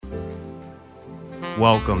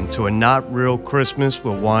Welcome to a not real Christmas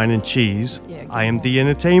with wine and cheese. Yeah, I am the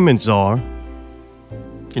entertainment czar.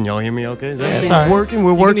 Can y'all hear me okay? Is that Yeah. working?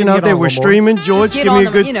 We're working out there. We're streaming. George, Get give on me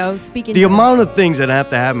a good... speaking. The amount of things that have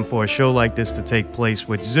to happen for a show like this to take place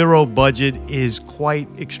with zero budget is quite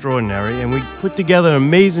extraordinary. And we put together an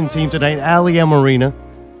amazing team tonight. Ali Amarina,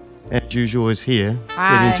 as usual, is here,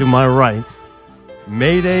 Hi. sitting to my right.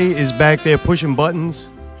 Mayday is back there pushing buttons.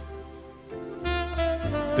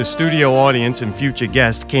 The studio audience and future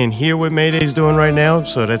guests can't hear what Mayday's doing right now,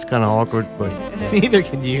 so that's kind of awkward, but Neither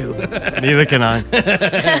can you. neither can I. It's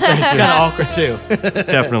kind of awkward too.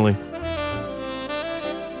 Definitely.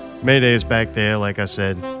 Mayday is back there, like I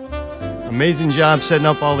said. Amazing job setting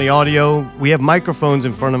up all the audio. We have microphones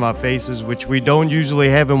in front of our faces, which we don't usually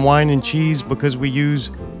have in wine and cheese because we use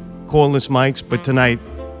cordless mics, but tonight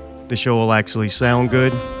the show will actually sound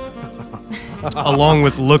good, along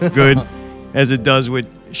with look good, as it does with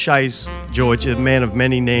Shice George, a man of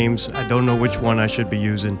many names. I don't know which one I should be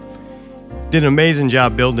using. Did an amazing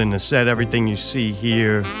job building the set. Everything you see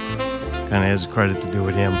here kind of has credit to do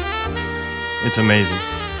with him. It's amazing.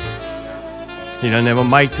 He doesn't have a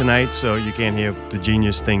mic tonight, so you can't hear the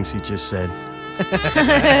genius things he just said.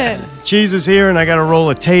 Cheese is here, and I got a roll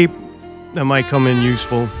of tape that might come in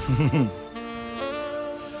useful.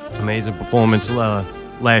 Amazing performance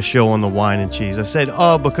last show on the wine and cheese. I said,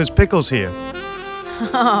 because Pickle's here.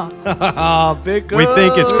 Pickle. We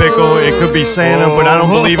think it's Pickle. It could be Santa, but I don't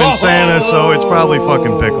believe in Santa, so it's probably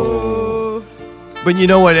fucking Pickle. But you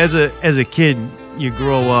know what? As a kid, you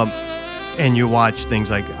grow up and you watch things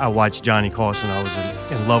like I watched Johnny Carson. I was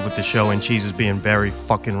in love with the show, and Cheese is being very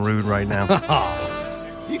fucking rude right now.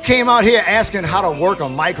 You came out here asking how to work a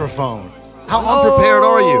microphone. How unprepared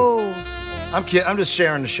are you? I'm kidding. I'm just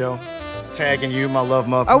sharing the show. Tagging you, my love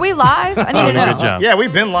muffin. Are we live? I need to Doing know. a good job. Yeah,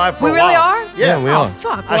 we've been live for We a really while. are? Yeah, we Oh are.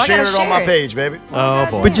 fuck! I Well, shared gotta it on my share page, baby. Oh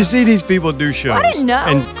boy. But you see these people do shows I didn't know.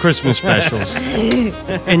 and Christmas specials,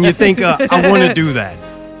 and you think, I want to do that.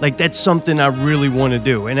 Like, that's something I really want to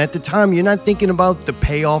do. And at the time, you're not thinking about the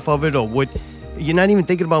payoff of it or what. You're not even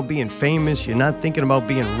thinking about being famous. You're not thinking about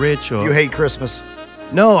being rich or... You hate Christmas.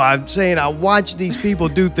 No, I'm saying I watch these people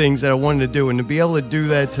do things that I wanted to do, and to be able to do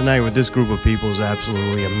that tonight with this group of people is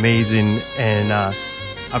absolutely amazing, and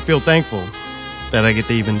I feel thankful that I get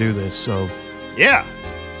to even do this. So Yeah.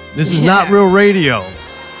 this is Not Real Radio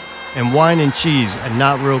and Wine and Cheese, a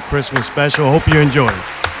Not Real Christmas special. Hope you enjoy it.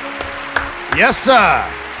 Yes, sir.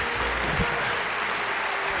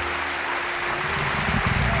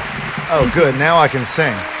 Oh, good. Now I can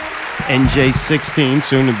sing. NJ16,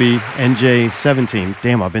 soon to be NJ17.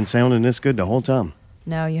 Damn, I've been sounding this good the whole time.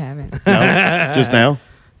 No, you haven't. No? Just now?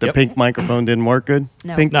 The Yep. pink microphone didn't work good?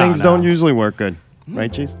 No. Pink No, things no. don't usually work good.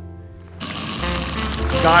 Right, Cheese?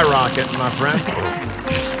 Skyrocket, my friend.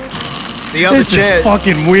 The other This Chad. is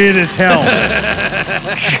fucking weird as hell.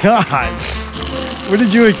 God. What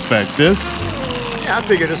did you expect? This? Yeah, I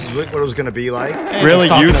figured this is what it was going to be like. Really?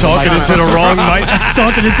 talking You to the talking mic. into the wrong mic?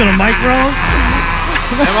 Talking into the mic wrong?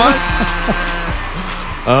 Am I?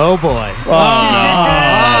 Oh boy. Oh,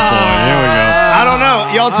 boy. Here we go. I don't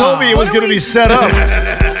know. Y'all told me it was going to be set up.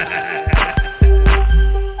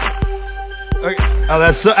 Okay. Oh,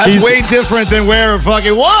 that's Cheese- way different than where it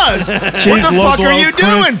fucking was. What the Cheese fuck are local you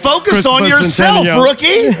doing? Focus on Christmas yourself, Centennial.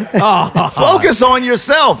 rookie. Focus on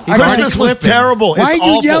yourself. Christmas was clipping. terrible. Why it's are you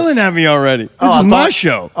awful. yelling at me already? This Oh, is I my thought-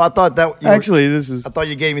 show. I thought that you were- Actually, I thought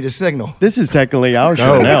you gave me the signal. this is technically our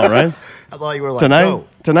show now, right? I thought you were like, Tonight,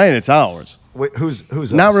 tonight it's ours. Wait, who's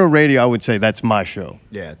Not us? Real Radio, I would say that's my show.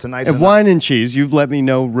 Yeah, tonight's And Wine and Cheese, you've let me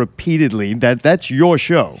know repeatedly that that's your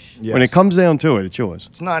show. Yes. When it comes down to it, it's yours.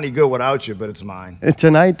 It's not any good without you, but it's mine. And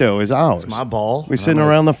tonight, though, is ours. It's my ball. We're sitting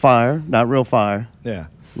around the fire, not real fire, Yeah.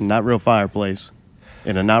 not real fireplace,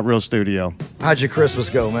 in a not real studio. How'd your Christmas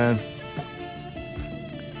go, man?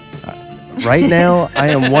 Right now, I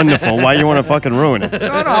am wonderful. Why you want to fucking ruin it? No,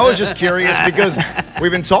 I was just curious because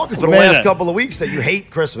we've been talking for the Man. last couple of weeks that you hate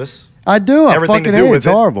Christmas. I do. I Everything fucking to do hate it. with It's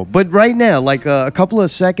it. horrible. But right now, like a couple of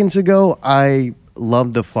seconds ago, I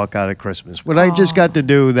loved the fuck out of Christmas. What I just got to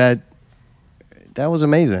do, that was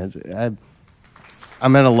amazing.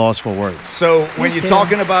 I'm at a loss for words. So when you're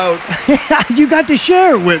talking about You got to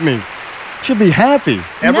share it with me. Should be happy.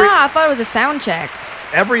 every, No, I thought it was a sound check.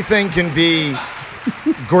 everything can be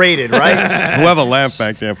graded, right? Whoever laughed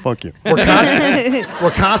back there, fuck you.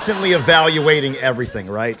 We're constantly evaluating everything,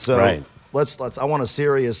 right? So Right. let's I want a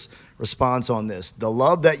serious response on this. The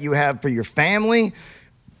love that you have for your family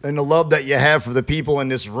and the love that you have for the people in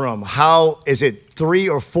this room. How is it 3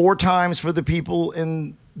 or 4 times for the people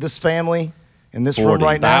in this family? in this room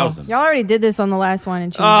right now. 40,000. Y'all already did this on the last wine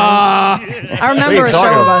and cheese. Right? I remember a show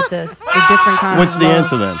talking about this. The different kinds. What's of the love.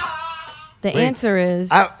 answer then? The answer is.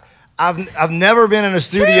 I've never been in a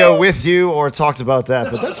studio with you or talked about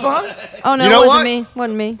that, but that's fine. Oh no, You know it what? wasn't me.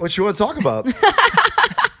 Wasn't me. What you want to talk about?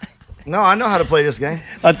 No, I know how to play this game.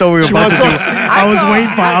 I thought we were about to do. I was waiting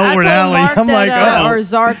for Outward Alley. Mark I'm like, that, oh. or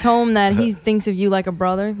Czar told him that he thinks of you like a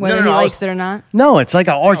brother, whether no, he I likes was- it or not. No, it's like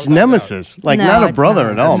an arch nemesis. Like No, not a it's brother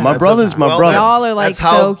not. at all. My That's brother's a- my well, brother. Y'all are, like, that's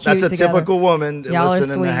how, so cute That's a together. typical woman Y'all are listening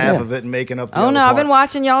to sweet. half Yeah. of it and making up the Oh other no, I've part. been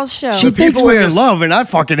watching y'all's show. She The thinks people we're in in this- love, and I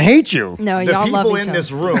fucking hate you. No, The y'all love people each in other.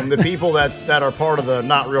 this room, the people that are part of the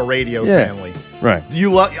Not Real Radio Yeah. family. Right. Do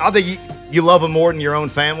you love? I think you love them more than your own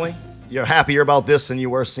family. You're happier about this than you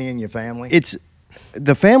were seeing your family. It's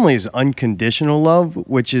the family is unconditional love,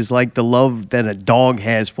 which is like the love that a dog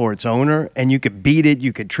has for its owner, and you could beat it,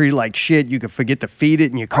 you could treat it like shit, you could forget to feed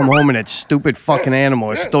it, and you come home and that stupid fucking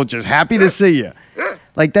animal is still just happy to see you.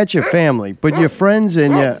 Like that's your family, but your friends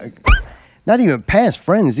and your not even past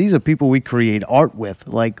friends. These are people we create art with.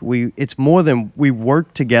 Like it's more than we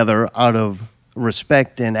work together out of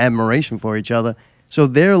respect and admiration for each other. So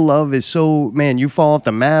their love is so, man, you fall off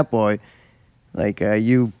the map or like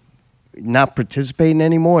you not participating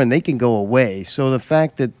anymore and they can go away. So the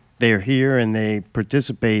fact that they're here and they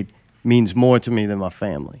participate means more to me than my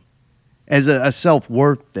family. As a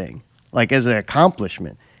self-worth thing, like as an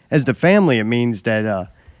accomplishment. As the family, it means that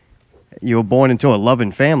you were born into a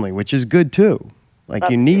loving family, which is good too. Like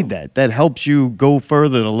you need that. That helps you go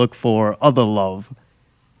further to look for other love.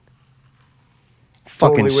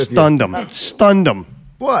 Totally Fucking with you. stunned them. Stunned them.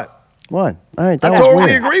 what? What? All right, I that was totally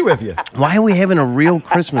weird. agree with you. Why are we having a real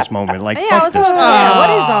Christmas moment? Like, Yeah, fuck what's this. wrong with that? What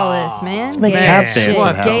is all this, man? make Gay tap ass dance shit.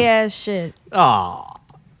 somehow. Gay ass shit.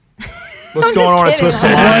 What's I'm going just on at kidding. Twist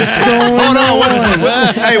Alive? Hold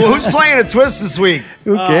on. Hey, well, who's playing a Twist this week?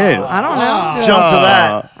 Who cares? I don't know. Let's jump to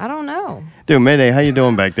that. I don't know. Dude, Mayday, how you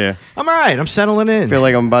doing back there? I'm all right. I'm settling in. I feel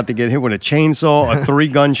like I'm about to get hit with a chainsaw or 3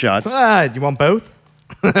 gunshots. You want both?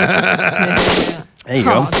 There you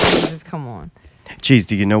go. Oh, Jesus, come on. Jeez,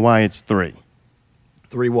 do you know why it's 3?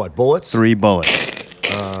 3 what? Bullets? 3 bullets.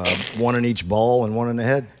 1 in each ball and 1 in the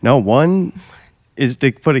head. No, 1 is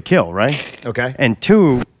for the kill, right? Okay. And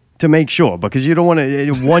 2 to make sure, because you don't want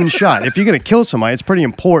to, 1 shot. If you're going to kill somebody, it's pretty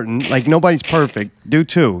important. Like, nobody's perfect. Do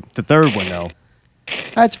 2. The 3rd one, though.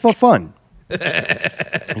 That's for fun. You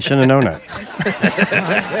should have known that.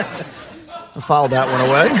 I filed that one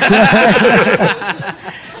away.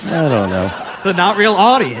 I don't know. The not real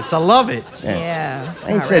audience. I love it. Yeah. I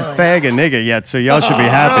ain't not said really. fag or nigga yet, so y'all should be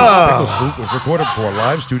happy. Pickle Scoop was recorded for a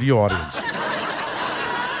live studio audience.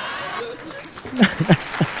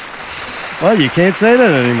 Well, you can't say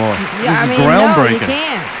that anymore. Yeah, This I is mean, no, groundbreaking. you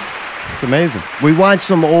can't. It's amazing. We watched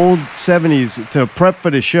some old 70s to prep for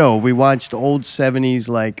the show. We watched old 70s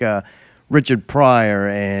like Richard Pryor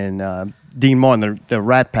and Dean Martin, the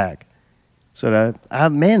Rat Pack. So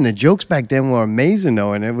man, the jokes back then were amazing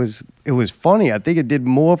though, and it was funny. I think it did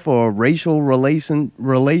more for racial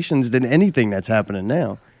relations than anything that's happening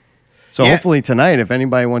now. So Yeah. hopefully tonight, if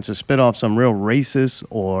anybody wants to spit off some real racist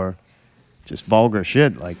or just vulgar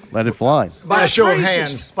shit, like let it fly. By a show of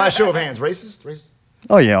hands. By a show of hands. Racist? Racist?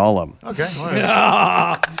 Oh yeah, all of them. Okay. All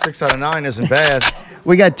right. 6 out of 9 isn't bad.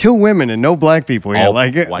 We got 2 women and no black people here. All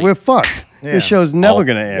Like white. we're fucked. Yeah. This show's never All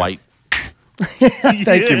gonna air. White.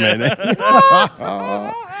 Thank you, man.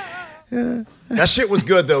 That shit was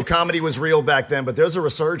good, though. Comedy was real back then, but there's a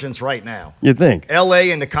resurgence right now. You think?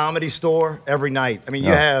 L.A. in the Comedy Store every night. I mean,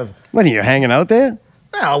 you have... What are you hanging out there?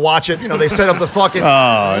 Yeah, I'll watch it. You know, they set up the fucking...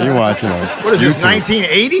 Oh, you're watching it. what is this, YouTube.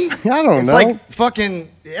 1980? I don't it's know. like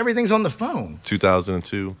fucking... Everything's on the phone.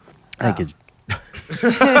 2002. I think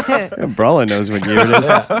Your brother knows what year it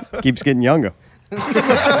is. Keeps getting younger.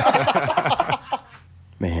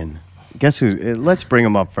 Man, guess who? Let's bring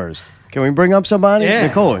him up first. Can we bring up somebody? Yeah.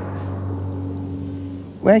 Nicole.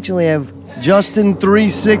 We actually have Justin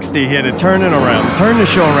 360 here to turn it around. Turn the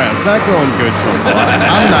show around. It's not going good so far.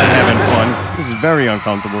 I'm not having fun. This is very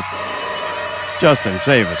uncomfortable. Justin,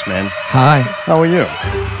 save us, man. Hi. How are you?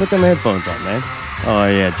 Put them headphones on, man. Oh,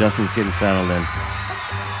 yeah, Justin's getting settled in.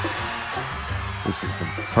 This is the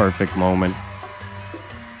perfect moment.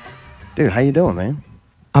 Dude, how you doing, man?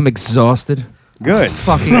 I'm exhausted. Good.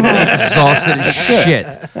 Fucking exhausted as shit.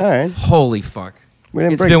 All right. Holy fuck. We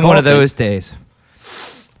didn't It's bring been one of coffee. those days.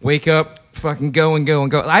 Wake up, fucking go and go and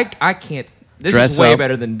go. I can't. This Dress is way up.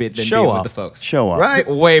 better than Show being up. with the folks. Show up. Right?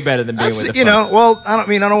 Way better than being That's, with the you know, folks. well, I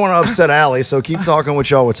don't want to upset Allie, so keep talking what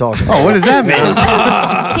y'all were talking about. Oh, what does that mean?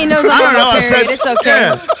 He knows I don't know. I'm I a said, period. It's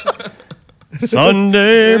okay. yeah.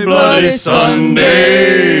 Sunday, bloody Bloody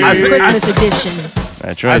Sunday. I think- Christmas edition.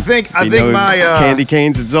 That's right. I think He knows my candy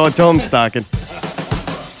canes and Zortom stocking.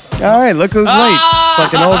 All right, look who's late.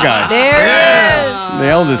 Fucking old guy. There he is. The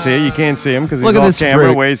eldest here. You can't see him because he's Look at off this camera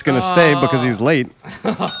fruit. where he's going to stay because he's late.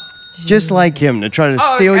 Just like him to try to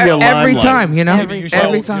steal your limelight. every time, you know. Every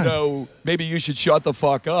Every time. time. maybe you should shut the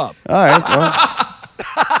fuck up. All right. Well,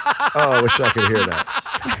 Oh, I wish I could hear that.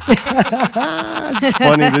 it's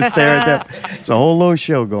funny to stare at that. It's a whole little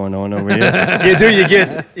show going on over here. You do.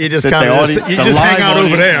 You just That kind the of audi- you the just hang live out over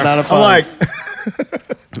audience there. is not a I'm problem.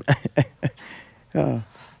 like,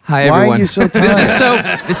 Hi, Why are everyone. you so This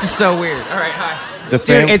tired? is so weird. All right, hi. The Dude,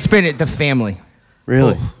 fam- it's been the family.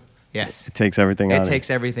 really? Yes. It takes everything out It of takes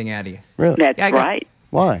everything out of you. you. Really? That's Yeah, I got- right.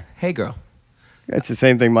 Why? Hey, girl. That's the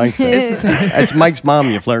same thing Mike says. That's Mike's mom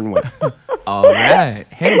you're flirting with. All right.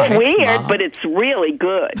 Hey, Mike's Weird, mom. but it's really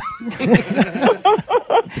good.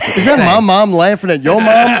 Is that my mom laughing at your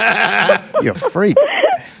mom? You freak.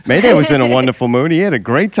 Mayday was in a wonderful mood. He had a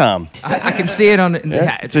great time. I can see it on.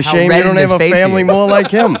 Yeah. It's a how shame red you don't in his have a face he family is. more like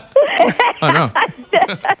him. Oh no.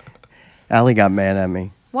 Allie got mad at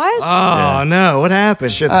me. What? Oh, no. What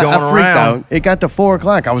happened? shit's I going freaked around. out. It got to 4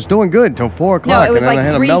 o'clock. I was doing good till 4 No, o'clock. it was and then I like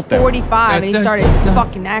had a meltdown. 3:45, and he Dun, started dun, dun.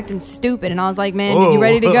 fucking acting stupid. And I was like, man, you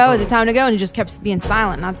ready to go? Is it time to go? And he just kept being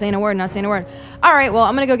silent, not saying a word, not saying a word. All right, well,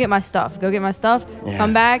 I'm going to go get my stuff. Go get my stuff,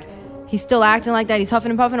 come back. He's still acting like that. He's huffing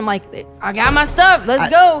and puffing. I'm like, I got my stuff. Let's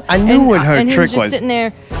go. I knew what her and he trick was just was. sitting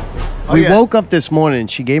there. We yeah. woke up this morning and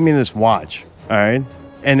she gave me this watch, all right?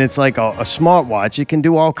 And it's like a smart watch. It can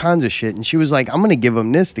do all kinds of shit. And she was like, I'm going to give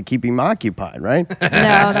him this to keep him occupied, right? No,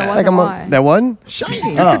 that wasn't I'm why. that wasn't?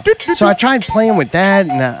 Shiny. Oh. So I tried playing with that,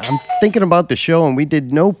 and I'm thinking about the show, and we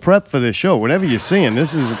did no prep for the show. Whatever you're seeing,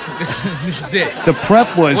 this is This is it. the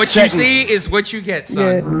prep was What you setting- see is what you get, son.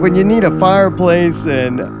 Yeah, when you need a fireplace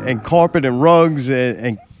and carpet and rugs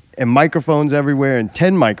and microphones everywhere and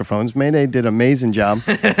 10 microphones, Mayday did an amazing job.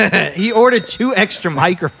 He ordered 2 extra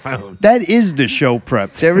microphones. That is the show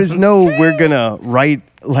prep. There is no we're going to write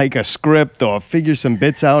like a script or figure some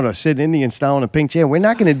bits out or sit Indian style in a pink chair. We're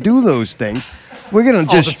not going to do those things. We're going to Off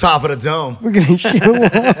the just top of the dome. we're going to show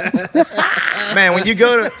up. Man, when you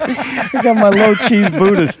go to, I got my low cheese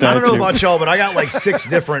Buddha statue. I don't know about y'all, but I got like 6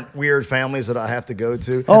 different weird families that I have to go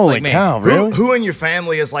to. Holy like me. cow, Who, really? who in your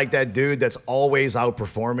family is like that dude that's always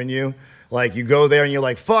outperforming you? Like you go there and you're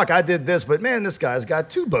like, fuck, I did this, but man, this guy's got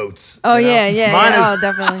 2 boats. Oh, you know? yeah. Mine Oh, is,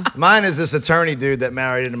 definitely. Mine is this attorney dude that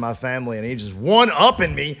married into my family, and he just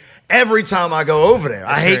one-upping me every time I go over there.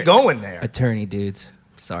 I hate going there. Attorney dudes.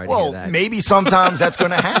 Sorry to hear Well, that. maybe sometimes that's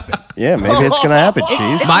going to happen. Yeah, maybe it's going to happen,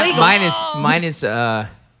 cheese. Mine is I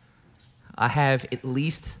have at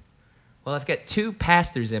least, well, I've got 2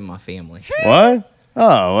 pastors in my family. What?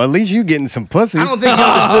 Oh, well, at least you getting some pussy. I don't think you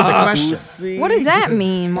understood the question. What does that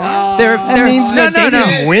mean, Mark? They're means that they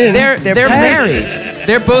didn't win. They're They're married. pastors.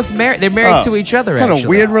 They're both married. They're married Oh, to each other. What kind actually. of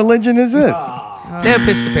weird religion is this? They're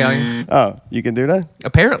Episcopalians, Oh, you can do that?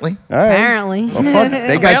 apparently. All right. Apparently. Well, fuck it.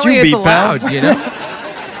 They got Apparently you it's beat, pal. allowed, you know.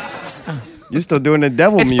 You're still doing the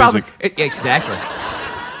devil It's music. probably exactly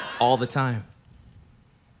all the time.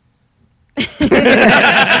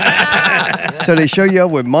 So they show you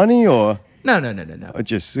up with money or No.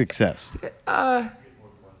 just success? I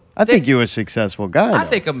think you're a successful guy. I though.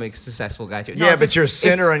 think I'm a successful guy too. No, Yeah, if but it's- your if-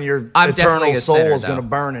 sinner and your I'm eternal definitely a soul sinner, is going to though.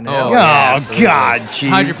 burn in Oh, hell. yeah, Oh, absolutely. God, jeez.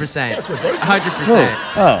 100%. That's what they 100%.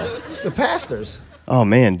 Oh. The pastors. Oh,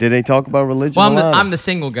 man. Did they talk about religion? Well, a lot? I'm the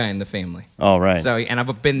single guy in the family. Oh, right. So, and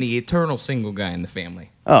I've been the eternal single guy in the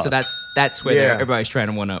family. Oh. So that's where Yeah. everybody's trying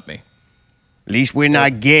to one up me. At least we're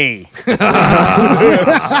not gay.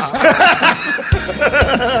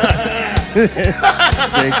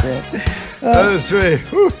 That was really.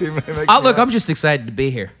 Whew, you make me Oh, look, cry. I'm just excited to be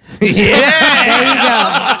here. There you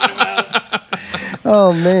go.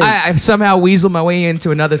 Oh, man. I've somehow weaseled my way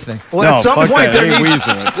into another thing. Well, No, at some fuck point that. there Ain't needs.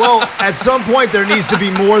 weaseling. Well, at some point there needs to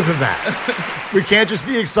be more than that. We can't just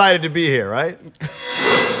be excited to be here, right?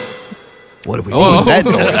 What have we Oh, What's that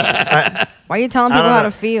noise? Why are you telling I people don't how know.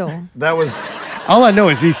 to feel? That was. All I know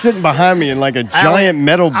is he's sitting behind me in like a giant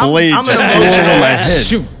metal blade I'm just an falling emotional on my ass. head.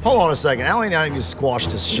 Shoot. Hold on a second. Allie and I need to squash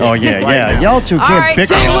this shit. Oh, yeah, right yeah. now. Y'all two All can't right, bicker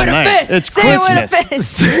say it all with a night. fist. It's Say it with a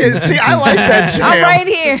Christmas. fist. See, I like that jam. I'm right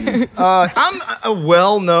here. I'm a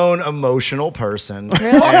well-known emotional person.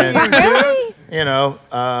 Really? And, Really? you know,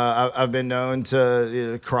 I've been known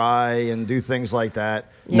to cry and do things like that.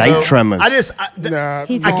 Night tremors. I just,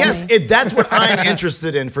 He told guess me. that's what I'm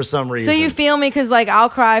interested in for some So reason. you feel me? Because like I'll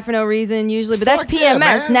cry for no reason usually, but that's Fuck yeah, PMS.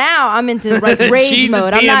 man. Now I'm into like rage She's a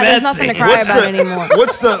mode. I'm not. There's PMS nothing to thing. cry about anymore.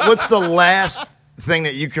 What's the last thing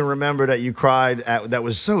that you can remember that you cried at that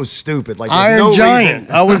was so stupid? Like, there's Iron no Giant.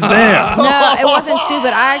 reason. I was there. No, it wasn't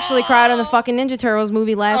stupid. I actually cried on the fucking Ninja Turtles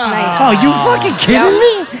movie last night. Oh, you fucking kidding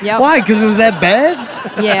me? Yep. Why? Because it was that bad?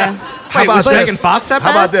 Yeah. How about was this? Megan Fox that How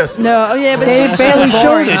bad? about this? No, oh, yeah, but They it's barely so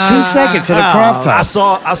showed boring. it. 2 seconds in a crop top.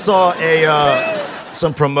 I saw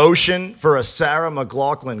some promotion for a Sarah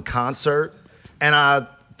McLachlan concert, and I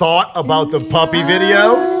thought about the puppy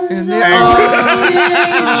video. And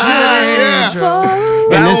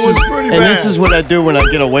this is what I do when I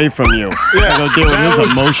get away from you. I go deal with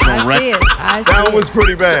his emotional I wreck. see it. I see That one it. was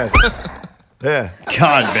pretty bad. Yeah.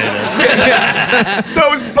 God, man.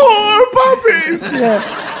 Those poor puppies.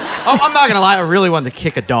 Oh, I'm not gonna lie. I really wanted to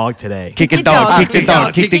kick a dog today. Kick the dog, kick the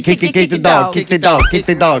dog, kick the dog, kick the dog, kick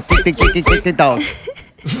the dog, kick the dog.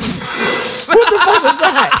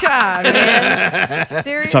 God, man.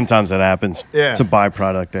 Seriously? Sometimes it happens. Yeah. It's a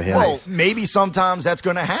byproduct of him. Well, maybe sometimes that's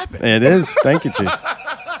going to happen. It is. Thank you, Cheese.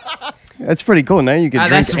 That's pretty cool. Now you can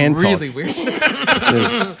drink That's and really talk. weird.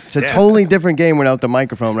 It's a totally different game without the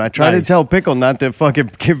microphone. And I try to tell Pickle not to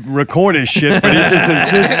fucking record his shit, but he just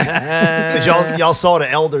insists. Did y'all saw the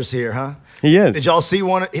elders here, huh? He is. Did y'all see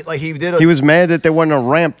one? Like he did. He was mad that there wasn't a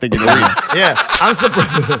ramp to get in. Yeah,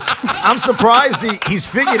 I'm surprised he's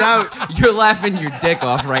figured out You're laughing your dick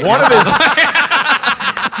off right one now. of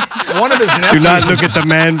his nephews. Do not look at the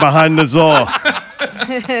man behind the saw.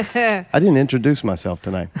 I didn't introduce myself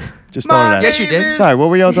tonight. Just thought of that. Yes, you did. Sorry, what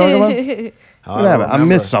were y'all talking about? What happened? I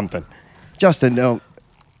missed something. Justin, no,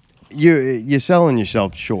 you're selling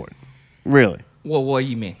yourself short. Really. Well, what do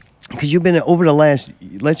you mean? Because you've been over the last,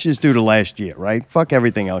 let's just do the last year, right? Fuck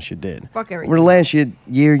everything else you did. Fuck everything Over the last year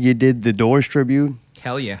you did the Doors tribute.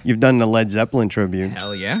 Hell yeah. You've done the Led Zeppelin tribute.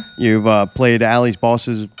 Hell yeah. You've played Allie's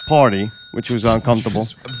Boss's Party, which was uncomfortable.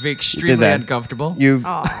 Extremely that. uncomfortable. You've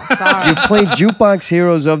Oh, sorry. you played Jukebox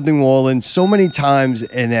Heroes of New Orleans so many times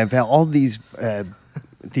and have had all these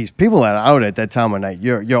people that are out at that time of night.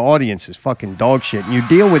 Your audience is fucking dog shit. And you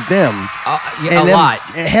deal with them. Yeah, and a them lot.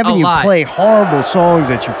 Having A you lot. play horrible songs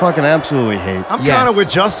that you fucking absolutely hate. I'm Yes. kind of with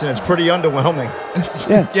Justin. It's pretty underwhelming,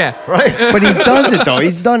 Yeah. right? But he does it though.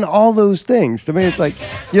 He's done all those things. To me, it's like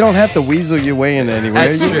you don't have to weasel your way into anywhere.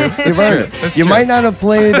 That's true. That's You've earned true. it. That's You true. might not have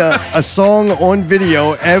played a song on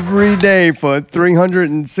video every day for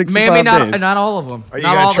 365 Maybe days. not all of them. Are you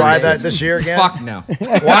not gonna all try of them. that this year again? Fuck no.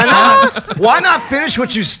 Why not? Why not finish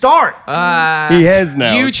what you start? He has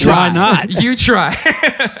now. You try. Why not? You try.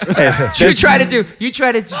 You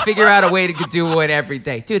try to figure out a way to do it every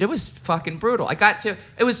day. Dude, it was fucking brutal.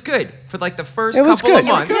 It was good for like the first It was couple of good.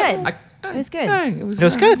 It was months. good. It was good. It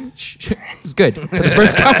was good. It was good for the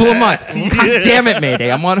first couple of months. God damn it,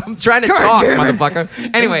 Mayday. I'm trying to talk, motherfucker.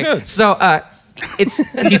 Anyway, so it's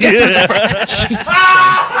you get Jesus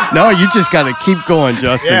Christ. No, you just got to keep going,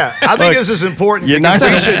 Justin. Yeah, I think Look, this is important. you're because not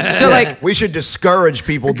we gonna- should, So, like- we should discourage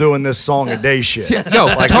people doing this song a day shit. No,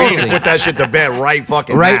 Like we need totally. to put that shit to bed right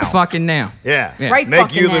fucking Right now. fucking now. Yeah. Yeah. Right Make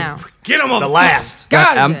fucking you now. get them the last.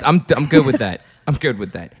 God, I'm good with that. I'm good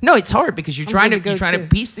with that. No, it's hard because you're trying good to go, to too.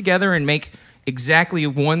 piece together and make exactly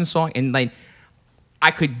one song. And like, I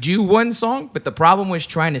could do one song, but the problem was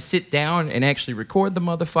trying to sit down and actually record the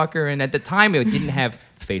motherfucker. And at the time, it didn't have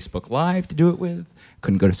Facebook Live to do it with.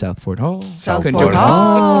 Couldn't go to South Fort Hall. Couldn't do it.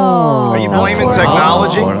 Are you blaming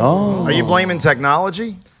technology? Oh. Are you blaming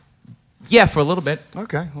technology? Yeah, for a little bit.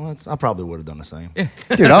 Okay, well, I probably would have done the same.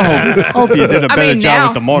 Dude, I hope you did a better job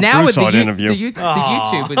with the Mark with Broussard the interview. The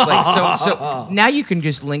YouTube was like so now you can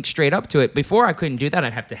just link straight up to it. Before I couldn't do that.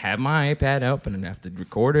 I'd have to have my iPad up and I'd have to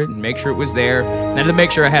record it and make sure it was there. And I had to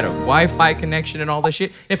make sure I had a Wi-Fi connection and all this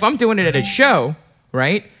shit. If I'm doing it at a show,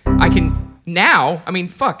 right? I can now. I mean,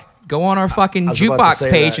 fuck. Go on our fucking was about to jukebox say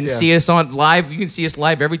page that, and yeah. see us on live. You can see us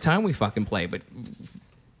live every time we fucking play. But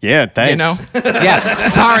Yeah, thanks. you know, yeah.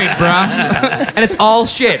 Sorry, bruh. And it's all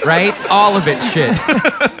shit, right? All of it's shit.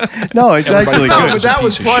 No, it's actually No, good. but that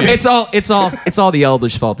was funny. It's all the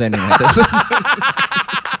elders' fault anyway.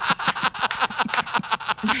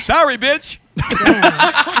 Sorry, bitch.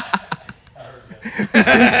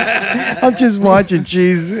 I'm just watching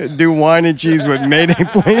Cheese do wine and cheese with Mayday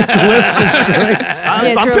playing clips. It's great.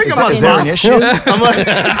 I'm true. picking my Fucking spots. I'm like,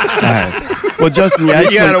 All right. Well, Justin, you you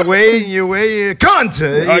actually, gotta weigh your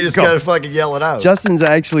content. You just go. gotta fucking yell it out. Justin's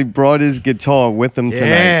actually brought his guitar with him tonight.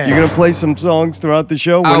 Yeah. You're gonna play some songs throughout the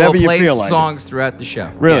show I whenever will you play feel like. songs throughout the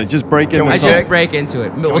show. Really, Yes. just break in we the I song. just break into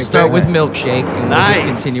it. We'll we start pick with it? Milkshake and Nice. we'll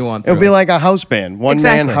just continue on. It'll through be it. like a house band, one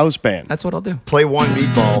man Exactly. house band. That's what I'll do. Play one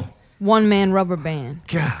meatball. one-man rubber band.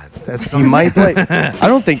 God, that's He something. might play. I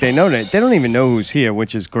don't think they know that. They don't even know who's here,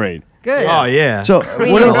 which is great. Good. Oh yeah. So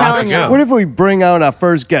We what ain't if, telling y'all. what if we bring out our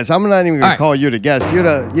first guest? I'm not even gonna All right. call you the guest.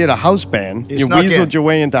 You're the house band. You You snuck weaseled in. your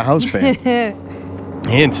way into house band.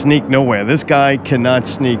 He didn't sneak nowhere. This guy cannot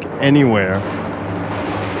sneak anywhere.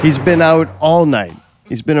 He's been out all night.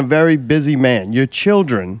 He's been a very busy man. Your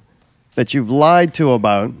children that you've lied to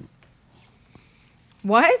about,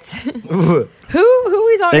 What? Who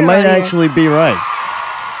we talking they about might here? actually be right.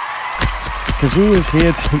 Because he is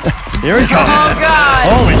here tonight. Here he comes. Oh God!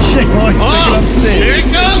 Holy shit, boy, he's picking up steam. Here it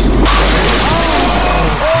comes.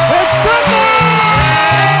 It's Pickle!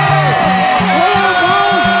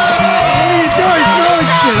 What are you doing? Throwing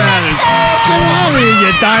shit at us. Get out of here,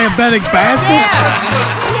 you diabetic bastard.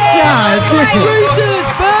 Yeah, Reese's,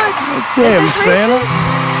 bitch. damn, Is this Santa.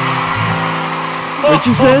 What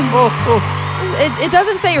you said? It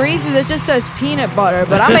doesn't say Reese's. It just says peanut butter.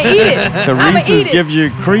 But I'm gonna eat it. The I'ma Reese's eat it. gives you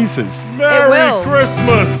creases. It will.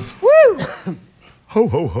 Christmas. Woo! Ho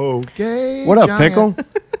ho ho. Gay What up, giant. Pickle?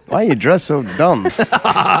 Why you dressed so dumb? What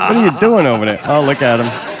are you doing over there? Oh, look at him.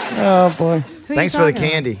 Oh, boy. Who you Thanks for the talking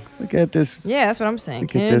about? candy. Look at this. Yeah, that's what I'm saying.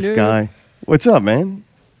 Look at this Candy. guy. What's up, man?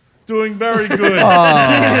 Doing very good.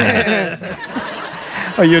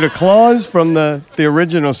 Are you the Claus from the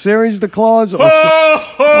original series, the Claus?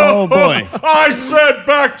 Oh, boy. I said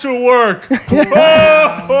back to work.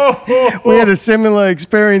 We had a similar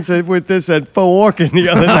experience with this at Forwarken the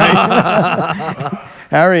other night.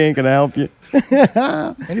 Harry ain't going to help you.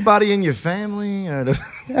 Anybody in your family?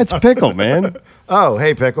 That's Pickle, man. Oh,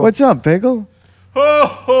 hey, Pickle. What's up, Pickle?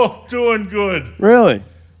 Doing good. Really?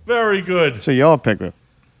 Very good. So you're Pickle.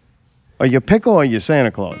 Are you Pickle or you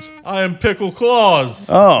Santa Claus? I am Pickle Claus.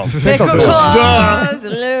 Oh, Pickle Claus.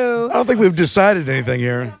 Hello. I don't think we've decided anything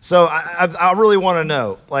here. So I really want to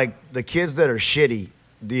know, like, the kids that are shitty,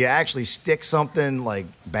 do you actually stick something, like,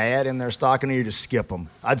 bad in their stocking or you just skip them?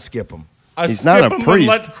 I'd skip them. I He's skip not a him priest.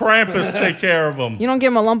 and let Krampus take care of him. You don't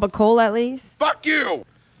give him a lump of coal at least? Fuck you!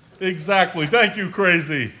 Exactly. Thank you,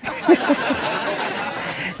 Crazy.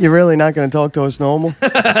 you're really not going to talk to us normal?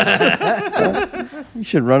 You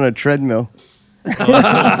should run a treadmill. In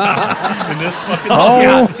this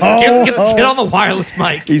fucking Get on the wireless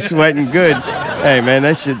mic. He's sweating good. Hey, man,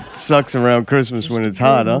 that shit sucks around Christmas when it's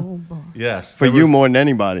hot, huh? Yes. For there you was- more than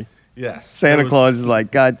anybody. Yes. Santa there was- Claus is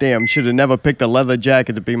like, God damn, should have never picked a leather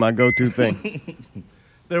jacket to be my go-to thing.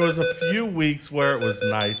 There was a few weeks where it was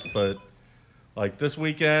nice, but like this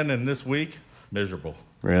weekend and this week, miserable.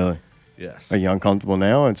 Really? Yes. Are you uncomfortable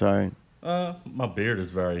now? It's all right. My beard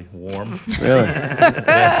is very warm. Really?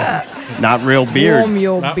 Not real beard. Warm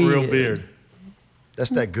your Not beard. real beard.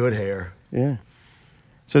 That's that good hair. Yeah.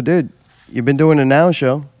 So, dude, you've been doing a Now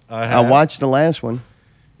show. I I have. watched the last one.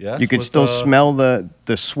 Yes. You could with, still smell the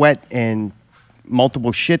sweat and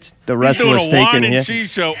multiple shits the He's doing wrestlers a taking wine here. and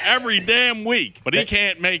cheese show every damn week, but he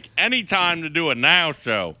can't make any time to do a Now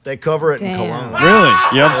show. They cover it in Damn. cologne. Really?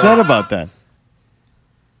 You upset about that?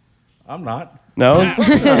 I'm not. No? You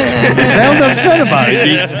sound upset about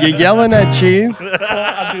it. You yelling at cheese?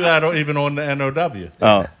 I do that even on the NOW.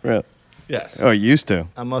 Oh, really? Yes. Oh, you used to.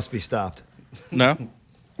 I must be stopped. No?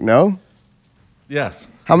 No? Yes.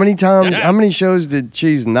 How many times, Yeah. how many shows did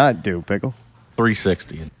cheese not do, Pickle?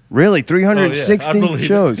 360. Really? Oh, yeah. I 360 believe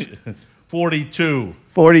shows? it. 42.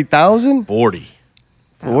 40,000? 40.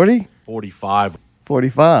 40? 45.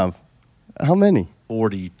 45. How many?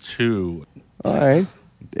 42. All right.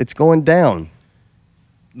 It's going down.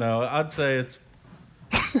 No, I'd say it's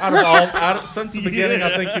since the beginning.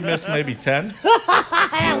 I think you missed maybe 10.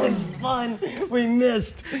 That was fun. We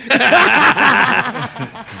missed.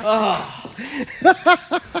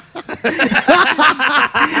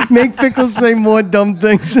 Make Pickles say more dumb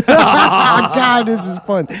things. Oh, God, this is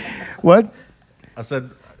fun. What? I said,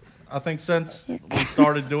 I think since we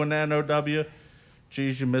started doing the NOW,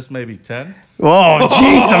 geez, you missed maybe 10. Oh,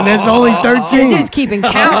 jeez, there's only This 13. dude's keeping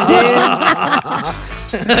count,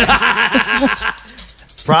 dude.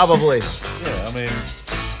 Probably. Yeah, I mean,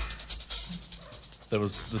 there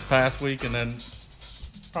was this past week, and then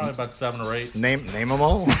probably about 7 or 8. Name them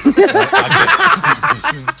all.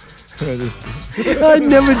 I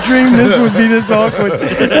never dreamed this would be this awkward.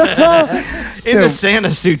 In the Santa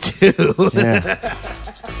suit, too. Yeah.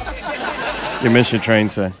 You miss your train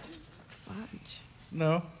set.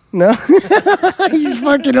 No. No? He's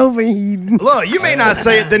fucking overheating. Look, you may not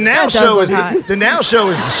say it. The Now That does show look is hot. the Now show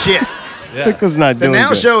is the shit. Yeah. Pickles not The doing Now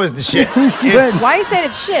good. show is the shit. He's sweating. Why you said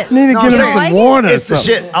it's shit? Need to No, get I'm him saying some like water or It's the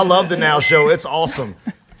something. shit. I love the Now show. It's awesome.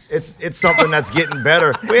 It's something that's getting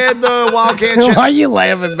better. We had the Wildcat Why are you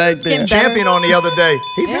laughing back there? getting better. champion on the other day.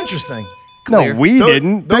 He's interesting. Clear. No, we Those-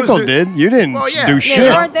 didn't. those Pickle do- did. You didn't Well, yeah. do Yeah, shit. You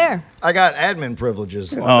weren't there. I got admin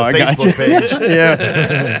privileges on I the got Facebook you. page.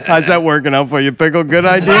 Yeah. How's that working out for you, Pickle? Good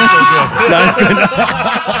idea? Not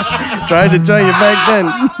good. Tried to tell you back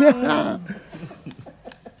then.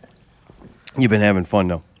 You've been having fun,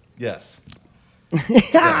 though. Yes.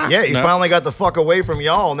 Yeah, he finally got the fuck away from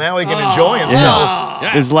y'all. Now he can enjoy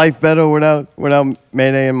himself. Is life better without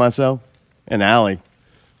Mayday and myself? And Allie?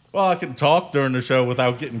 Well, I can talk during the show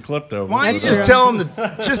without getting clipped over. Why don't you So just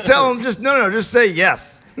tell him to just say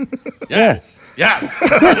yes. Yes. Yes.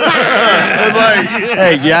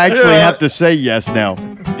 Hey, you actually have to say yes now.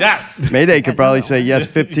 Yes. Mayday could probably say yes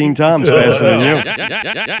 15 times faster than you.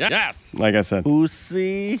 Yes. Like I said.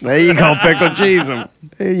 Pussy. There you go, Pickle. Cheese him.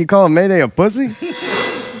 Hey, you calling Mayday a pussy?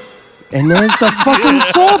 And there's the fucking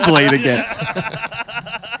saw blade again.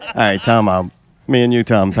 All right, Tom out. Me and you,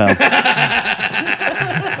 Tom, pal.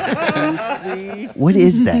 What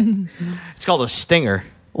is that? It's called a stinger.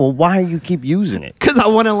 Well, why do you keep using it? Because I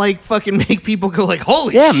want to like fucking make people go like,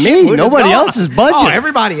 holy Yeah, shit. me. what is Nobody going else on? is budging. Oh,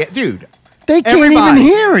 everybody. Dude. They can't Everybody.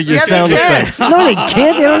 even hear your Yeah, they sound can. effects. No, they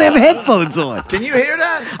can't. They don't have headphones on. Can you hear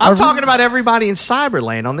that? I'm talking about everybody in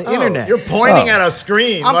Cyberland on the internet. You're pointing Oh. at a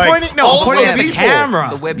screen. I'm like, pointing. No, all I'm pointing the at the people. camera.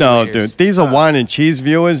 The web No, emulators. dude. These are wine and cheese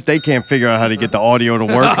viewers. They can't figure out how to get the audio to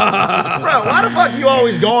work. Bro, why the fuck you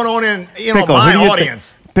always going on in Pickle, my who do you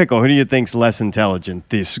audience? Pickle, who do you think's less intelligent?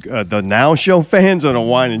 The Now Show fans or the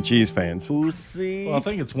wine and cheese fans? Pussy. Well, I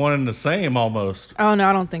think it's one and the same almost. Oh no,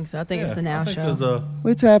 I don't think so. I think it's the Now I think Show. there's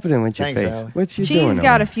What's happening with your Thanks, face? Allie. What's you doing? She's over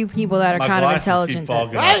got there? a few people that are my kind of glasses intelligent.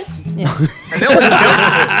 keep that- fogging up.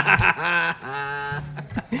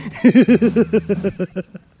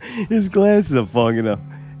 yeah. His glasses are fogging up.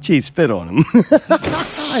 Gee, spit on him.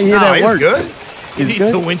 I hear No, that he's works. good. He's Needs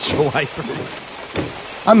good. a windshield wiper.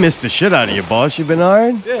 I missed the shit out of you, boss. You been all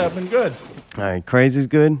right? Yeah, I've been good. All right, Crazy's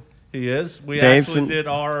good. He is. We Dave's actually in- did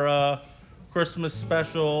our Christmas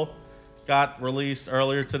special. Got released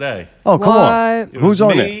earlier today. Oh, come on. What? It Who's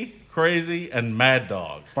was on me, Crazy, and Mad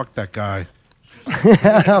Dog. Fuck that guy.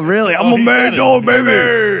 it? Really? I'm Oh, a he mad said it. dog, baby.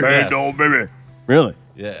 Yes. Mad dog, baby. Really?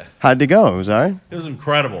 Yeah. How'd it go? It was all right? It was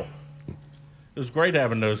incredible. It was great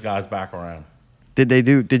having those guys back around. Did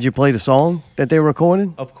you play the song that they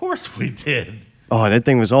recorded? Of course we did. Oh, that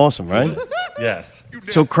thing was awesome, right? Yes.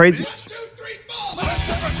 So Crazy.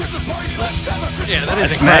 Yeah,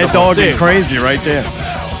 that is Mad Dog and Crazy right there.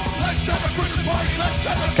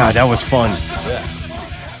 God, that was fun.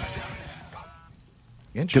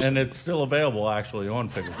 And it's still available actually on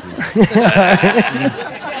Pickle Feed.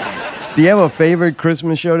 Do you have a favorite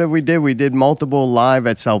Christmas show that we did? We did multiple live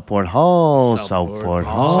at Southport Hall. Southport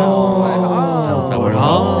Hall.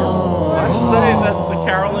 I'd say that the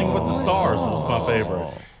Caroling with the Stars was my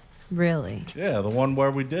favorite. Really? Yeah, the one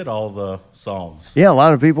where we did all the songs. Yeah, a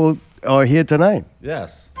lot of people are here tonight.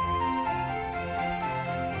 Yes.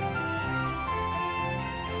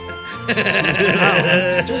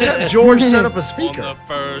 Just have George set up a On speaker. the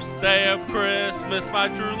first day of Christmas, my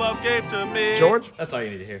true love gave to me. George? That's all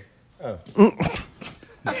you need to hear. That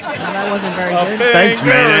wasn't very A good. Thanks,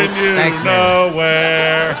 finger man. in you Thanks, man.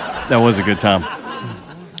 That nowhere. was a good time.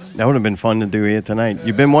 That would have been fun to do here tonight.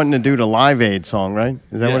 You've been wanting to do the Live Aid song, right?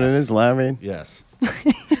 Is that what it Yes. is? Live Aid? Yes.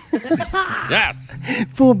 Yes.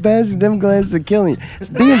 Poor bastard, them glasses are killing you.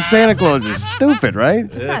 Being Santa Claus is stupid, right?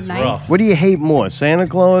 It's not It's nice. rough. What do you hate more, Santa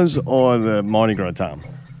Claus or the Mardi Gras time?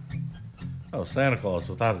 Oh, Santa Claus,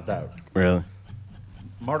 without a doubt. Really?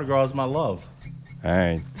 Mardi Gras is my love. All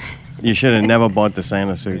right. You should have never bought the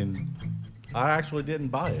Santa I suit. mean, I actually didn't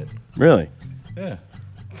buy it. Really? Yeah.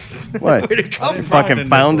 What? I didn't buy Fucking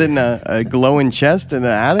found it in a glowing chest in the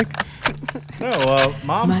attic? No,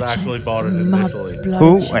 Mom's actually bought it initially.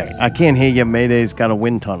 Who? Wait, I can't hear you. Mayday's got a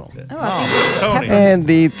wind tunnel. Tony. And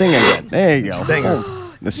the thing again. There you go. Stinger.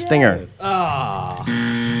 Oh, the stinger.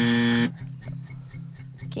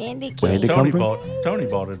 Candy Where'd cane. it come from? Tony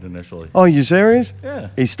bought it initially. Oh, you serious? Yeah.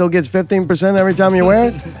 He still gets 15% every time you wear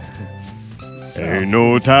it? Ain't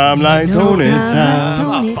no time like Tony time.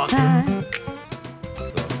 Tony time.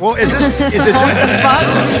 Well, is it just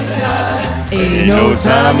Ain't no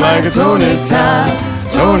time like a Tony time.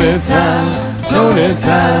 Tony time. Tony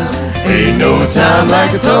time. Ain't no time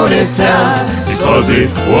like a Tony time. He's fuzzy,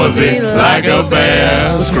 wuzzy, like a bear.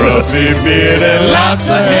 Scruffy beard and lots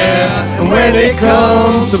of hair. And when it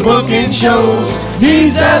comes to booking shows,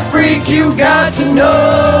 he's that freak you got to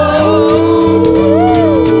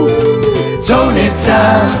know. Tony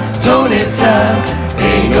time, Tony time.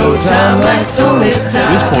 Ain't no time like Tony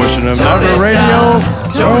time. This portion of Mountain Radio,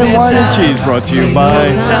 Tony Wine and Cheese, brought to you by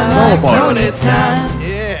Rollbar.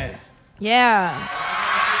 Yeah.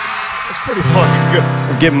 That's pretty fucking good.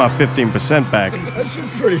 I'm getting my 15% back. That's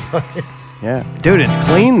just pretty funny. Yeah. Dude, it's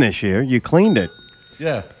clean this year. You cleaned it.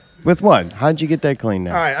 Yeah. With what? How'd you get that cleaned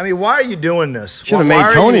All now? right, I mean, why are you doing this? Should've Why made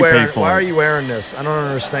are Tony you wearing, pay for Why it. are you wearing this? I don't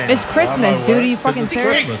understand. It's Christmas, dude. Are you fucking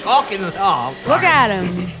serious? Talking. Oh, Look at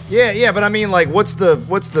him. yeah, but I mean, like, what's the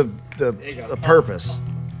purpose?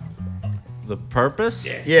 The purpose?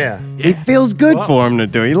 Yeah. He feels good Well, for him to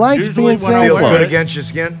do. He likes usually being when I Santa Feels wear Claus. good it. against your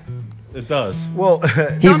skin. It does. Well,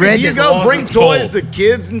 He no, I mean, read do you it. go Long bring as toys cold. to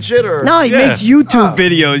kids and shit, or No, he Yeah. makes YouTube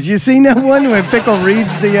videos. You seen that one where Pickle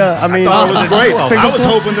reads the? I mean, thought it was great. Pickle I was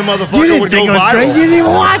Talk? hoping the You motherfucker didn't would go think it was viral. great. You didn't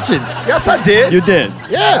even watch it. Yes, I did. You did.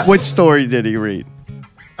 Yeah. Which story did he read?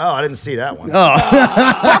 Oh, I didn't see that one. Oh,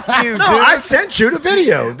 Fuck you, dude. I sent you the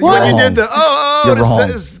video when you did the You're and it wrong.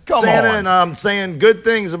 says Santa and I'm saying good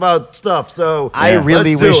things about stuff. So I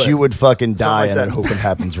really let's do wish it. you would fucking die, like and I that. hope it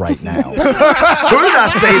happens right now. Who did I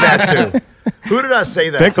say that to? Who did I say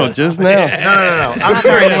that Pickle to? just now. No. I'm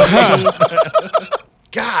sorry.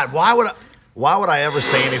 God, why would I ever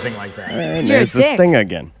say anything like that? And You're a there's this dick. thing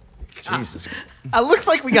again. Jesus. it looks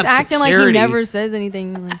like we He's got acting like he security. never says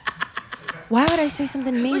anything. Like, why would I say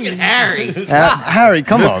something mean? Harry. Harry,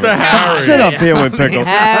 come on. Mr. Harry. Sit up here with Pickle.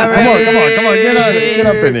 Harry. Come on. Get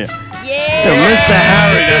up in here. Yeah. Mr.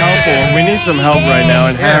 Harry to help him. We need some help right now,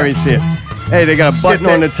 and Harry's here. Hey, they got a Sit button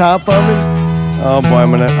there. on the top of it. Oh boy,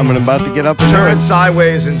 I'm about to get up and Turn do it it.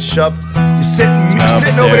 sideways and shove. You're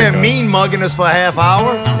sitting over there there you go. mean mugging us for a half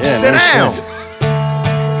hour. Sit no down.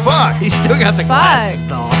 Fuck. He's still got the glasses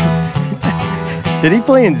Fuck. on. Did he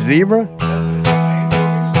play in Zebra?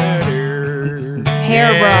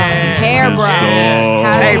 Hair bro.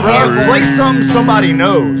 Hey, bro, play something somebody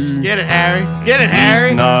knows. Get it, Harry. Get it,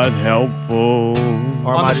 Harry. Not helpful.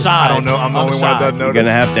 Or On am I the just, side. I don't know. I'm the On only the one that side. doesn't You're notice.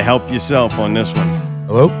 gonna have to help yourself on this one.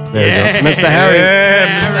 Hello? There he goes, Mr. Harry.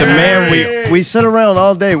 The man we sit around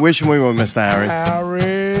all day wishing we were Mr. Harry.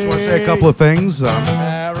 Just want to say a couple of things.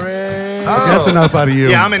 That's enough out of you.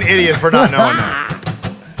 Yeah, I'm an idiot for not knowing that.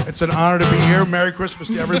 It's an honor to be here. Merry Christmas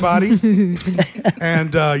to everybody.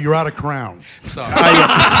 And you're out of crown. Well, damn.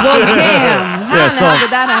 How Yeah, the so- hell did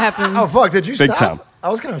that happen? Oh, fuck. Did you Big stop? time. I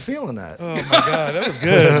was kind of feeling that. Oh, my God. That was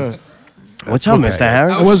good. What's up, Mr.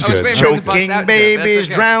 Harry? It was good. waiting for him to bust Choking out, Jeff. babies, That's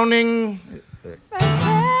okay. drowning.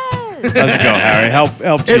 How's it go, Harry? Help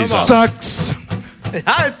It cheese up. sucks.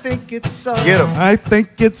 I think it's so. Get him. I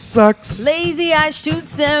think it sucks. Lazy eye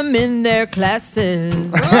shoots them in their classes.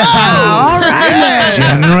 All right.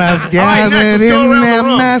 Generals right, next, gathered let's go in around their the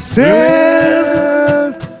room.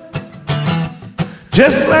 masses.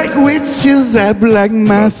 Just like witches at black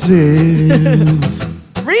masses.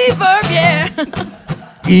 Reverb, yeah.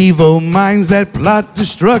 Evil minds that plot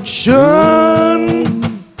destruction.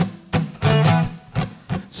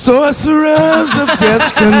 Sorcerers of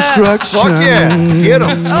death's construction. Fuck yeah. Get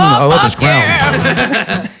him. I love this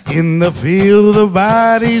crown. In the field, the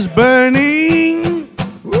body's burning.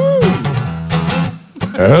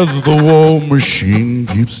 As the war machine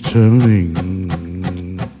keeps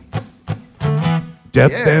turning.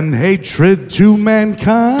 Death and hatred to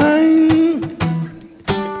mankind.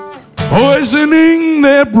 Poisoning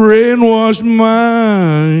their brainwashed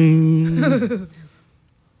mind.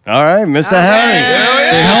 All right, Mr. Harry.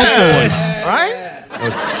 The helpful one. Right?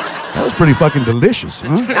 That was pretty fucking delicious,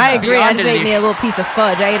 huh? I agree. I just ate me a little piece of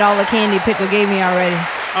fudge. I ate all the candy Pickle gave me already.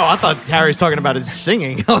 Oh, I thought Harry was talking about his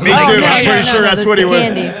singing. Me too. Oh, I'm pretty sure that's what he was.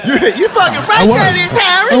 candy. You fucking right there, this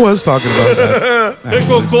Harry. I was talking about that.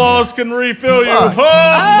 Pickle Claus can refill you. Fuck.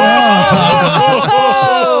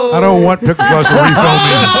 I don't want Pickle Claus to refill me.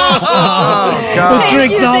 God. Thank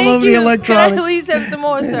drinks you, all thank over the you. Can electronics. I please have some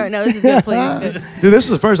more, sir? No, this is good. Please, good. Dude, this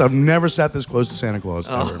is the first. I've never sat this close to Santa Claus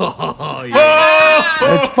ever.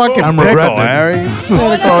 It's fucking I'm Pickle, regretting it. Harry.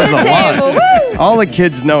 Santa Claus is Table, alive. woo! All the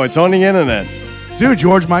kids know. It's on the internet. Dude,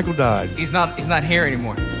 George Michael died. He's not here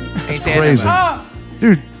anymore. Ain't that Crazy. about-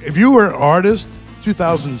 Dude, if you were an artist,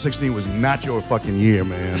 2016 was not your fucking year,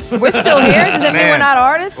 man. We're still here. Does that mean we're not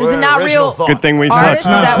artists? Is it not real? Good thing we Artists?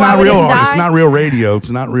 suck. Is that It's why not we real didn't art. It's die? not real radio. It's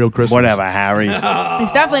not real Christmas. Whatever, Harry.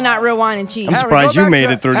 It's definitely not real wine and cheese. I'm surprised you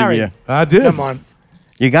made it through the Harry. year. I did. Come on.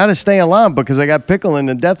 You got to stay alive because I got Pickle in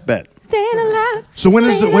the deathbed. Staying alive. So when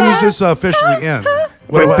is this officially end?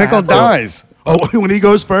 When What Pickle happened? dies, Oh, when he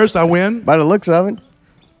goes first, I win. by the looks of it,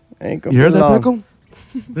 ain't gonna You heard be that, long. Pickle?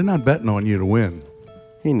 They're not betting on you to win.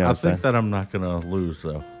 He I knows think that. that I'm not going to lose,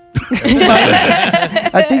 though.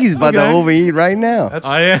 I think he's about to Okay. overeat right now.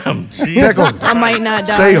 I am. Jeez. I might not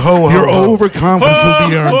die. Say ho, ho, You're ho. overconfident for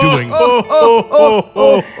the undoing.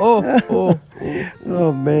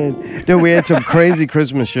 Oh man, dude, we had some crazy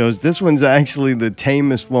Christmas shows. This one's actually the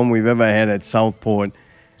tamest one we've ever had at Southport.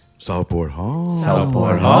 Southport Hall.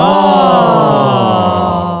 Southport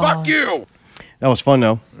Hall. Fuck you. That was fun, though.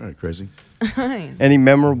 All right, crazy. Any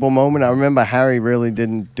memorable moment? I remember Harry really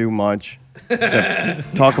didn't do much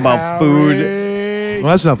except talk about food.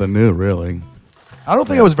 Well, that's nothing new, really. I don't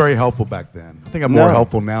think I was very helpful back then. I think I'm more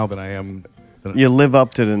helpful now than I am. You live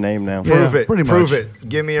up to the name now. Prove it. pretty Prove much. it.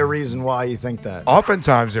 Give me a reason why you think that.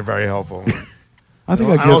 Oftentimes, they're very helpful. I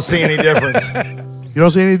think I don't see any difference. You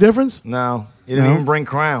don't see any difference? No. You didn't even bring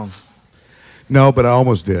Crown. No, but I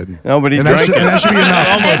almost did. No, but he's and that, drinking. and that should be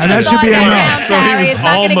enough. And that should be enough. Harry. It's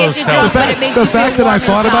not going to get you drunk, but it makes The you fact feel that I warm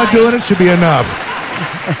thought about inside. doing it should be enough.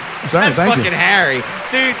 Sorry, That's thank fucking you. Harry.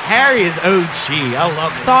 Dude, Harry is OG. I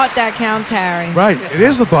love it. Thought that counts, Harry. Right, it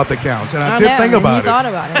is the thought that counts, and I did know, think and about you it. thought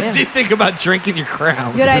about it. I Yeah. did think about drinking your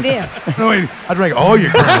Crown. Good idea. No, wait, I drank all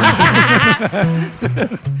your Crown.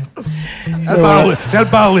 that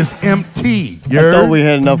bottle is empty. I thought we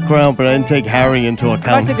had enough Crown, but I didn't take Harry into I'm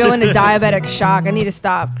about account. to go into diabetic shock. I need to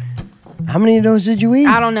stop. How many of those did you eat?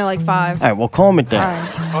 I don't know, like 5. All right, well, calm it All down.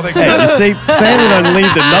 right. Oh, they Hey, you see, Santa doesn't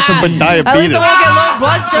leave to nothing but At least diabetes. I won't get low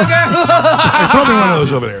blood sugar. Throw me one of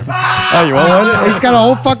those over there. Oh, you want one? He's got a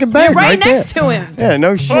whole fucking bag right there. next to him. Yeah,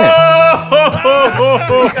 no shit.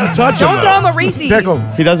 Touch him, Don't though. throw him a Reese's. Pickle.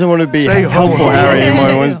 He doesn't want to be Say helpful, ho. Harry.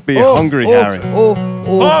 He wants to be hungry, Harry.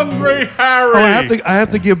 Hungry Harry. Oh, I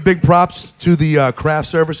have to give big props to the craft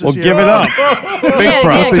services Well, here. give it up. Yeah,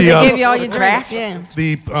 props. yeah, 'cause The, they give you all your drinks. Yeah.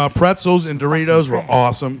 The pretzels and Doritos were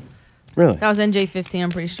awesome. Really? That was NJ15, I'm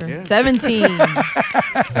pretty sure. 17.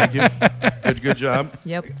 Thank you. Good job.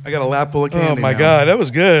 Yep. I got a lap full of candy. Oh my now. God, that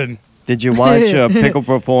was good. Did you watch Pickle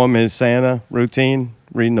perform his Santa routine,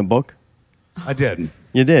 reading the book? I did.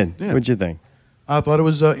 You did? Yeah. What'd you think? I thought it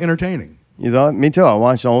was entertaining. You thought? Me too. I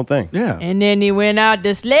watched the whole thing. Yeah. And then he went out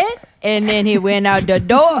the sled, and then he went out the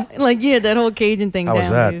door. Like, yeah, that whole Cajun thing How was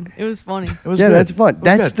down, that? dude. It was funny. It was Yeah, good. that's fun. It was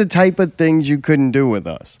That's good. the type of things you couldn't do with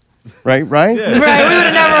us. Right? Right, we would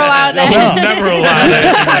have never allowed that. Never allowed it.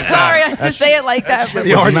 I'm sorry, I had to say it like that. But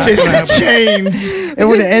The artistic chains. It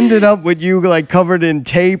would have ended up with you like covered in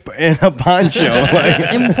tape and a poncho. Like,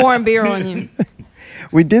 and pouring beer on you.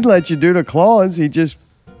 we did let you do the claws. He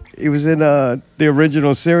was in the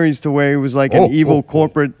original series to where he was like an evil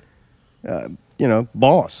corporate,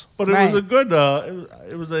 boss. But it Right. was a good.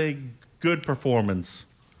 It was a good performance.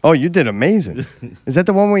 Oh, you did amazing. Is that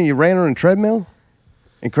the one where you ran on a treadmill?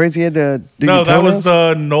 And Crazy had to do No, your that was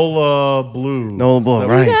toenails? the Nola Blue. Nola Blue, That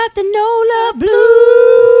right. was- We got the Nola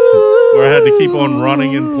Blue. Where I had to keep on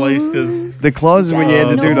running in place because The claws is when you had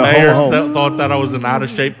to do the mayor ho-ho. thought that I was an out of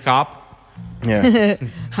shape cop. Yeah.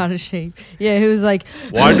 Out of shape. Yeah, he was like,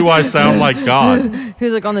 Why do I sound like God? he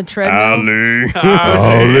was like on the treadmill.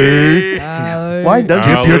 Ali, Why does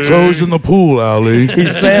dip your toes in the pool, Ali.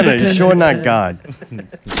 He's Santa. He's sure not God.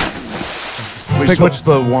 We switched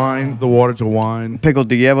the water to wine. Pickle,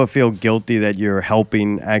 do you ever feel guilty that you're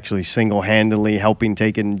helping, actually single-handedly helping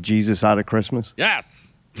taking Jesus out of Christmas?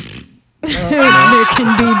 Yes. There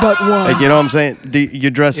can be but one. Like, you know what I'm saying? Do you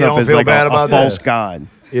dress You up don't as feel like bad a about false that? God?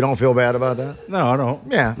 You don't feel bad about that? No, I don't.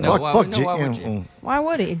 Yeah. No, fuck, why fuck would- no, why would you? Why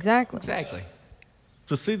would he? Exactly. Exactly.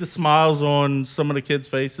 To see the smiles on some of the kids'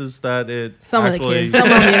 faces that it Some of the actually- kids. Some of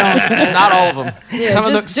them you don't. Not all of them. Yeah, Some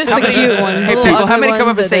just of the cute ones. Hey, the little people, how ugly many come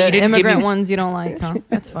up ones and or say the you didn't give immigrant me ones you don't like, huh?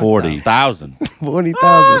 That's fine. 40,000. 40,000.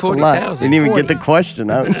 That's a lot. 40,000. Didn't even get the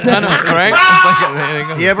question out. I know, right? It's like, there you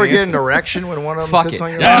go. Do you ever get an erection when one of them Fuck sits it.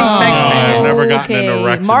 on your Yeah. Thanks, man. I've never gotten an Okay,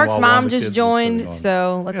 erection Mark's while one of mom the just kids was joined, sitting on.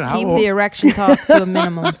 so let's Yeah, how keep old- the erection talk to a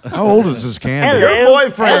minimum. How old is this candy? Your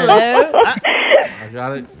boyfriend. Hello. I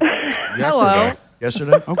got it. Hello.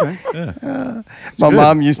 Yesterday? Okay. My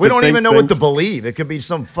mom used to We don't think even know what to things- believe. It could be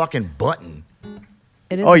some fucking button.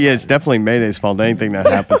 It is Oh, yeah, it's definitely Mayday's fault. Anything that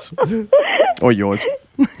happens. Or yours.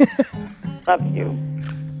 Love you.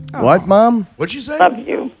 What, Mom? What'd you say? Love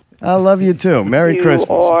you. I love you, too. Merry You Christmas.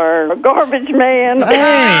 are a garbage man. Hey,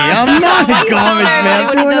 I'm not a garbage man. I'm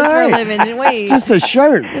What he doing does for a all right. living. Wait. It's just a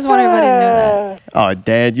shirt. Just want everybody to know that. Oh,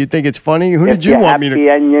 Dad, you think it's funny? Who did If you you're want me happy to...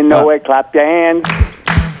 and you know it, clap your hands.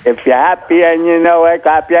 If you're happy and you know it,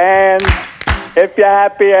 clap your hands. If you're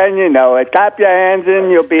happy and you know it, clap your hands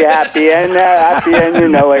and you'll be happy and happy and you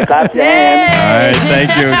know it, clap your hands. All right, thank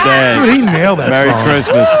you, Dad. Dude, he nailed that Merry song.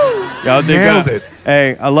 Christmas. Y'all did Nailed good. it.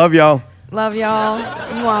 Hey, I love y'all. Love y'all.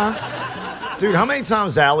 Mwah. Dude, how many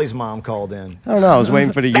times Allie's mom called in? I don't know. I was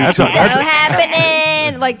waiting for the That's YouTube.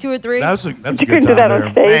 Happening. Like 2 or 3. That's a You good couldn't do time that on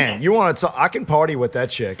there. stage. Man, you want to talk? I can party with that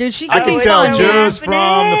chick. Dude, she I could can be tell fun. just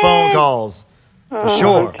from the phone calls. For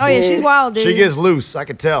sure. Oh, yeah, she's wild, dude. She gets loose. I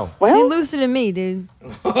could tell. She's Well, looser than me, dude.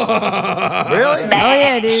 Really? Oh,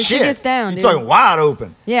 yeah, dude. She Shit. gets down, You're dude. talking wide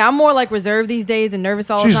open. Yeah, I'm more like reserved these days and nervous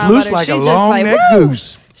all She's the time. loose about it. like She's a just long like, neck woo!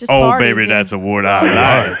 goose. Just Oh, parties, baby, yeah. that's a word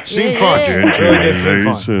I like. Seem Yeah, fun. yeah. Really did seem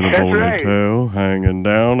Lace fun. in a ponytail, hanging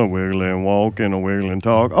down, a wiggling walk and a wiggling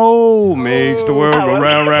talk. Oh, makes the world go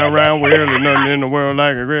round, round, round. Really nothing in the world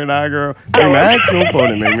like a great eye girl. Make me act so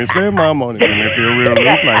funny, make me spend my money, make me feel real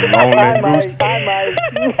loose like a long-necked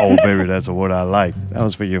goose. Oh, baby, that's a word I like. That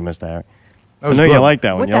was for you, Mr. Harry. I was know good. you like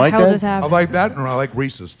that one. What You the like hell that? just I happened? like that, and I like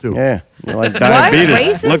Reese's too. Yeah, you like What? diabetes.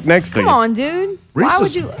 Racist? Look next to Come you. on, dude. Why Reese's.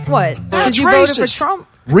 would you? What? That's Because you voted for racist. Trump?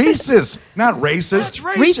 Reese's, not racist.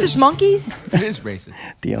 Reese's monkeys? It is racist.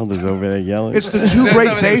 The elders over there yelling. It's the two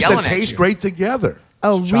great over there tastes yelling that at taste you. great together.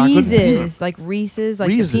 Oh, Chocolate and peanut. Reese's. Like Reese's, like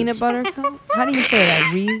Reese's. the peanut butter cup? How do you say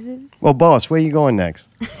that? Reese's? Well, boss, where you going next?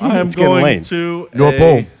 I am It's getting going late. to North a-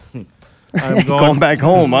 Pole. I'm Going back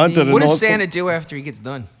home, huh? To the What does North Pole? Santa do after he gets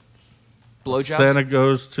done? Blowjobs? Santa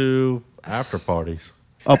goes to after parties.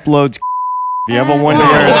 Uploads. If you ever wonder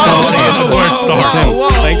where it's going, it's him.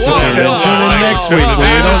 Thanks for tuning in. Tune in next week when we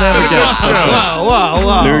don't have a guest.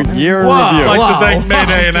 That's it. New Year in I'd review. like to thank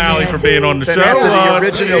Mayday and Allie for being on the Then show. after the Uh,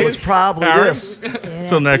 original, it's probably Harry. this.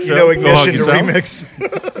 Till next You show. know, Go hug Ignition the yourself.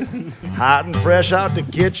 remix. Hot and fresh out the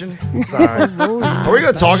kitchen. Sorry. Are we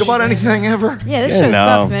going to talk about anything ever? Yeah, this Yeah, show no.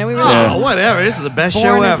 sucks, man. We really Yeah. Oh, whatever. This is the best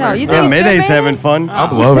boring show as hell. ever. You Yeah, think it's Mayday's good, having Mayday? fun.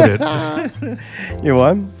 I'm loving it. You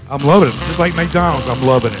what? I'm loving it. Just like McDonald's, I'm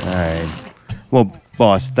loving it. All right. Well,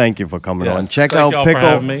 boss, thank you for coming Yes, on. Check thank out y'all for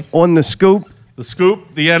having Pickle me. on the Scoop. The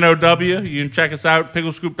Scoop, the NOW. You can check us out,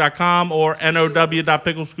 picklescoop.com or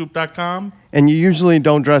now.picklescoop.com. And you usually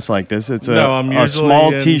don't dress like this. It's No, I'm a usually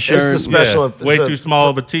small in- T-shirt. It's the special. Way it's a- too small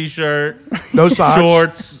of a T-shirt. No socks.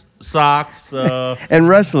 Shorts, socks. And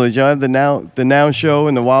wrestlers, you have the Now Show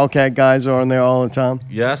and the Wildcat guys are on there all the time.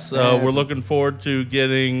 Yes, we're looking forward to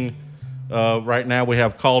getting. Right now, we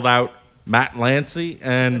have called out Matt Lancey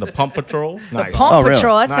and the Pump Patrol. Nice. Pump Oh, really?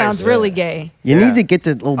 Patrol. That Nice. sounds really gay. You Yeah. need to get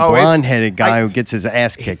the little Oh, it's- blonde-headed guy I- who gets his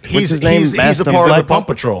ass kicked. What's He's, his name? he's a Basta part of the Flex? Pump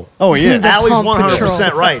Patrol. Oh, yeah. The Allie's Pump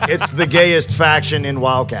 100% right. It's the gayest faction in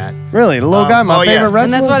Wildcat. Really? The little guy, my oh, yeah. favorite And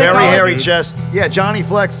wrestler? that's why they Very call it- hairy chest. Yeah, Johnny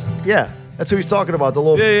Flex. Yeah, that's who he's talking about. The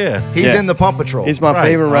little. Yeah. He's Yeah. in the Pump Patrol. He's my Right,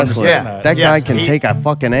 favorite I wrestler. understand Yeah. That guy Yes, can he- take a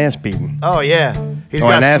fucking ass beating. Oh yeah, he's Or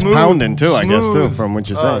got an ass smooth, pounding, too, I guess, too, smooth, from what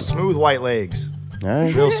you're saying. Smooth white legs, All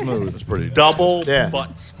right. real smooth. That's pretty. Double Yeah.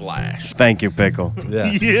 butt splash. Thank you, Pickle.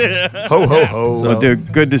 Yeah. Ho ho ho. Well,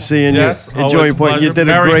 dude, good to see you. Yes, Enjoy always your a point. You pleasure. did a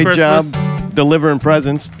Merry great Christmas. job delivering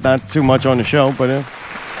presents. Not too much on the show, but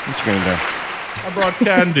what you gonna I brought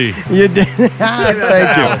candy. do? You did.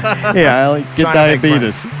 Thank you. Yeah, I get Trying to make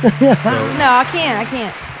diabetes. No, I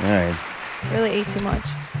can't. All right, Really ate too much.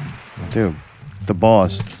 dude. The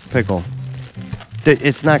boss, Pickle.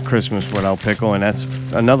 It's not Christmas without Pickle, and that's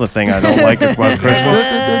another thing I don't like about Christmas.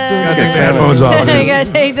 Gotta take the Santa. headphones off. You dude.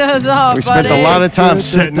 gotta take those off, We spent a buddy. lot of time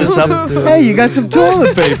setting this up. Hey, you got some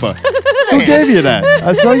toilet paper. Who gave you that?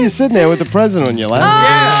 I saw you sitting there with the present on your lap.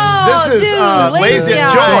 Yeah, this is dude, lazy Lazy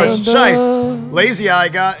Eye. George Shice. Lazy Eye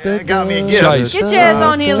got me a gift. Shice. Get your ass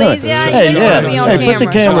on here, Lazy Eye. Hey, You yeah. wanna be on Hey, put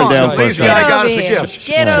the camera Come on, down for a Lazy second. Eye got us a Get over gift.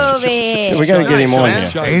 here. Get over here. We gotta get him on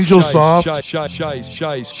Nice, here. man. Angel soft.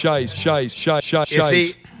 You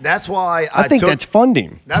see, that's why I think took, that's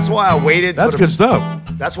funding. That's why I waited. That's for the, good stuff.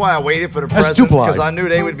 That's why I waited for the That's present two-ply. because I knew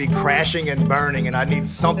they would be crashing and burning, and I need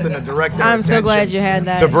something to direct their I'm so attention glad you had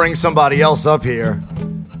that. to bring somebody else up here.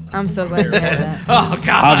 I'm so glad you had that. Oh,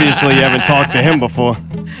 God. Obviously, you haven't talked to him before.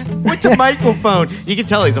 What's a microphone? You can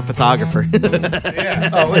tell he's a photographer.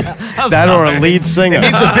 That or a lead singer.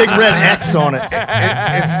 It's a big red X on it.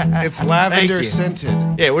 It's lavender you. scented.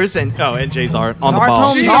 Yeah, where's NJ's on the Our ball.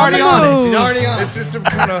 Tom's She's on already the on it. move. She's already on it. This is some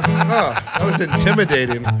kind of. That was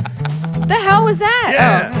intimidating. The hell was that?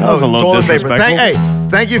 Yeah. That was a little toilet paper. disrespectful.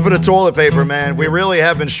 Thank you for the toilet paper, man. We really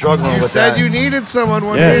have been struggling You with said that. you needed someone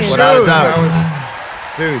one Yeah. of your Without a shows. doubt.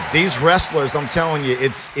 Dude, these wrestlers, I'm telling you,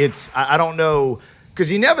 I don't know,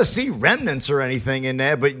 because you never see remnants or anything in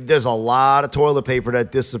there, but there's a lot of toilet paper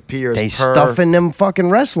that disappears. They stuff in them fucking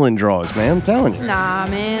wrestling drawers, man. I'm telling you. Nah,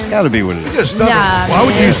 man. Gotta be what it is. Just stuff it. Nah, Why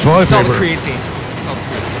would you man. use toilet It's all the paper? creatine.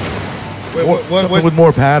 Something with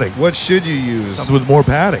more padding. What should you use? Something with more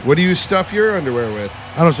padding. What do you stuff your underwear with?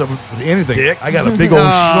 I don't stuff with anything. Dick. I got a big old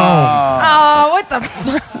schlong. Oh, what the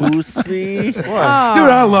fuck? Pussy. Dude,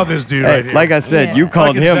 I love this dude right Hey, here. like I said, Yeah. you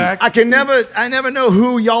called Like him. Zach. I never know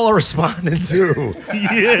who y'all are responding to.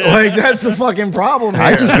 Yeah. Like, that's the fucking problem here.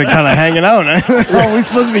 I just been kind of hanging out. Are we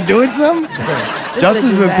supposed to be doing something? This is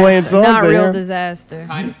Justin's a been playing disaster. songs. Not I real hear. disaster.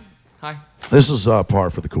 Hi. This is par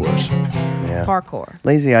for the course. Yeah. Parkour.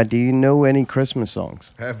 Lazy Eye, do you know any Christmas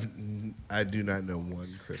songs? I do not know one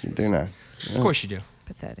Christmas. Do not. Of course you do.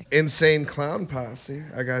 Pathetic. Insane Clown Posse.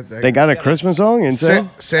 I got that. They got a Christmas song? Insane?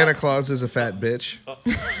 Santa Claus is a fat bitch.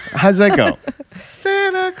 How's that go? Santa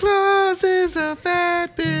Santa Claus is a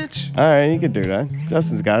fat bitch. All right, you can do that.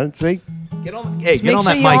 Justin's got it. See? Get on, hey, get Make on sure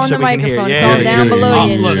that you're mic on so the we can hear. microphone. Yeah, It's all down below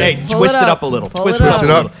you and look, shit. hey, Pull twist it it up. up a little. Pull Twist it it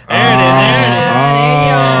up. up. It up.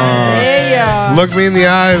 There you are. Look me in the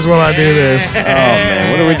eyes while I do this. Oh,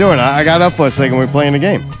 man. What are we doing? I got up for a second. We're playing a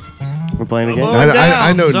game. We're playing a game.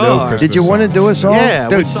 I know no Christmas Did you want to do a song? Yeah,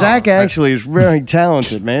 Dude, what song? Zach actually is very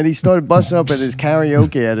talented, man. He started busting up at his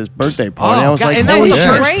karaoke at his birthday party. Oh, I was God, like, and that holy was shit.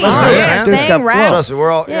 great. Let's do it. Yeah, Dude's sang, got rap. flow. Trust me,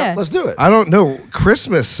 we're all. Yeah. Yeah, let's do it. I don't know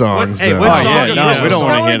Christmas songs, Hey, though. what Oh, song yeah, is no, this? we don't No,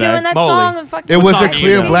 want to we're hear doing that. that song and fucking. It was song a do you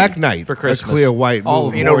clear want? black night. For Christmas. A clear white All moon.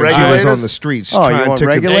 of You know, Warren G was Regulators? on the streets Oh, you trying want to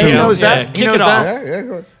Regulators? He consume. knows that. Kick He knows it off. that. Yeah,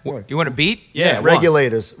 go on. You want a beat? Yeah, one.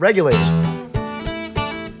 regulators. Regulators.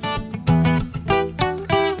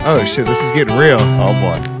 Oh shit, this is getting real. Oh,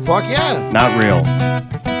 boy. Fuck yeah. Not real.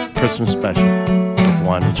 Christmas special with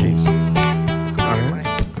wine and cheese.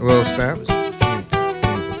 A little snap.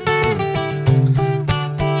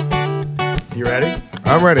 You ready?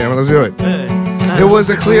 I'm ready. Let's do it. It was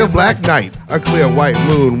a clear black night, a clear white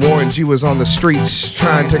moon. Warren G was on the streets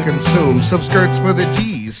trying to consume some skirts for the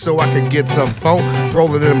G's so I could get some phone.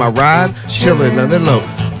 Rolling in my ride, chilling on the low.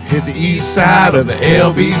 Hit the east side of the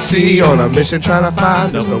LBC on a mission trying to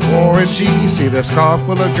find Mr. Warren G. See this car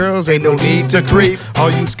full of girls, ain't no need to creep.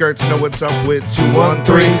 All you skirts know what's up with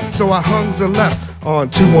 213. So I hung a left on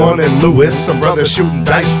 21 and Lewis. Some brothers shooting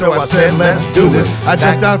dice, so I said, let's do this. I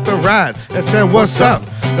jumped out the ride and said, what's up?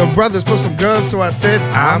 The brothers put some guns, so I said,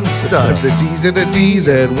 I'm stuck. Took the G's and the D's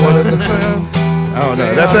and one of the Oh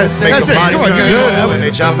no, that's it. Make That's some it. money Come on, soon. good. When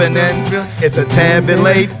they jumping in, it's a tad bit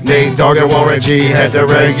late. Nate Dogg and Warren G had to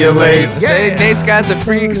regulate. Say Nate's got the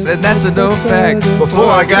freaks, and that's a no fact. Before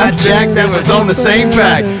I got jacked, that was on the same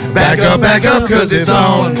track. Back up, cause it's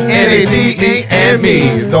on N-A-T-E and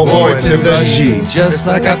me, the Warren to the G. Just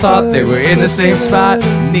like I thought, they were in the same spot.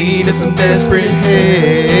 Need of some desperate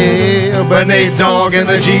Hey, but Nate Dogg and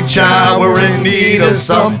the Jeep Child were in need of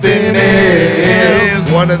something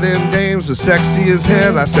else. One of them dames was sexy as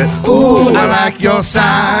hell. I said, ooh, I like your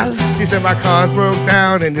size. She said, my car's broke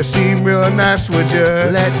down and you seem real nice. Would you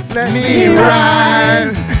let me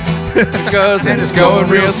ride? goes and it's going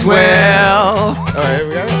real swell. All right, here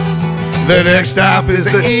we go. The next stop is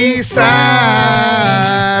the East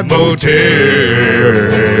Side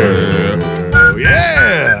Motel.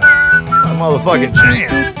 Yeah! A motherfucking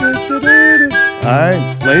jam. All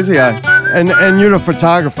right, lazy eye. And you're the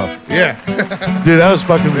photographer. Yeah. Dude, that was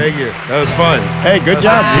fucking. Thank you. That was fun. Hey, good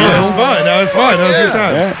job, That Weasel. was fun. That was fun. That was good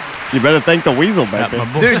times. Yeah. You better thank the Weasel back there.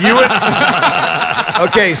 Dude, you and...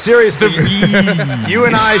 Okay, seriously. You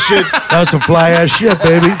and I should... That was some fly ass shit,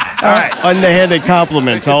 baby. All right. Underhanded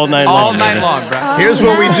compliments all night long. All night long, bro. Here's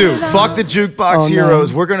what we do. Fuck the Jukebox Oh, no.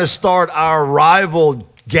 Heroes. We're going to start our rival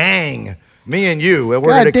gang. Me and you. And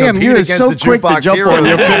we're going God to damn, compete you're against so the quick to Jukebox jump Heroes. on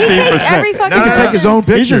your 15%. Every fucking No, He can take his own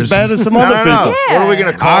He's pictures. as bad as some No, other no, people. no. What are we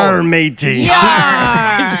going to call Our it? matey. What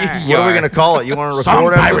are we going to call it? You want to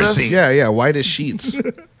record after this? Yeah, white as sheets.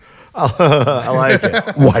 I like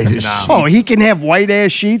it. White as shit. Oh, he can have white ass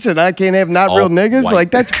sheets and I can't have not real niggas? white.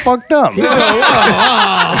 Like, that's fucked up. He's Really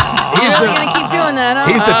the, gonna keep doing that, huh?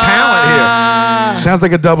 he's the talent here. Sounds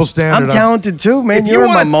like a double standard. I'm talented too, man. If you You're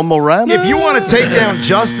in my wanna- mumble rap. If you want to take down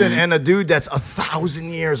Justin and a dude that's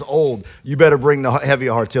 1,000 years old, you better bring the heavy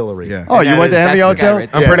artillery. Yeah. Oh, And you that want the is- heavy that's the guy hotel?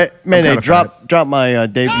 right there. I'm pretty- Man, I'm kinda drop my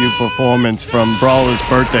debut performance from Brawler's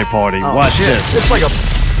birthday party. Oh, Watch shit. this. It's like a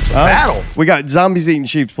battle. We got Zombies Eating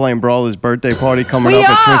Sheep playing Brawler's birthday party coming We up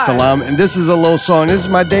at are. Twist Alarm, and this is a little song. This is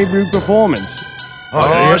my debut performance.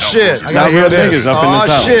 Oh, shit. I Not gotta real hear this. niggas up in Oh,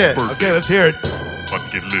 this house. shit. Okay, let's hear it.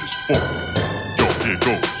 Bucket lit as fuck. Yo, here it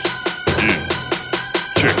goes. Yeah.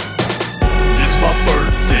 Check it. It's my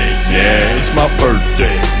birthday. Yeah, it's my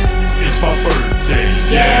birthday. It's my birthday.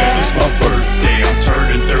 Yeah, it's my birthday. I'm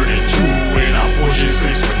turning 32 and I'm pushing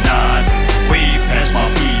 6 for 9. Way past my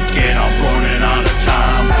peak and I'm running out of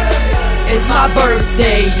time. It's my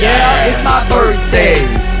birthday, yeah, it's my birthday.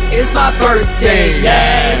 It's my birthday,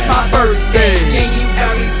 yeah, it's my birthday.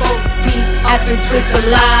 January 14th, up in Twist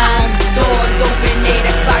Alarm. Doors open 8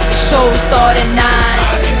 o'clock, the show start at 9.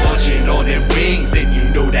 I've been munching on them wings and you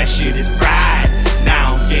know that shit is fried.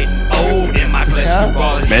 Now I'm getting old and my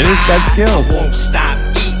cholesterol is Man, he's got high. skills. I won't stop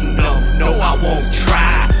eating them, no I won't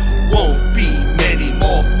try. Won't be many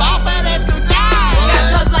more. Got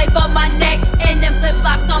Tug Life on my neck and them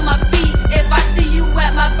flip-flops on my feet. If I see you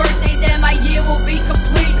at my birthday, then my year will be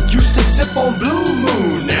complete. Used to sip on Blue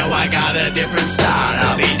Moon, now I got a different style.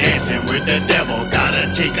 I'll be dancing with the devil,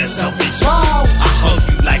 gotta take a selfie. Small, I hug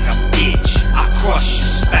you like a bitch, I crush your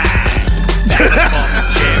spine. That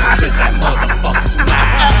motherfucking chair, cause that motherfucker's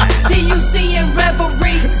mine. TUC and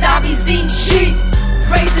Reverie, Zombies Eating Sheep.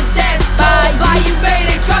 raise a dance. Buy you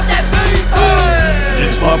Mayday, drop that beat.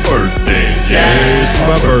 It's my birthday, yeah, it's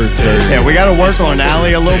my birthday. Yeah, we got to work on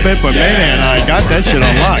Allie a little bit, but man, I got that shit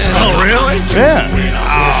unlocked. Oh, really? Yeah.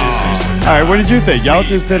 All right, what did you think? Y'all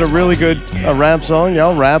just did a really good rap song.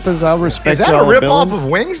 Y'all rappers, I respect Is that y'all a rip-off abilities.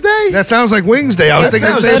 of Wings Day? That sounds like Wings Day. I was thinking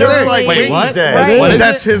the same just thing. like Wings what? Day. Right. What is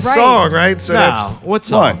That's his Right. song, right? So No, what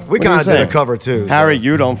song? What? We What are you kind of did a saying? cover too. so- Harry,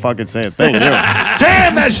 you don't fucking say a thing. You.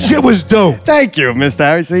 Damn, that shit was dope. Thank you, Mr.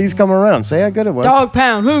 Harry. See, he's coming around. Say how good it was. Dog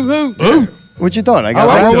pound. Hoo. What you thought? I I got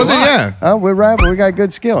like rapping? it. Yeah. Oh, we're rapping. We got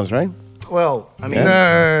good skills, right? Well, I mean,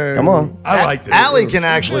 Come on. I liked it. Allie can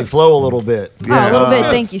actually flow a little bit. Oh, a little bit.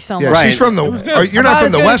 Thank you so much. Yeah, Right. she's from the. You're not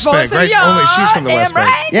from the West Bank, right? Only she's from the West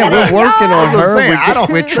Bank. Yeah, we're working on I'm her. saying, I don't-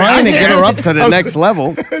 We're trying to get her up to the next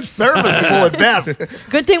level. It's serviceable at best.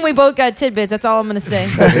 Good thing we both got tidbits. That's all I'm gonna say.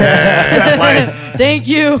 Like, Thank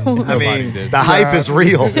you. I mean, the hype is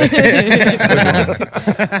real.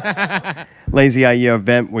 Lazy Eye Year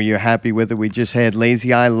event. Were you happy with it? We just had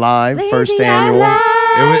Lazy Eye Live, first Lazy Eye annual. Live.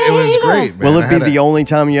 It was great, man. Will it I be had the only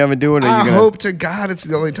time you ever do it? Or I you gonna, hope to God it's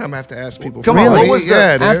the only time I have to ask people. Come for on, money. what was the-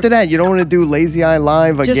 Yeah, dude. after that, you don't want to do Lazy Eye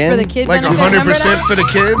Live Just again? for the kid Like benefit. 100% for the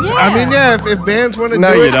kids. Yeah. I mean, yeah. If bands want to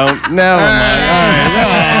No, do you it, don't. No.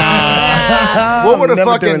 What would a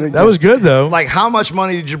Never fucking doing it That was good though. like? How much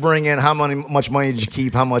money did you bring in? How much money did you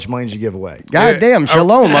keep? How much money did you give away? God damn,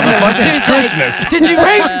 shalom, motherfucker. It's Christmas. Did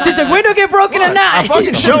the window get broken or not? I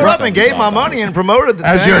fucking showed up and gave my money and promoted the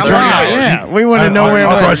As thing. your I'm attorney. like, Yeah, we want to know I where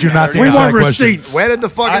authorized you not to we answer want that question. receipts. Where did the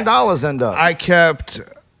fucking dollars end up? I kept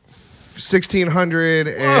 1,600,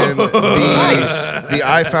 and the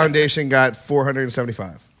Eye Foundation got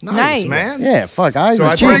 475. Nice, Nice. man. Yeah, fuck. Eyes So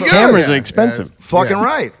is I cheap. pretty good. Cameras are Yeah, expensive. Fucking Yeah.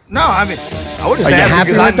 right. No, I mean, I would just Are you ask happy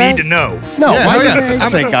because I with that? need to know. No, Yeah, why oh, you yeah. didn't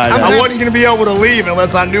say guys? I wasn't gonna be able to leave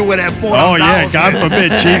unless I knew where that $400 Oh yeah, God went.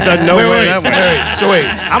 forbid. Cheese doesn't know where that went. Wait.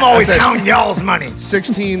 I'm always I said counting y'all's money.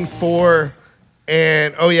 16,400,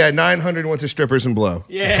 and 900 went to strippers and blow.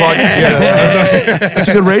 Yeah. Fuck yeah. That's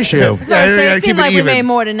a good ratio. I was gonna say, Yeah, it keep seemed it like we even. made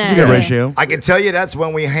more than that. That's a good ratio. I can tell you that's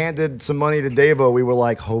when we handed some money to Davo. We were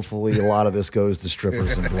like, hopefully a lot of this goes to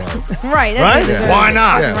strippers and blow. Right. That Right? is a good Why idea.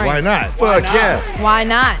 not? Yeah, Right. why not? Fuck yeah. Why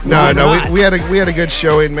not? No, we had a good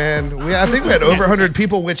showing, man. I think we had over 100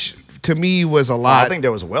 people, which to me was a lot. I think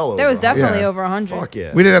there was well over. There was definitely Yeah. over 100. Fuck yeah.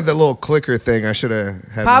 We didn't have that little clicker thing. I should have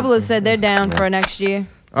had. Pablo said they're down for next year.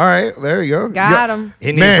 All right, there you go. Got him.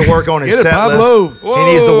 He needs Man. to work on his Get it, set Pablo. list. He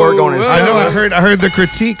needs to work on his I set know. list. I heard the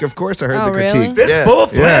critique. Of course, I heard Oh, the really? critique. Yeah. Full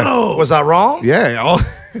of Yeah. flannel. Was I wrong? Yeah,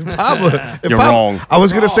 Pablo. if You're Pablo- wrong. I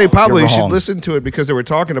was gonna say Pablo, You're you should wrong. listen to it because they were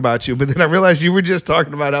talking about you, but then I realized you were just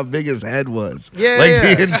talking about how big his head was. Yeah, like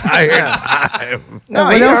yeah. the entire time. No,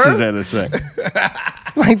 what you else heard? is there to say?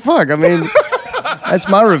 Like, fuck, I mean, that's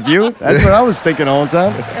my review. That's what I was thinking all the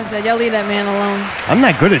time. I said, y'all leave that man alone. I'm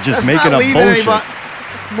not good at just That's making not up leaving bullshit. anybody.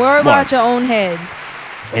 Worry about your own head.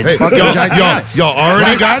 It's Hey, fucking y'all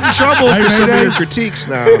already got in trouble Hey, for some of Mayday. your critiques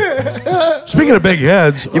now. Speaking of big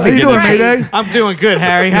heads, how been you doing, getting- Mayday? I'm doing good,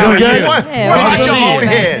 Harry. How are doing you? good? What? Yeah, What well, about your see own you.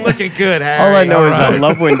 head? Looking good, Harry. All I know is I right.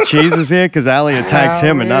 love when Cheese is here because Allie attacks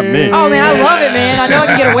him and not me. Oh man, I love it, man. I know I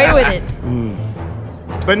can get away with it.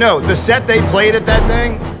 But no, the set they played at that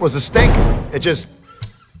thing was a stinker. It just,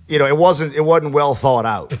 it wasn't well thought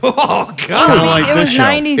out. Oh God. like it was this show.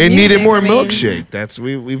 90s It music, needed more I mean. milkshake. That's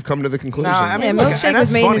we've come to the conclusion. No, I mean, Yeah, look, Milkshake and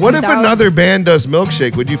was that's made in funny. the What if 2000s. another band does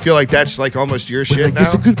milkshake? Would you feel like that's like almost your shit now?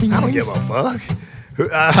 It's a good I don't give a fuck.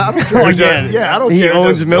 I don't care. Well, what yeah, does- yeah, I don't he care. who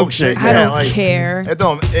owns does Milkshake. I Yeah, don't care.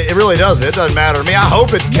 It really doesn't. It doesn't matter to me. I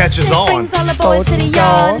hope it catches on. Brings all the boys to the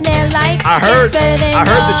yard and they're like, I heard- it's better than I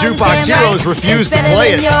heard the yours, Jukebox damn Heroes right. refused It's to better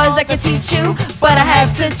play than it. yours, I can teach you, but I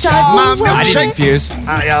have to charge My you. I didn't milkshake. confuse.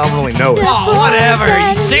 I don't really know it. Oh, whatever.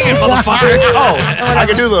 You singing, motherfucker. Oh, I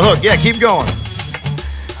can do the hook. Yeah, keep going.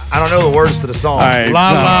 I don't know the words to the song. All right,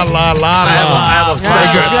 La la la la I have la. a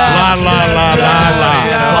special. La la la la la.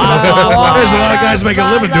 There's a lot of guys make a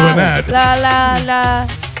living doing that. La la la.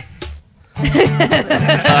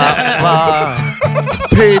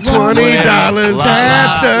 Pay $20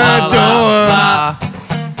 at the door.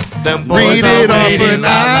 Read it off an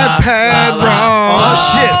iPad Oh wrong.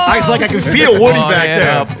 shit! It's like I can feel Woody back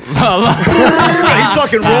there. He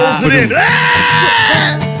fucking rolls it in.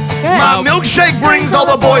 My milkshake brings all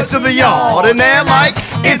the boys to the yard, and they're like,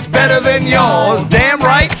 it's better than yours. Damn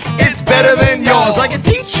right, it's better than yours. I can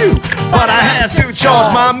teach you, but I have to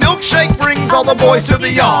charge. My milkshake brings all the boys to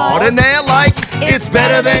the yard, and they're like, it's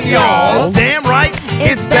better than yours. Damn right,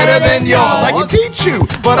 it's better than yours. I can teach you,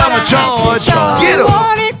 but I'm a charge. Get 'em.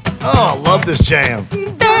 Oh, I love this jam.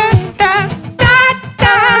 Let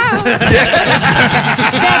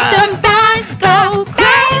them guys go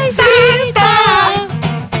crazy.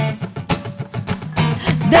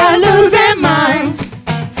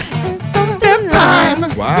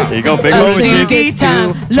 Wow. There you go, big I moment, think cheese. it's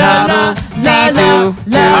time. La la la la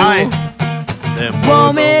la. All right.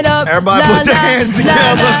 Warm it up. Everybody la, put their la, hands la,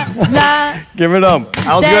 together. La, Give it up.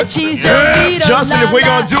 That was That good. cheese Yeah. Dorito, Justin, la, if we're la,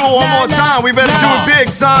 gonna do it one la, more la, time, we better do la. it big,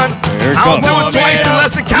 son. Here it I'll comes. do it twice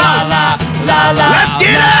unless it counts. La, la. Let's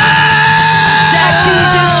get it! That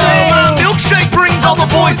cheese is straight. My milkshake brings all the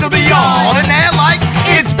boys to the yard, and they're like,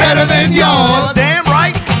 it's better than yours. Damn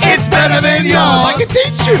right, it's better than yours. I can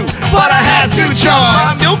teach you, but I have to charge.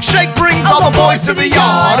 My milkshake brings all the boys to the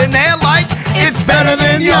yard, and they're like, it's better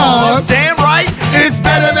than yours. Damn right, it's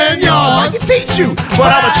better than yours. I can teach you,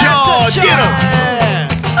 but I'm a charge. Get him.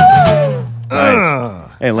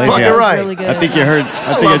 Hey, Lazy, Fucking right. Really good. I think you heard.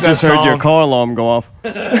 I think I love that just heard your song. car alarm go off.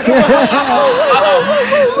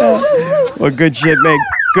 Well, good shit, Meg.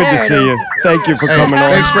 Good There to it see you. is. Thank you for Hey, coming on.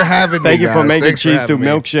 thanks for having me, Thank you for guys. making Thanks for cheese to having me.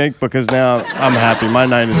 milkshake because now I'm happy. My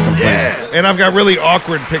night is complete. Yeah. And I've got really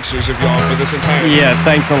awkward pictures of y'all for this entire Yeah,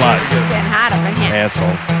 thanks a lot, Getting hot up in here.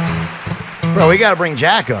 asshole. Bro, we gotta bring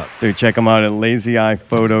Jack up. Dude, check them out at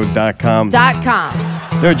lazeyephoto.com.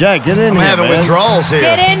 .com. Yo, Jack, get in I'm here, having man. withdrawals here.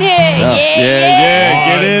 Get in here. Yeah,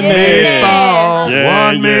 Get in there. Yeah,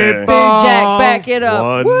 One yeah. Big Jack, back it up.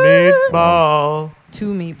 One Woo. meatball.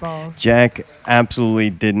 2 meatballs. Jack absolutely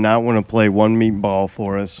did not want to play one meatball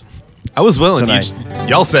for us. I was willing. Tonight.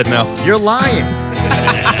 Y'all said no. You're lying.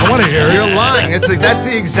 I want to hear it. You're lying. That's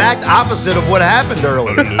the exact opposite of what happened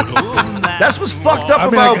earlier. That's what's fucked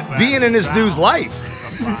up about being in this dude's life.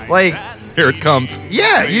 Like, Here it comes.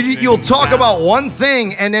 yeah, you'll talk about one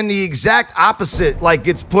thing and then the exact opposite, like,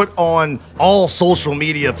 gets put on all social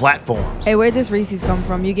media platforms. Hey, where'd this Reese's come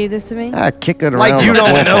from? You gave this to me? Kick it around. Like you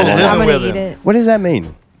don't know I'm living gonna with eat him. it. What does that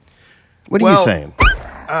mean? What are you Well, saying?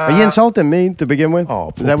 Are you insulting me to begin with?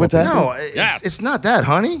 Oh, is that what's happening? No, it's not that,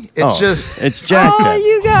 honey. It's just it's Jack. Oh, then.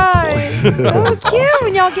 you guys. So cute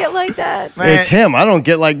when y'all get like that. man, It's him. I don't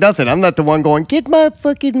get like nothing. I'm not the one going, get my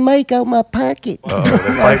fucking mic out my pocket. Oh, they're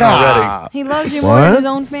fighting already. He loves you more than his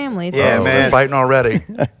own family. It's Yeah, Oh, man. they're fighting already.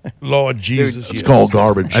 Lord Jesus. It's called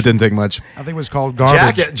garbage. I didn't take much. I think it was called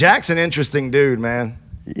garbage. Jack's an interesting dude, man.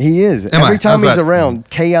 He is. Am I? Every time How's he's that? around,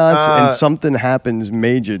 chaos and something happens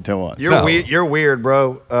major to us. You're No. weird. You're weird,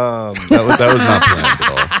 bro. That was not planned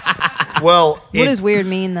at all. Well, What does weird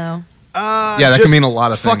mean, though? Yeah, that just can mean a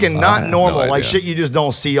lot of things. Fucking I not have normal, no like idea. shit you just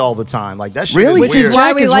don't see all the time. Like that shit Really? is weird. is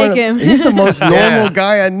why we is like one of- him. He's the most normal Yeah.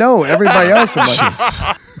 guy I know. Everybody else is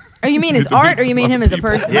like, Or you mean his art, or you mean him as a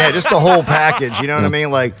person? Yeah, just the whole package. You know what I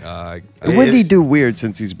mean? Like, what did he do weird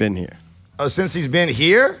since he's been here? since he's been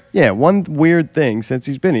here, Yeah, one weird thing since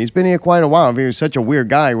he's been here. He's been here quite a while. If he was such a weird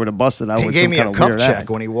guy, he would have busted out he with gave some me kind a of cup weird check act.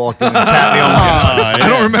 when he walked in and tapped me on the I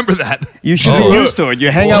don't remember that. You should be used to it. You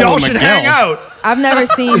hang out Y'all with should Miguel. hang out. I've never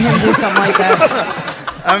seen him do something like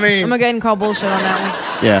that. I mean, I'm gonna go ahead and call bullshit on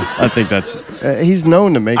that one. Yeah, I think that's. He's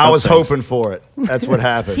known to make. I up was things. hoping for it. That's what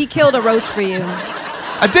happened. He killed a roach for you.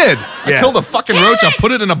 I did. I Yeah. killed a fucking roach. I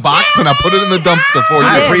put it in a box and I put it in the dumpster for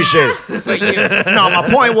I you. appreciate it. No, my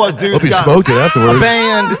point was, dude. Hope you smoked it afterwards.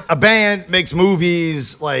 A band makes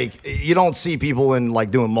movies. Like you don't see people in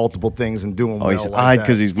like doing multiple things and doing. Oh, he's well like odd that.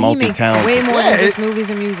 because he's He makes way multi-talented. more Yeah, than just it- movies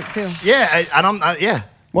and music too. Yeah, yeah.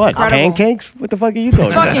 What? Incredible. Pancakes? What the fuck are you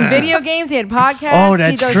talking about? Fucking video games. He had podcasts. Oh,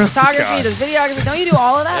 that's he does true. photography. God. He does videography. Don't you do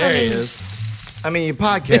all of that? There I he mean, is. I mean, your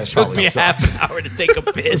podcast It took probably me sucks. half an hour to take a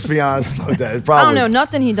Let's piss. be honest about that. It I probably. don't know.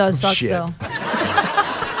 Nothing he does sucks Shit. though.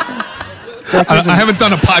 I haven't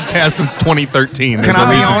done a podcast since 2013. There's Can I a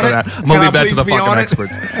be reason on for it? that. I'm Can gonna I leave that to please the be fucking on it?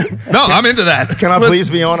 experts. No, I'm into that. Can I please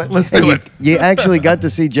be on it? Let's Hey, do it. you actually got to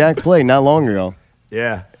see Jack play not long ago.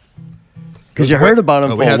 Yeah. Because you heard about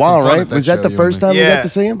him Oh, for we a had some while, fun right? at that Was that show, the you first and time you Yeah. got to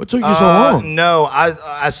see him? What took you so long? No,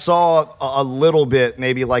 I saw a little bit,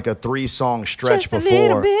 maybe like a 3-song stretch Just a little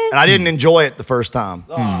before, bit. and I didn't enjoy it the first time.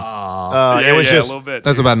 It was just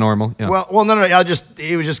That's about normal. Yeah. well, no.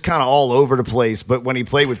 It was just kind of all over the place. But when he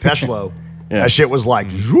played with Peshlo, Yeah. that shit was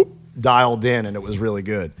like zoop, dialed in, and it was really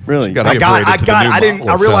good. Really? Gotta I get got, upgraded I to the got, new I didn't.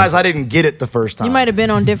 model, I it realized sounds. I didn't get it the first time. You might have been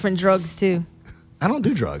on different drugs too. I don't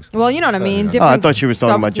do drugs. Well, you know what I mean. Oh, Different I thought she was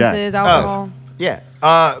talking about Jack. substances, alcohol. Yeah.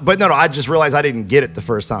 But no. I just realized I didn't get it the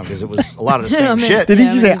first time because it was a lot of the Yeah, same man. shit. Did he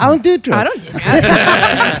Yeah, just man. say, I don't do I drugs? don't do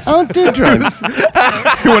that. I don't do drugs.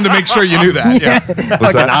 You wanted to make sure you knew that. Yeah.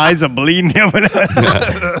 Fucking eyes are bleeding. I don't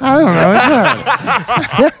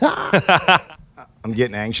know. I'm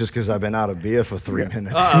getting anxious because I've been out of beer for 3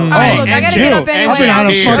 minutes. Oh, look, I gotta get up anyway. I've been out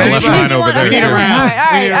of You fucking want- shit. you want- over there, okay, too. all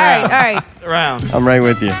right. Around. I'm right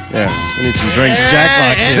with you. Yeah. We need some drinks. Jack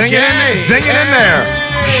Lock. Sing it in there. Sing it in there.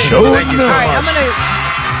 Show Thank you so All right, much. I'm gonna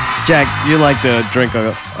Jack, you like to drink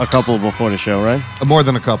a couple before the show, right? More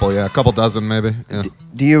than a couple, yeah. A couple dozen, maybe. Yeah.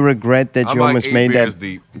 Do you regret that I'm you like almost 8 made beers that?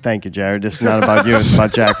 deep. Thank you, Jared. This is not about you. It's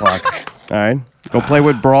about Jack Lock. All right? Go play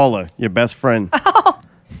with Brawler, your best friend.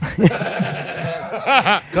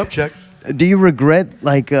 Cup check. Do you regret,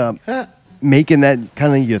 like, making that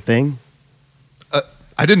kind of your thing?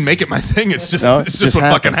 I didn't make it my thing. It's just, No, it's just just what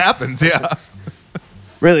happened. fucking happens, yeah.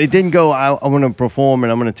 Really, it didn't go, I want to perform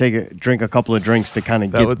and I'm going to drink a couple of drinks to kind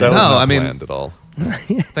of get That was there. not planned at all.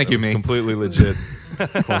 Thank you, It's me. completely legit.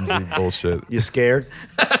 Clumsy bullshit. You scared?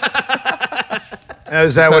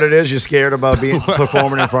 Is that what it is? You're scared about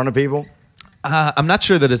performing in front of people? I'm not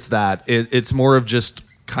sure that it's that. It's more of just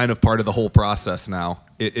kind of part of the whole process now.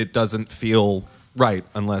 It doesn't feel right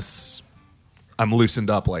unless I'm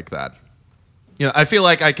loosened up like that. You know, I feel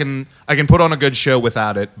like I can put on a good show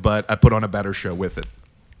without it, but I put on a better show with it.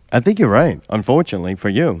 I think you're right, unfortunately, for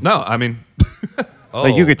you. No, I mean...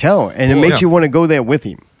 Like, you could tell, and it Cool. makes Yeah. you want to go there with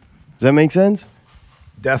him. Does that make sense?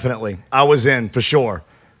 Definitely. I was in, for sure.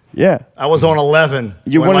 Yeah. I was on 11.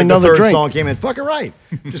 You when, want like, another the third drink. song came in. Fucking right.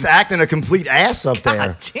 Just acting a complete ass up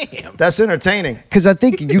there. Damn. That's entertaining. Because I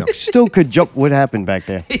think you still could jump. What happened back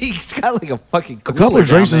there? He's got like a fucking A couple of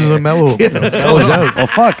drinks is a mellow. mellows out. Well,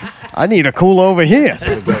 fuck. I need a cool over here.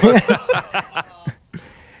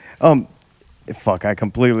 Fuck, I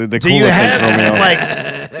completely... The Do you coolest thing threw me have,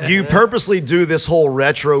 off. like, do you purposely do this whole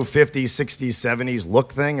retro 50s, 60s, 70s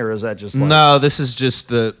look thing, or is that just like... No, this is just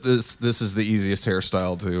this is the easiest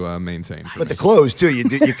hairstyle to maintain. For But me. the clothes, too.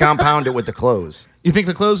 You compound it with the clothes. You think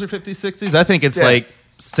the clothes are 50s, 60s? I think it's Yeah. like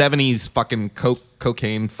 70s fucking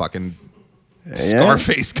cocaine fucking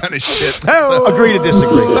Scarface kind of shit. Agree to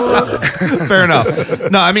disagree. Fair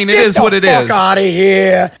enough. No, I mean, it is what it is. out of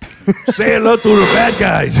here. Say hello to the bad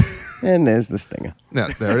guys. And there's the stinger. Yeah,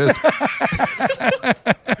 there it is.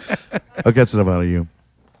 I'll get enough out of you.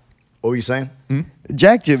 What were you saying?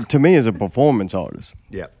 Jack, to me, is a performance artist.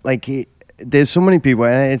 Yeah. Like, there's so many people,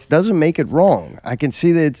 and it doesn't make it wrong. I can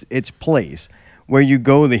see that it's place where you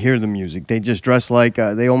go to hear the music. They just dress like,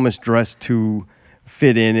 they almost dress to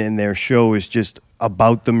fit in, and their show is just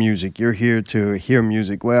about the music. You're here to hear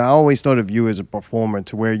music. Where I always thought of you as a performer,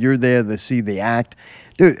 to where you're there to see the act.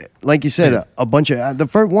 Dude, like you said, a bunch of the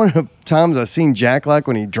first one of the times I seen Jack Lock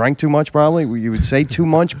when he drank too much, probably you would say too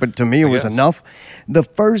much, but to me it was guess. enough. The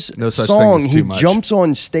first No such thing song, as he too much. jumps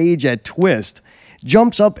on stage at Twist,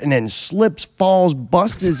 jumps up and then slips, falls,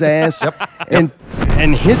 busts his ass,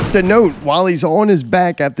 and hits the note while he's on his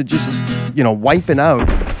back after just wiping out,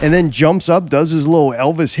 and then jumps up, does his little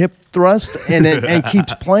Elvis hip thrust, and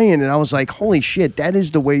keeps playing. And I was like, holy shit, that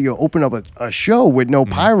is the way you open up a show with no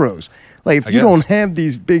pyros. Like, if I you guess. don't have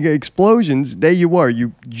these big explosions, there you are.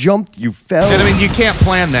 You jumped, you fell. And I mean, you can't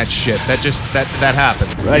plan that shit. That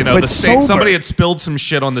happened. Right, You know, but the stage. sober. Somebody had spilled some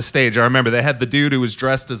shit on the stage. I remember they had the dude who was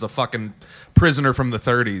dressed as a fucking prisoner from the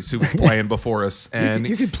 30s who was playing before us. And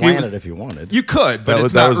you could he plan was- it if you wanted. You could, but That it's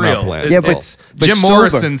was- that not was real. not planned. It- Yeah, but- it's- but Jim sober.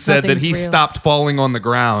 Morrison said that Nothing's he real. stopped falling on the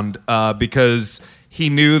ground because he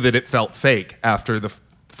knew that it felt fake after the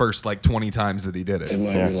first like 20 times that he did it. It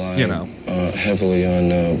might rely You know. heavily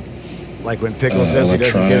on Like when Pickle says he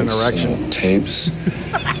doesn't get an electronics, erection. tapes.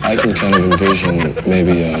 I can kind of envision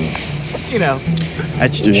maybe You know.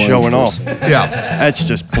 That's just One showing off. person. Yeah. That's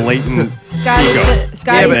just blatant. Scotty but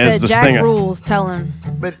said there's the Jack stinger. rules. Tell him.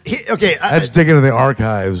 But okay, That's digging into the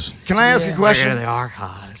archives. can I ask a question? The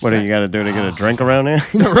archives. What do you got to do to get a drink around here?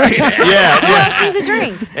 Right. He needs a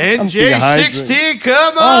drink. NJ60,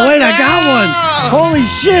 come on. Oh, wait, I got one. Holy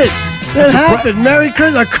shit. That happened. Merry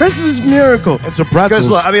Christmas. A Christmas miracle. It's a pretzel. Because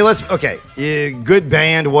look, I mean, good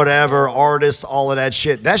band, whatever, artists, all of that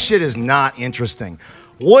shit. That shit is not interesting.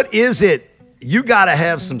 What is it? You got to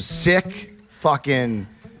have some sick fucking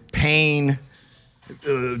pain,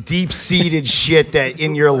 deep-seated shit that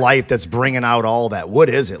in your life that's bringing out all that. What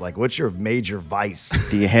is it? Like, what's your major vice?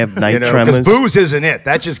 Do you have night Because tremors? booze isn't it.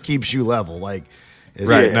 That just keeps you level. Like, is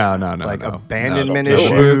Right. it No. like no. abandonment No,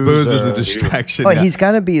 issues? Booze is a or- distraction. Oh, yeah. he's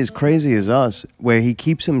got to be as crazy as us, where he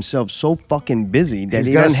keeps himself so fucking busy that He's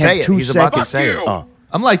he gonna doesn't say have it. 2 He's seconds. about to say it. Oh.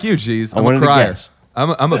 I'm like you, G's. I I'm a wanted to crier. guess.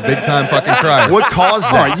 I'm a big time fucking crier. What caused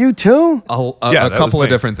Oh, that? you too? A Yeah, that couple was of me.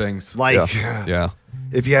 different things. Like, Yeah.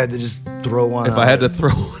 if you had to just throw one. If I had to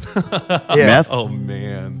throw one, yeah, Meth? oh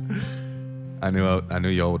man, I knew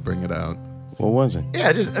y'all would bring it out. What was it?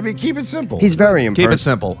 yeah, just keep it simple. He's very Keep it impressive.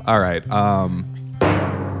 simple. All right.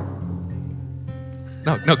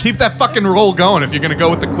 No, keep that fucking roll going. If you're gonna go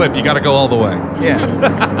with the clip, you got to go all the way. yeah.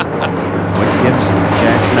 What gives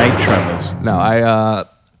Jack night tremors? No,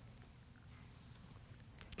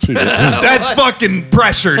 That's fucking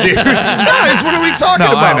pressure, dude. Guys, what are we talking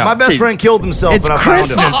No, I about? know. My best friend killed himself It's when I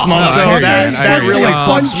Christmas, found him. motherfucker. So that really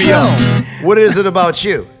fucks me up. What is it about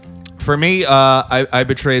you? For me, I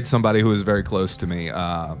betrayed somebody who was very close to me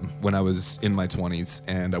when I was in my 20s,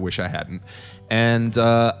 and I wish I hadn't. And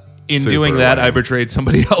in Super doing that, lame. I betrayed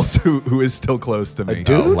somebody else who is still close to me.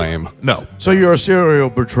 Oh, lame. No. So you're a serial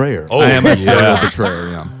betrayer. I am a serial betrayer,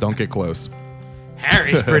 yeah. Don't get close.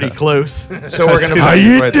 Harry's pretty close. So we're gonna How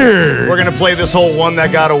you doing? we're gonna play this whole one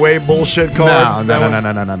that got away bullshit card.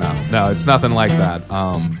 No, it's nothing like that.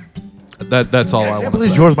 That's all I want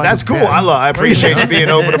to say. That's cool. I appreciate you being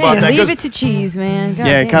open about Man, that. leave 'cause- it to cheese, man. God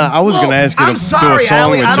Yeah, damn. kind of. I was Well, gonna ask you to I'm do sorry, a song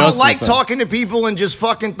Allie. with I don't Justin. like so- talking to people and just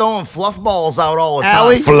fucking throwing fluff balls out all the time.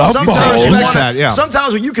 Allie? Fluff sometimes balls. you Respect wanna- that, yeah.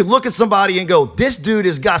 Sometimes when you could look at somebody and go, "This dude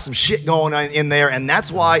has got some shit going on in there," and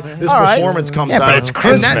that's why this All right. performance comes Yeah, out. but it's And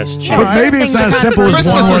Christmas, that- Jim. But maybe it's not as simple as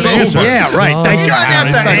Christmas one is word answer. over. Yeah, right. Thank He you. doesn't have to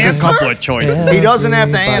It's like a answer. couple of choices. He doesn't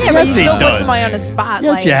have to answer. Yeah, but you Yes, he still put does. somebody on the spot.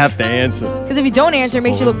 Yes, like, you have to answer. Because if you don't answer, it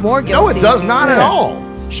makes you look more guilty. No, it does not at all.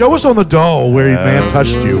 Show us on the doll where your man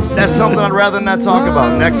touched you. That's something I'd rather not talk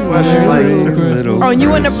about. Next question. Oh, and you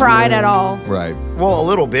wouldn't have cried at all. Right. Well, a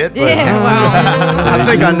little bit, but Yeah, well. I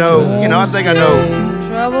think I know. I think I know.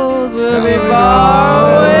 Troubles will be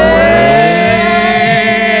far away.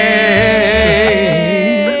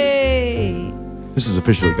 This has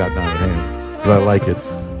officially gotten out of hand, but I like it.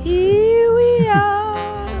 Here we are.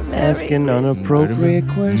 Asking inappropriate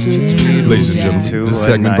questions. Ladies and gentlemen, this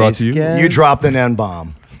segment brought to you. You dropped an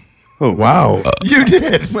N-bomb. Oh, wow. You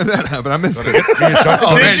did. When that happened, I missed it.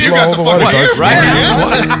 Oh, man, you got the fuck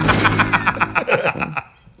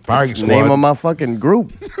Firing That's the name squad. of my fucking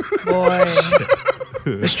group. Boy.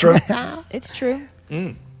 It's true. It's true.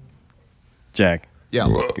 Jack. Yeah.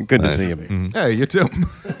 Good Nice. to see you. man. Hey, you too.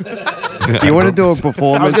 Do you want to do a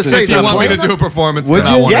performance? I was gonna say, If you want me to do a performance, Would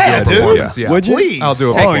then I you? want Yeah, to do a dude. performance. Yeah. Would you? Please. I'll do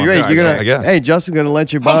a Oh, performance. you're right. You're gonna. I guess. Hey, Justin's gonna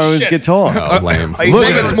let you borrow his guitar. Oh, lame. Are you Look,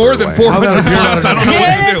 taking it's more than 400 pounds. I don't know what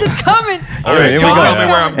Yes, to do. it's coming. All right, here we tell go. me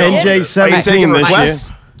where I'm going. Are you NJ17 taking this year.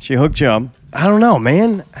 requests? She hooked you up. I don't know,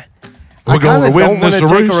 man. I We're going kind to of win don't want this to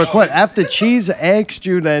take a race. request. After Cheese asked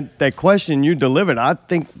you that question you delivered, I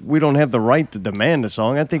think we don't have the right to demand a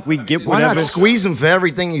song. I think we get Why whatever. not squeeze him for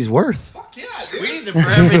everything he's worth? Squeeze it for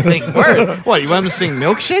everything worth. What, you want him to sing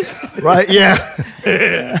Milkshake? Right? Yeah.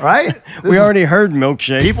 Right? This We is- already heard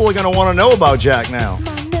Milkshake. People are going to want to know about Jack now.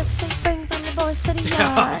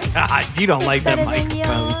 God, you don't like that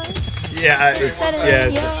microphone.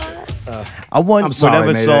 I want I'm sorry,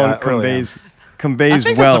 whatever mate. song I really am. conveys I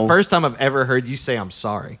think well. that's the first time I've ever heard you say I'm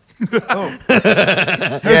sorry. Yeah.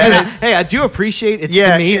 Hey, I do appreciate it's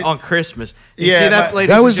Yeah, to me it- on Christmas. You yeah, see that, but- ladies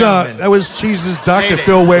That and was gentlemen? Cheese's Dr. Mayday.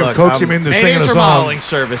 Phil way of Look, coaxing him into Mayday singing a for song. modeling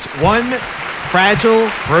service. One fragile,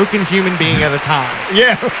 broken human being at a time.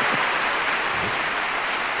 Yeah.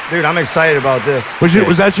 Dude, I'm excited about this.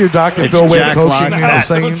 Was that your Dr. It's Phil way of Jack coaxing you into Lock.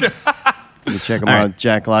 singing? You check them out,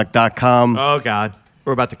 jacklock.com. Oh, God.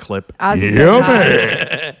 We're about to clip. Ozzy Yeah, says hi.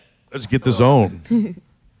 man. Let's get this on.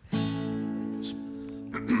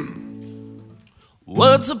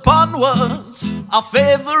 Words upon words, our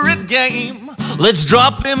favorite game. Let's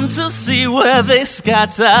drop them to see where they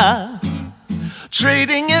scatter.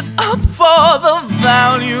 Trading it up for the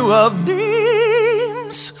value of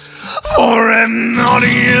names. For an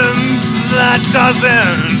audience that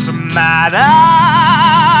doesn't matter.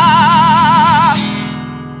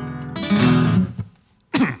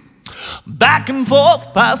 Back and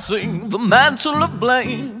forth passing the mantle of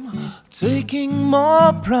blame. Taking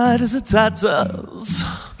more pride as it tatters,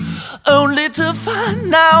 only to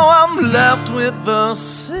find now I'm left with the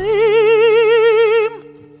same.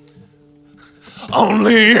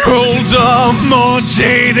 Only older, more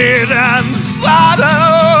jaded and sadder.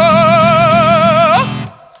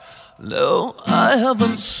 No, I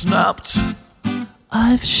haven't snapped,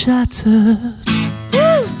 I've shattered.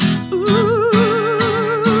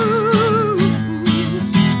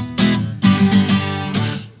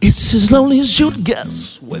 It's as lonely as you'd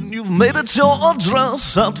guess when you've made it your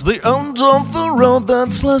address at the end of the road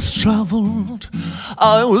that's less traveled.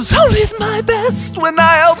 I was only at my best when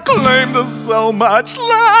I held claim to so much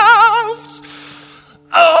less.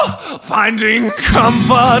 Oh, finding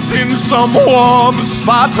comfort in some warm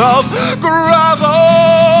spot of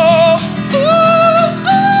gravel.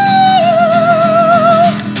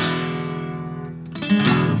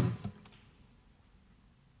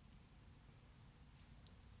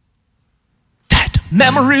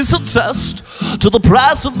 Memories attest to the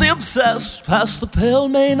price of the obsessed. Past the pale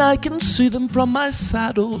mane, I can see them from my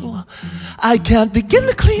saddle. I can't begin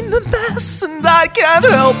to clean the mess, and I can't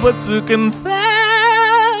help but to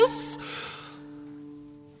confess.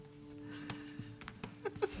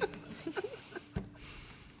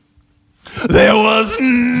 There was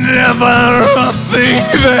never a thing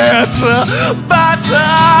that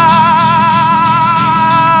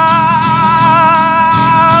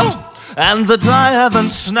battle, and that I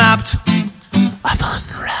haven't snapped, I've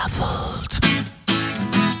unraveled.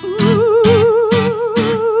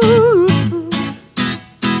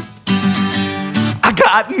 I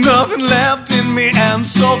got nothing left in me and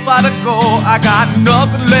so far to go. I got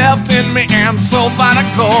nothing left in me and so far to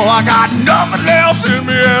go. I got nothing left in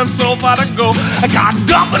me and so far to go. I got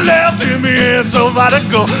nothing left in me and so far to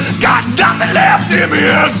go. Got nothing left in me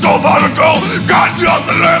and so far to go. Got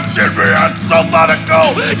nothing left in me and so far to go.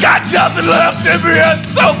 Got nothing left in me and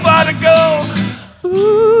so far to go.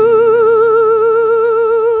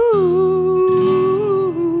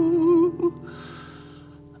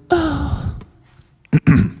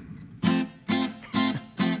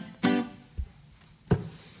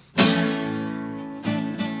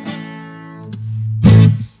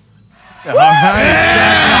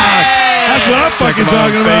 That's what I'm fucking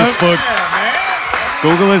talking about. Facebook.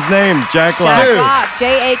 Google his name, Jack Lock. Jacklock,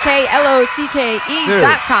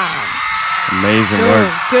 JAKLOCKE.com. Amazing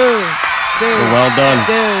work. Dude. Well done.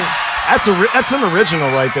 Dude. That's an original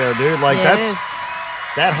right there, dude. Like Yeah, it that's is.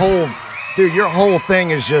 that whole, dude. Your whole thing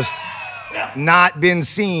is just not been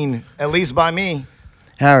seen, at least by me.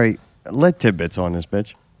 Harry, let tidbits on this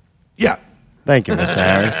bitch. Yeah. Thank you, Mr.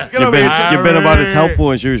 Harry. Get over here, You've been about as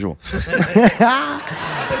helpful as usual.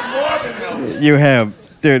 You have.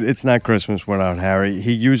 Dude, it's not Christmas without Harry.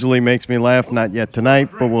 He usually makes me laugh. Not yet tonight,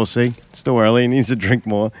 but we'll see. It's still early. He needs to drink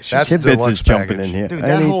more. That's Tidbits deluxe is jumping package. in here. Dude, I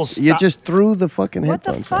that mean, whole you sto- just threw the fucking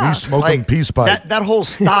headphones on. He's smoking peace pipe. That whole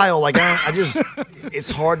style, like I just,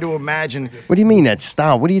 it's hard to imagine. What do you mean that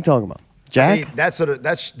style? What are you talking about? Jack? I mean,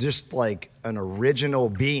 that's just like an original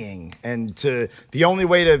being, and the only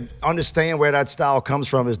way to understand where that style comes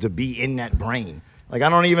from is to be in that brain. Like I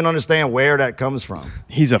don't even understand where that comes from.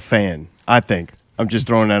 He's a fan, I think. I'm just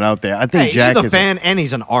throwing that out there. I think Hey, Jack he's a is fan and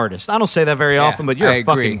he's an artist. I don't say that very often, but you're I a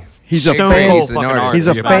agree. fucking He's a stone fan. cold He's an fucking artist. artist. He's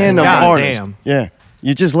a fan of God artists. damn. Yeah.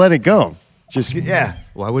 You just let it go. Just Yeah.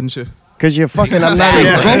 Why wouldn't you? because you're fucking. I'm not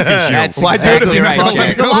as drunk as you. That's Why do it if exactly you right, fucking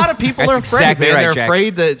Jack. A lot of people That's are afraid, exactly man. right, They're Jack.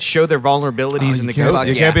 afraid to show their vulnerabilities in the code.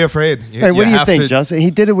 You can't be afraid. Hey, what do you have think, to- Justin?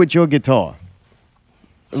 He did it with your guitar.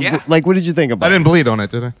 Yeah. Like, what did you think about I didn't it? bleed on it,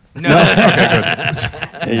 did I?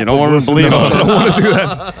 Yeah, you don't want to believe I it. don't want to do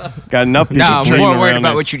that. Got enough piece No, of I'm training more worried around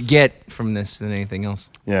about it. what you'd get from this than anything else.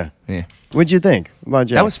 Yeah. Yeah. What'd you think about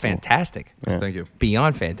Jack? That was fantastic. Thank you.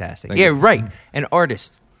 Beyond fantastic. Thank yeah, you. right. An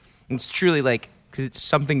artist. It's truly like, because it's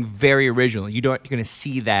something very original. You're going to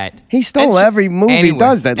see that. He stole It's- every movie anywhere.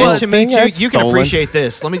 does that. Well, little to me thing, too, that's you can stolen. appreciate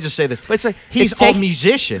this. Let me just say this. But it's like, He's it's a take-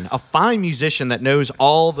 musician, a fine musician that knows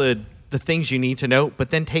all the things you need to know, but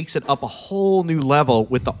then takes it up a whole new level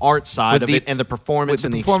with the art side With of the- it and the performance with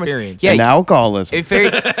and the the performance. experience. Yeah, And alcoholism. it's very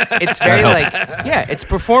like, yeah, it's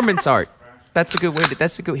performance art. That's a good way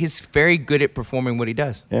to, he's very good at performing what he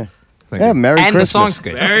does. Yeah. Yeah, Merry And Christmas. the song's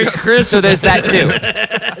good. Merry Christmas. So there's that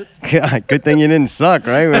too. God, good thing you didn't suck,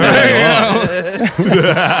 right?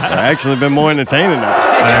 Actually been more entertaining now.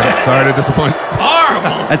 I'm sorry to disappoint.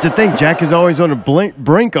 Horrible. That's the thing. Jack is always on the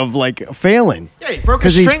brink of like failing. Yeah, he broke a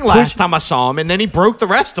 'Cause he's string last pushed- time I saw him, and then he broke the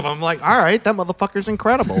rest of them. I'm like, all right, that motherfucker's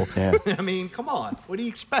incredible. Yeah. I mean, come on. What do you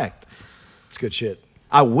expect? It's good shit.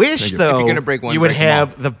 I wish, you. though, If you're gonna break one, you would break 'em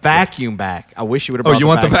have the vacuum back. I wish you would have brought you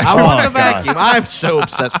want the vacuum. vacuum? I want Oh, the God. vacuum. I'm so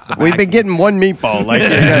obsessed with the vacuum. We've been getting one meatball. Like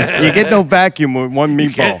Jesus. You get no vacuum with one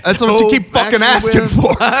meatball. That's what you keep fucking asking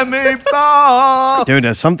for. My meatball. Dude,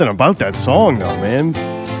 there's something about that song though, man.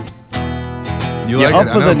 You You're like up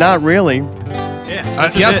it? for I the know. not really.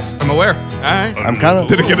 Yeah. Yes, I'm aware. All right. I'm kind of.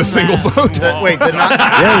 Didn't get a single vote. Wait, the not.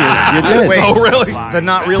 Yeah, you did. Wait, Oh, really? The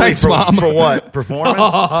not really Thanks, for, Mom. for what? Performance?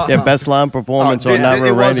 Yeah, best line performance dude, on Not it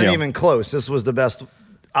Real wasn't Radio. even close. This was the best.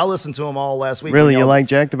 I listened to them all last week. Really, and you y'all- like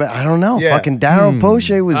Jack the Best? I don't know. Yeah. Fucking Daryl Poche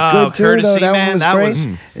was Oh, good too. Though. Courtesy, That man, one was that great.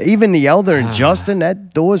 was- Even the Elder and Justin,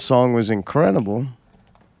 that Doors song was incredible.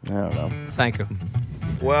 I don't know. Thank you.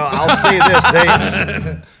 Well, I'll say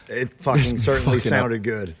this. It fucking certainly sounded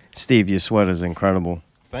good. Steve, your sweater's incredible.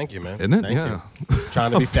 Thank you, man. Isn't it? Thank Yeah. you.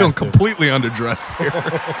 Trying to be I'm feeling festive. completely underdressed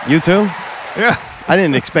here. You too? Yeah. I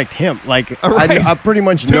didn't expect him. Like, Right. I pretty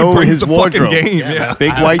much Dude know brings his the fucking wardrobe. game, yeah.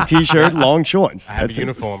 Big white T-shirt, long shorts. I have That's a it.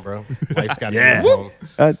 uniform, bro. Life's got Yeah. a uniform.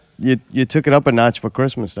 You took it up a notch for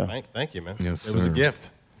Christmas, though. Thank you, man. Yes, it was a sir.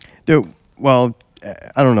 gift. Dude, well,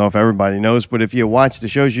 I don't know if everybody knows, but if you watch the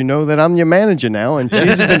shows, you know that I'm your manager now, and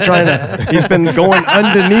Cheese has been he's been going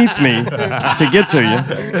underneath me to get to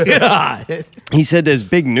you. God. He said there's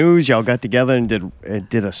big news. Y'all got together and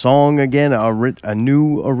did a song again, a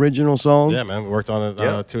new original song. Yeah, man. We worked on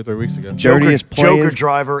it 2 or 3 weeks ago. Joker Joker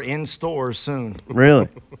Driver in stores soon. Really?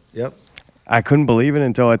 Yep. I couldn't believe it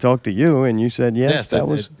until I talked to you, and you said yes.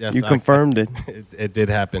 You confirmed it. It did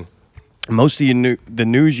happen. Most of the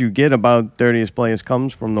news you get about Dirtiest Players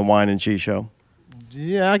comes from the Wine and Cheese Show.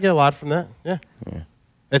 Yeah, I get a lot from that. Yeah.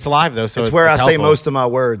 It's live though, so it's where I say helpful. most of my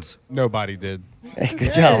words. Nobody did. Hey,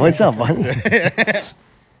 good job. What's up, buddy?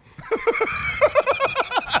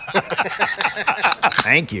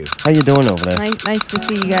 Thank you. How you doing over there? Nice to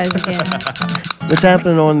see you guys again. What's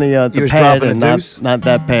happening on the You was pad dropping and a deuce? not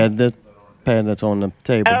that pad? The pad that's on the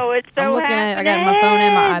table. Oh, it's so I'm looking at it. I got my phone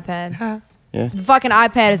and my iPad. Yeah. The fucking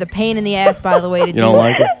iPad is a pain in the ass, by the way. To You don't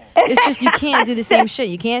like it? It's just you can't do the same shit.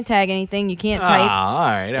 You can't tag anything. You can't type. all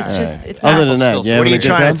right. It's just it's Other not. than that, What are you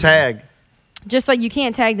trying to tag? Just like you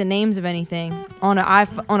can't tag the names of anything on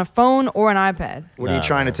a phone or an iPad. What are you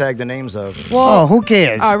trying to tag the names of? Well, who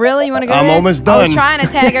cares? Oh, really? You want to go I'm ahead? almost I was done. trying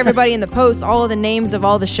to tag everybody in the post, all of the names of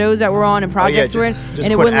all the shows that we're on and projects we're in, just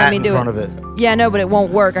and it put wouldn't let at me in do front it. of it. Yeah, no, but it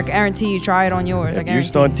won't work. I guarantee you. Try it on yours. I You guarantee.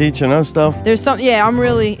 start teaching us stuff. There's some. Yeah, I'm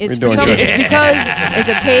really. It's We're for doing some. good. It's because it's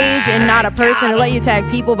a page and not a person. It'll let you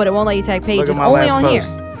tag people, but it won't let you tag pages. Look at my Only last on post.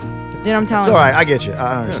 here. Then I'm telling It's all you. right. I get you.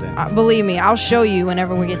 I understand. Believe me, I'll show you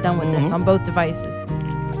whenever we get done with Mm-hmm. this on both devices.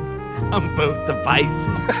 On both devices.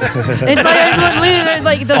 It's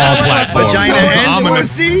like it doesn't work like both. Vagina and ominous.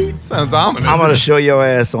 pussy? Sounds ominous. I'm gonna show your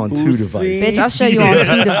ass on 2 devices. Bitch, I'll show you on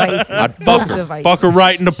 2 devices. I'd Both devices. fuck her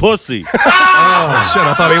right in the pussy. Oh, shit.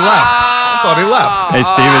 I thought he left. Hey,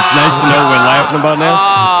 Steve, it's nice to know what we're laughing about now.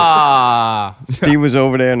 Ah. Steve was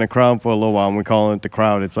over there in the crowd for a little while, and we're calling it the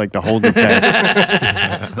crowd. It's like the holding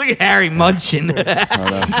pack. Look at Harry munching. It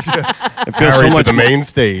feels Harry so to much the main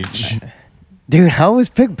stage. Dude, how was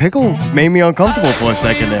Pickle made me uncomfortable for a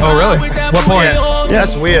second there. Oh, really? What point?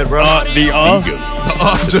 That's weird, bro.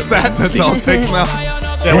 Just that? That's all it takes now?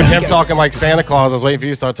 Yeah, with him talking like Santa Claus, I was waiting for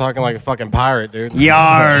you to start talking like a fucking pirate, dude.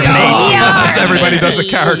 Yar, mate. Everybody does a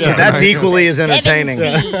character. That's equally as entertaining.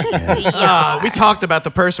 We talked about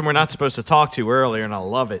the person we're not supposed to talk to earlier, and I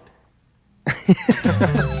love it.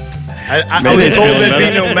 I was told there'd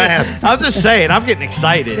be no math. I'm just saying, I'm getting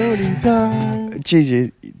excited.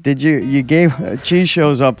 Gigi, you gave Cheese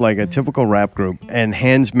shows up like a typical rap group and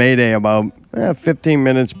hands Mayday about 15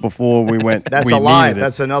 minutes before we went. That's we a lie. needed it.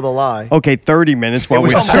 That's another lie. Okay, 30 minutes It while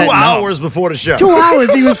was we're 2 setting up. hours before the show. 2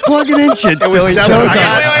 hours. He was plugging in shit. It was still. He 7. shows up.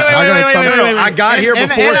 I got here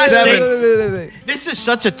before 7. This is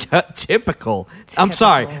such a typical. I'm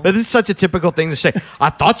sorry, but this is such a typical thing to say. I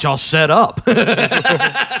thought y'all set up.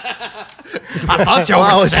 I thought y'all Well,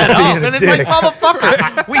 I were was set just up, being a and it's like, dick.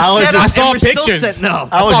 motherfucker, we I was set just- up I saw and we're still pictures. setting up.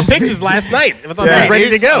 I was saw just- pictures last night. I thought Yeah, I was ready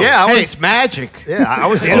to go. Yeah, I Hey, was. it's magic. Yeah, I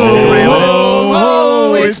was Instagramming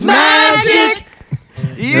Oh, it's magic.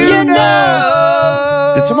 You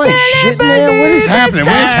know. Did somebody shit in there? What is happening?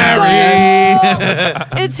 Where's Harry?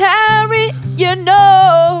 It's Harry, you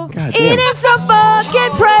know, God damn. eating some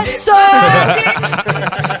fucking pretzel.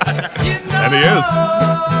 And he is.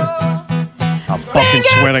 I fucking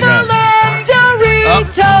swear to God.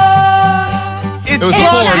 It was the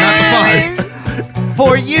 4, not the 5.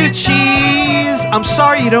 For you, cheese. I'm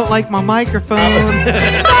sorry you don't like my microphone. My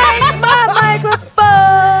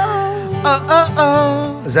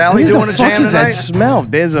microphone. Is Allie What doing the a fuck jam is tonight? that smell?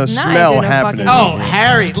 There's a I smell ain't doing no happening. fucking- Oh,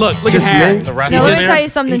 Harry, look Just at Harry. me? The rest Now of let me it tell you He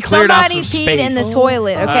something. cleared out Somebody some peed in the space.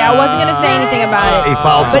 toilet. Okay, I wasn't gonna say anything about it. He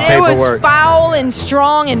filed some But it was paperwork. foul and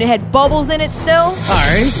strong, and it had bubbles in it still. All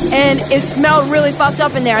right. And it smelled really fucked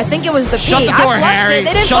up in there. I think it was the pee. Shut the door, I flushed Harry. it.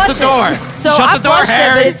 They didn't Shut the flush door. it. So Shut I the door, flushed it,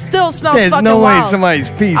 Harry. but it still smells There's fucking no way wild. somebody's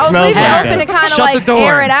pee I was smells leaving it like open to that. kind of Shut the like door.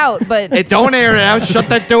 air it out, but Hey, don't air it out. Shut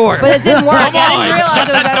that door. but it didn't work. Come I on, didn't realize shut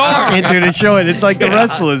it was that that door. strong. Can't do the show it. It's like the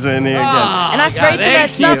wrestlers are in here again. And I sprayed to that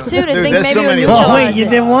thank stuff you. too to Dude, think there's maybe so it would many- neutralize Oh, wait, you it.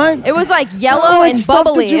 did what? It was like yellow How much and stuff did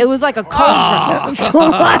bubbly. you- It was like a cauldron. So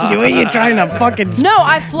what? What are you trying to fucking... No,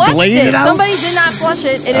 I flushed Blade it. it out? Somebody did not flush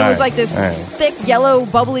it, and it All was right, like this all right. thick yellow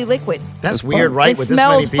bubbly liquid. That's weird, right? It With this many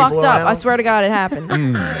smelled people fucked up. around? I swear to God, it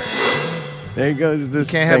happened. There goes this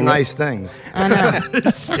Can't have thing. nice things. I know.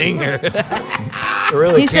 Stinger. I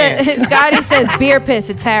really He can't. said, Scotty says beer piss.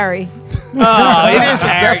 It's Harry. Oh, it is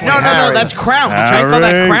Harry. definitely No, Harry. that's Crown. We're trying to call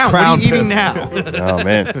that Harry Crown. What are you eating Crown now? Oh,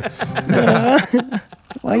 man.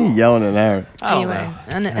 Why are you yelling at Harry? Anyway,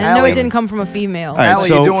 I know it didn't come from a female. All right, Allie,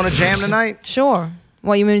 so- you doing a jam tonight? Sure.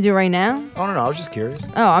 What, you want me to do right now? Oh, no, I was just curious.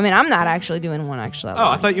 Oh, I mean, I'm not actually doing one, actually. Oh,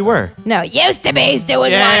 I thought you were. No, used to be. He's doing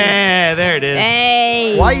one. Yeah, there it is.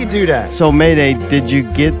 Hey. Why you do that? So, Mayday, did you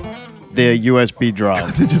get the USB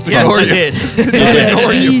drive? Yes, I did. Just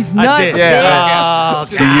ignore you. He's nuts, Yeah.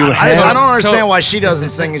 Do you I have? don't understand why she doesn't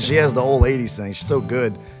sing and she has the old 80s thing. She's so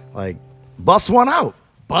good. Like, bust one out.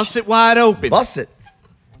 Bust it wide open. Bust it.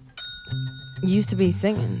 Used to be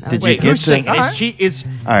singing. Did Wait, you get who's singing? Uh-huh. Is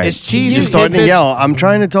All right. Cheese You're and starting to Tidbits? yell. I'm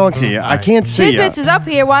trying to talk to you. I can't see you. Tidbits is up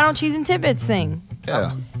here. Why don't Cheese and Tidbits sing?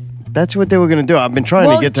 Yeah. That's what they were gonna do. I've been trying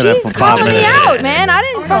Well, to get to that Cheese for 5 calling me minutes. out, man. I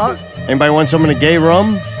didn't fucking... Anybody want some of the gay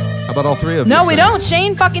rum? How about all three of you? No, we don't.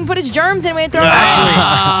 Shane fucking put his germs in. We throw it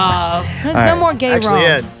out. There's All no right. more gay Actually,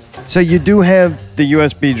 rum. yeah. So you do have the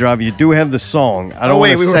USB drive. You do have the song. I don't Oh, wait,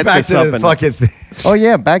 want we to were set back this to up. the and- fucking thing. Oh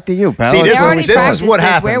yeah, back to you, pal. See, this already is what practiced this.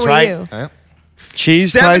 happens, Where were right? you?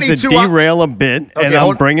 Cheese tries to 72 derail a bit, Okay, and I'm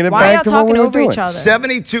hold- bringing it Why back y'all to what talking we were over doing. each other?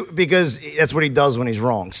 72, because that's what he does when he's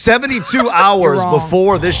wrong. 72 hours wrong.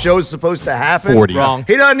 before this show's supposed to happen. 40. Wrong.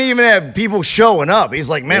 He doesn't even have people showing up. He's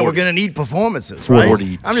like, man, we're 40. going to need performances, right?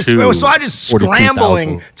 42. I'm just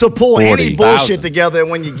scrambling 42,000. to pull any 40,000. bullshit together. And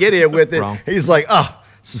when you get here with it, Wrong. he's like, oh,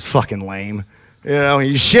 this is fucking lame. You know,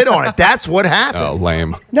 you shit on it. That's what happened. Oh,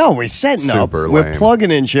 lame. No, we're setting up. Super We're lame. plugging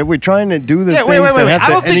in shit. We're trying to do the Yeah, things wait. that have I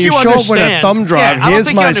to. don't And think you show up with a understand. thumb drive. Yeah, I don't Here's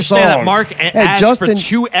think my you understand song. that Mark Hey, asked Justin, for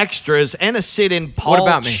 2 extras and a sit-in Paul What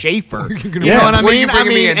about me? Schaefer. You Yeah. know what I What are you mean?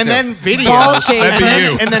 bringing me and into? then video. Paul Schaefer.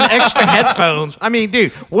 and then extra headphones. I mean,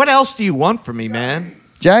 dude, what else do you want from me, man?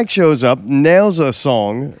 Jack shows up, nails a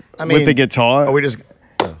song I mean, with the guitar. Are we just...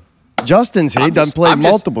 Justin's here. Doesn't play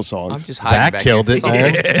multiple songs. I'm just hiding Zach back killed here. it,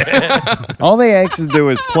 man. All they ask you to do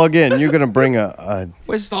is plug in. You're gonna bring a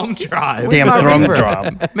Where's Thumb drive. where's damn my thumb reverb?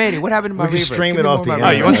 drive. Manny, what happened to my We can reverb? stream Give it me off more the of my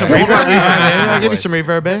Oh, you want some reverb. reverb? I'll give you some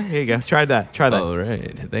reverb, eh? Here you go. Try that. Try that. All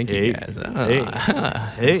right. Thank you, Hey. guys.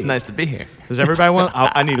 Hey. It's nice to be here. Does everybody want?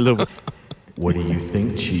 I need a little bit. What do you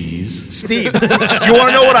think, Cheese? Steve, you want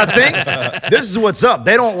to know what I think? This is what's up.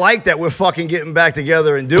 They don't like that we're fucking getting back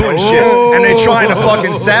together and doing shit, and they're trying to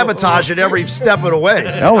fucking sabotage it every step of the way.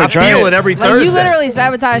 No, we're I trying feel to- it every Like, Thursday. you literally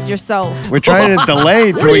sabotaged yourself. We're trying to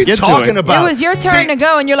delay till What are we you get to talking it. about? It was your turn See- to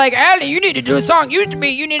go, and you're like, Allie, you need to do a song. Used to be,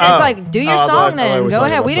 you need to. Oh. It's like, do your Oh, I song thought we then. were Go talking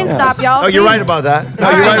ahead. about We didn't something stop y'all. Oh, you're Please. right about that. No,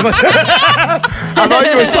 you're right about that. I thought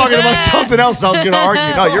you were talking about something else. I was going to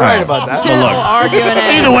argue. No, you're right about that. But look, Arguing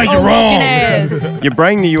ass. Either way, you're Oh, wrong. looking ass. you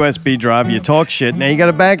bring the USB drive, you talk shit, now you got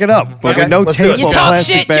to back it up. But Okay, with no let's do tape it. You or talk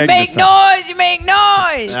plastic shit, bag you to make sign. noise, you make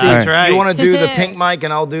noise. Steve, That's right. you want to do the pink mic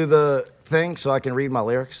and I'll do the thing so I can read my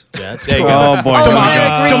lyrics? There you Oh boy. Oh, To lyric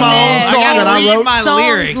my reading own it. song that I wrote. my Songs,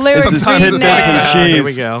 lyrics. lyrics This is reading tidbits it. and cheese. Here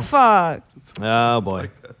we go. Fuck. Oh boy.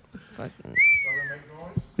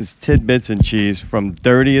 It's tidbits and cheese from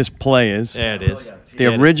Dirtiest Players. There it is. The Yeah,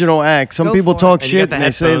 it is. original act. Some Go people for it. talk And you shit got and the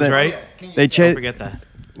they say headphones, that right? they Don't forget that.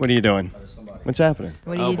 What are you doing? What's happening?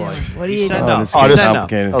 What are you boy. doing? What are You you said doing? no. this Oh, is this-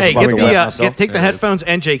 complicated. was Hey, about get to the go myself. take the headphones.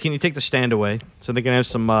 NJ, can you take the stand away so they can have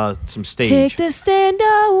some stage? Take the stand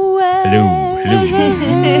away.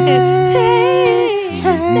 Take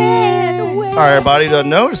the stand away. All right, everybody doesn't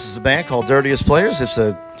know, this is a band called Dirtiest Players. It's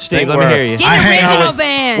a Steve, thing let me where hear you. Get I an hang out original with-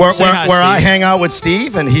 band. Where, Say hi, where I Steve. hang out with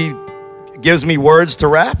Steve and he gives me words to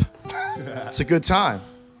rap. It's a good time.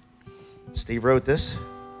 Steve wrote this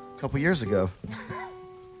a couple years ago.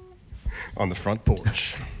 On the front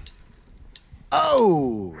porch.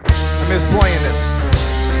 Oh, I miss playing this.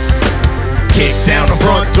 Kick down the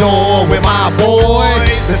front door with my boys,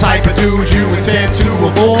 the type of dudes you intend to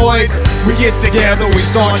avoid. We get together, we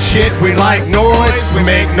start shit, we like noise. We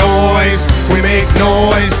make noise, we make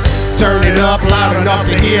noise. Turn it up loud enough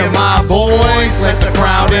to hear my voice. Let the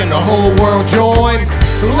crowd and the whole world join.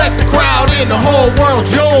 Let the crowd and the whole world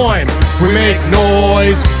join. We make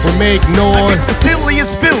noise, we make noise. I get the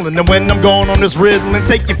silliest feeling, and when I'm going on this riddle and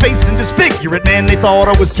take your face and disfigure it, man, they thought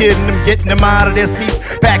I was kidding them, getting them out of their seats,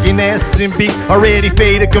 packing asses and beat, already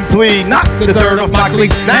faded complete. Knock the dirt off my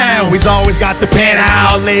cleats. Now he's always got the pen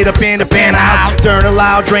out, laid up in the penthouse. Turn it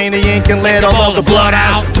loud, drain the ink and let all of the blood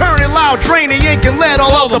out. Turn it loud, drain the ink and let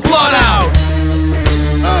all of the blood out.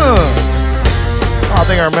 Oh, I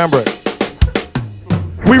think I remember it.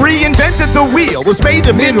 We reinvented the wheel, was made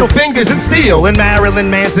of middle fingers and steel. And Marilyn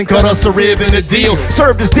Manson cut us a rib in a deal.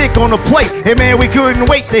 Served his dick on a plate, and man, we couldn't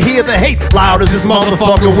wait to hear the hate. Loud as this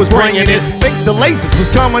motherfucker was bringing it. Think the lasers was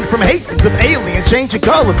coming from haters of aliens, changing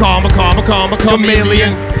colors. Karma,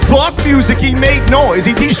 chameleon. Fuck music, he made noise,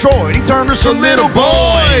 he destroyed, he turned us to little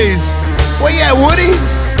boys. Where you at, Woody?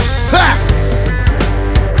 Ha!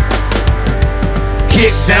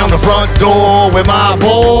 Kick down the front door with my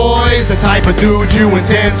boys, the type of dude you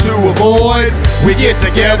intend to avoid. We get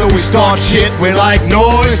together, we start shit, we like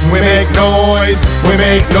noise. We make noise, we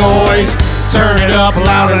make noise. Turn it up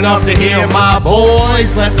loud enough to hear my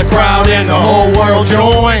voice. Let the crowd and the whole world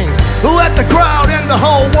join. Let the crowd and the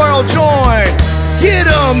whole world join. Get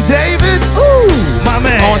 'em, David. Ooh, my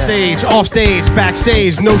man. On stage, off stage,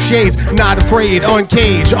 backstage, no shades, not afraid,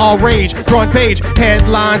 uncaged, all rage, front page,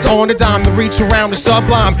 headlines on the dime, the reach around the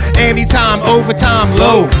sublime, anytime, overtime,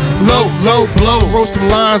 low, blow, roast some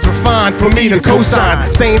lines refined for me to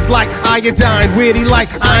co-sign, stains like iodine, witty like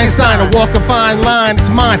Einstein, I walk a fine line,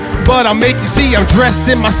 it's mine, but I'll make you see I'm dressed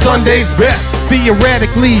in my Sunday's best,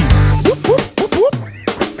 theoretically.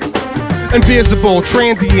 Invisible,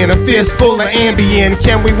 transient, a fistful of Ambien.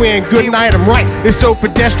 Can we win? Good night, I'm right. It's so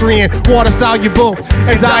pedestrian, water soluble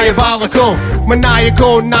and diabolical.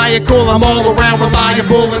 Maniacal, I'm all around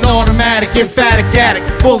reliable and automatic, emphatic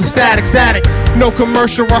addict, full of static. No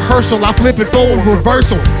commercial rehearsal, I flip it forward,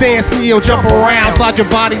 reversal. Dance, kneel, jump around, slide your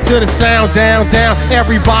body to the sound, down.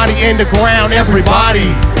 Everybody in the ground,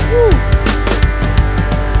 everybody. Woo.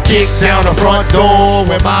 Kick down the front door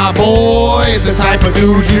with my boys, the type of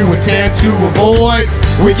dudes you intend to avoid.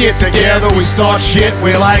 We get together, we start shit,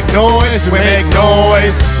 we like noise. We make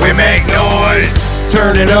noise, we make noise.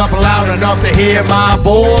 Turn it up loud enough to hear my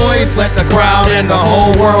voice. Let the crowd and the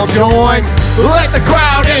whole world join. Let the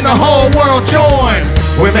crowd and the whole world join.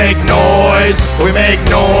 We make noise, we make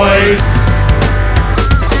noise.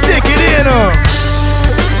 Stick it in 'em.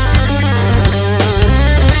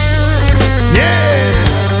 Yeah.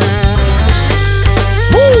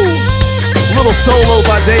 Little solo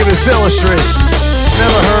by David Philistry.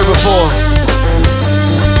 Never heard before.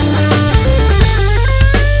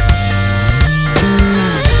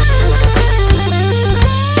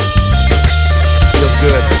 Feels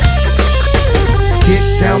good.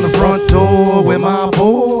 Kick down the front door with my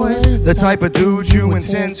boys, the type of dudes you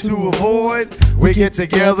intend to avoid. We get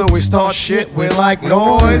together, we start shit, we like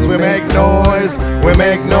noise. We make noise, we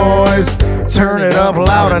make noise. Turn it up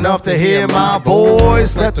loud enough to hear my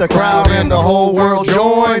voice. Let the crowd and the whole world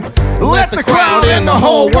join. Let the crowd and the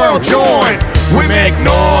whole world join. We make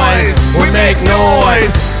noise, we make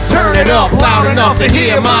noise. Turn it up loud enough to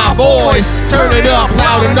hear my voice. Turn it up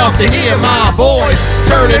loud enough to hear my voice.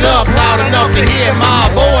 Turn it up loud enough to hear my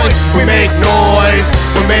voice. We make noise,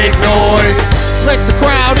 we make noise. Let the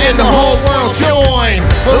crowd and the whole world join.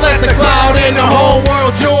 Let the crowd and the whole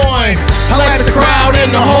world join. Let the crowd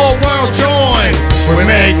and the whole world join. We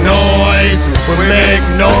make noise, we make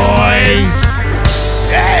noise.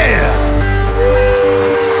 Yeah.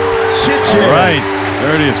 Shit. All right,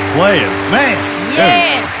 there it is, players. Man.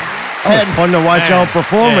 Yeah. It was fun to watch y'all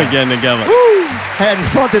perform again together. Woo. Hadn't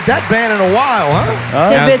fronted that band in a while, huh?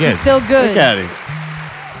 Tidbits is still good. Look at it.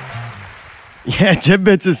 Yeah,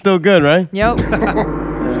 Tidbits is still good, right? Yep.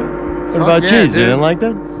 What about Cheese? You didn't like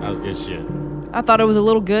that? That was good shit. I thought it was a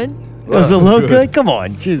little good. It was a little good? Come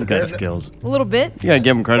on, Cheese got skills. A little bit. You gotta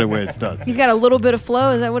give him credit where it's done. He's got a little bit of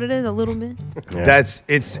flow. Is that what it is? A little bit? Yeah.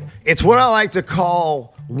 It's what I like to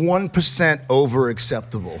call 1% over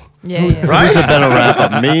acceptable. Yeah. Right? Who's a better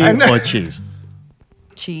rapper, me or Cheese?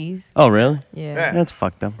 Cheese. Oh, really? Yeah. That's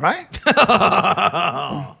fucked up. Right?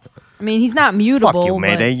 I mean, he's not mutable. Fuck you,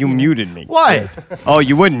 Mayday. but, You muted me. What? Oh,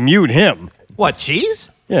 you wouldn't mute him. What, Cheese?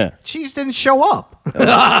 Yeah. Cheese didn't show up.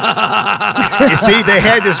 You see, they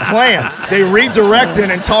had this plan. They redirect it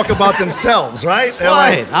and talk about themselves, right? They're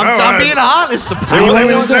Right. like, I'm being honest about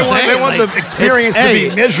They it. want the experience to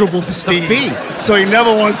be miserable for Steve. So he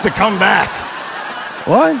never wants to come back.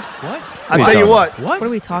 What? I tell you what. What are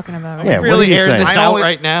we talking about? Right Yeah, now? what are you saying? I out only-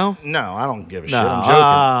 right now? No, I don't give a shit. No. I'm joking.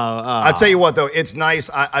 I'll tell you what, though, it's nice.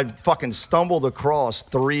 I fucking stumbled across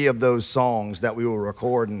 3 of those songs that we were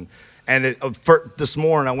recording. And this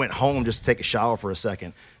morning, I went home just to take a shower for a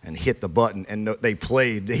second and hit the button, and they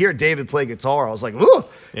played. To hear David play guitar, I was like, "Ooh!"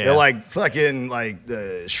 Yeah. They're like fucking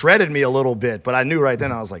shredded me a little bit, but I knew right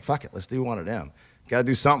then. I was like, "Fuck it, let's do one of them. Got to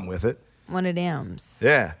do something with it." One of them's.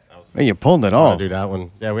 Yeah. Hey, you pulled it I off. do that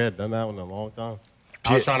one. Yeah, we had done that one in a long time.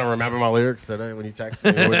 I was trying to remember my lyrics today when you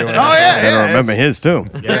texted me. We were doing Oh, yeah, I remember his too.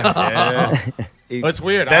 Yeah. It's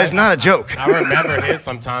weird. That's not a joke. I remember his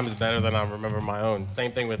sometimes better than I remember my own.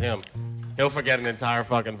 Same thing with him. He'll forget an entire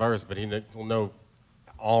fucking verse, but will know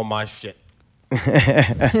all my shit.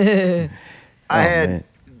 I had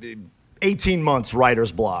 18 months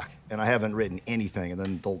writer's block, and I haven't written anything. And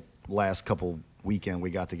then the last couple weekend we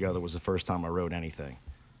got together was the first time I wrote anything.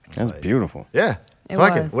 That's beautiful. Yeah. It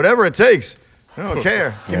Fuck was. it. Whatever it takes. I don't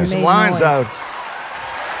care. Give me some Made lines noise. out.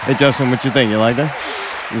 Hey, Justin, what you think? You like that?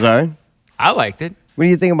 Is that right? I liked it. What do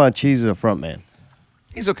you think about Cheese as a front man?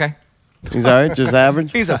 He's okay. He's all right, just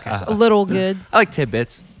average. He's okay. A little good. I like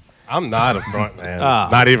tidbits. I'm not a front man.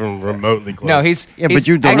 Not even remotely close. No, he's Yeah, but he's-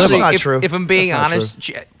 you deliver. actually, That's not true. If I'm being That's not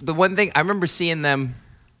honest, the one thing I remember seeing them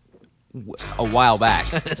a while back.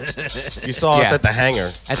 You saw us at the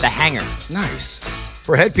hangar. At the hangar. Nice.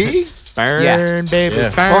 For Head PE? Burn, Yeah. baby, Yeah.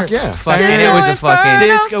 burn. Fuck yeah. Fucking, and it was a fucking.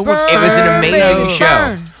 Disco It was an amazing burn.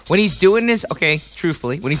 show. When he's doing this, okay,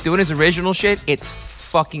 truthfully, when he's doing his original shit, it's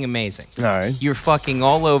fucking amazing. All right. You're fucking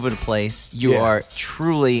all over the place. You Yeah. are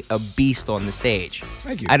truly a beast on the stage.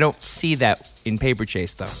 Thank you. I don't see that in Paper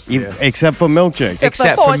Chase though. Except for Milkshake.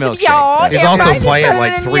 Except for Milkshake. He's also playing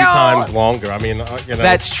like 3 times longer. I mean, you know.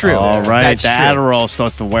 That's true. All right, That's the true. Adderall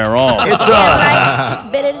starts to wear off. It's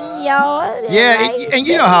Better than y'all. and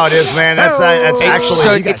you know how it is, man. That's It's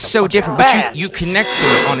actually it's so different, but you connect to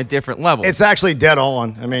it on a different level. it's actually dead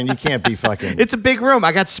on. I mean, you can't be fucking. It's a big room.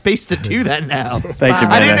 I got space to do that now. Thank you,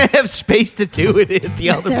 I man. didn't have space to do it at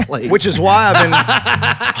the other place. Which is why I've been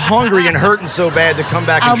hungry and hurting so bad to come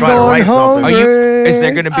back and try to write something. Are you? Is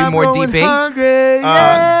there going to be more DB? Uh,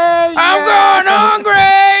 I'm going hungry.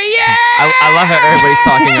 Yeah. I love how everybody's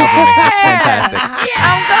talking over me. That's fantastic.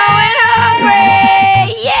 I'm going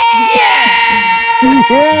hungry. Yeah.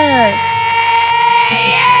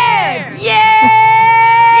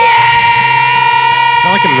 I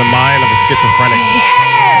feel like I'm in the mind of a schizophrenic.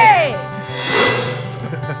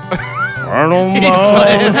 I don't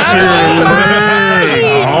know.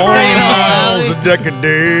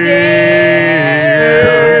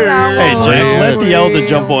 Hey, Jack, let the elder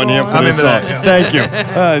jump on here for this song. Thank you.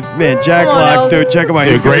 Man, Jack Come on, Lock, Elder. dude, check him out.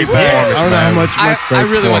 He's Great great. performance, I don't know how man. much. I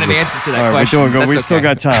really want an answer to that All right, question. we're doing good. We That's still okay.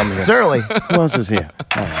 got time. It's early. Who else is here?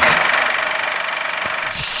 All right.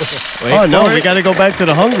 Oh, no, we got to go back to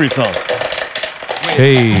the hungry song.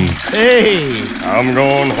 Hey. Hey. I'm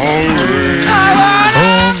going hungry.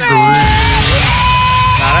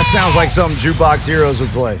 Nah, that sounds like something Jukebox Heroes would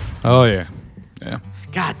play. Oh, yeah. Yeah.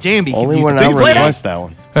 God damn, he Only can when use I the big play request that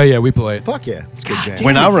one. Oh, yeah, we play it. Fuck yeah. It's a good jam.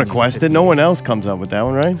 When I request it, no one else comes up with that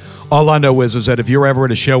one, right? All I know is that if you're ever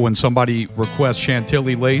at a show and somebody requests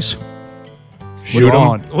Chantilly Lace, shoot What-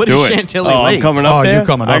 on. What do is it. Chantilly Oh, Lace? I'm coming up Oh, there? you're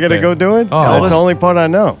coming I up got to there. go do it? Oh, That's the only part I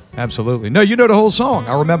know. Absolutely. No, you know the whole song.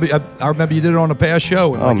 I remember you did it on a past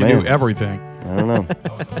show, and Oh, like, you knew man. everything. I don't know.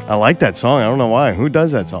 I like that song. I don't know why. Who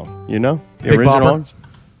does that song? You know? The Big original Bopper. ones?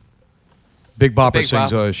 Big Bopper Big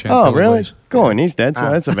sings Bopper. Chantilly Oh, really? Lace. Go on. He's dead,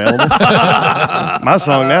 so that's available. My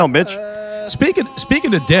song now, bitch.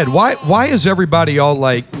 Speaking of dead, why is everybody all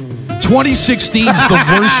like 2016's the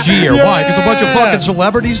worst year? Why? Because a bunch of fucking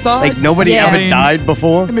celebrities died? Like nobody Yeah. ever I mean, died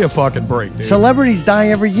before? Give me a fucking break, dude. Celebrities die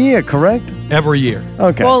every year, correct? Every year.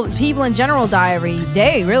 Okay. Well, people in general die every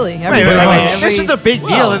day, really. Every, Wait, every- this is a big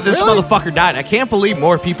deal that this motherfucker died. I can't believe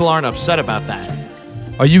more people aren't upset about that.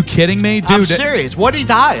 Are you kidding me, dude? I'm serious. What did he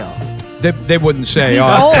die of? They wouldn't say. He's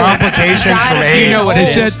old. Complications He died from of AIDS. You know what It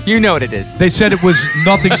they is. said? You know what it is. They said it was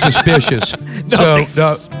nothing suspicious.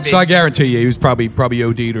 so I guarantee you, he was probably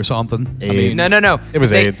OD'd or something. I mean, No. It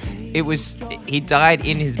was They- AIDS. It was. He died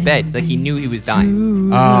in his bed, like he knew he was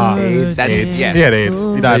dying. AIDS. That's AIDS. yeah. He had AIDS. He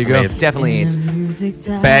There died you from go. AIDS. Definitely AIDS.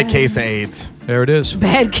 Bad case of AIDS. there it is.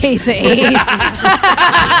 Bad case of AIDS.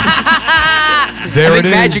 There I it think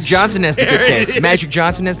is. Magic Johnson has the good case. Magic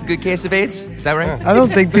Johnson has the good case of AIDS. Is that right? I don't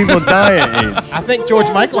think people die of AIDS. I think George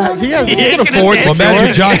Michael he can afford Well,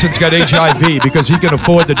 Magic Johnson's got HIV because he can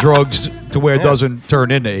afford the drugs to where it doesn't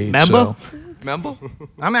turn into AIDS. Remember? So. Remember?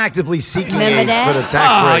 I'm actively seeking Remember AIDS that? for the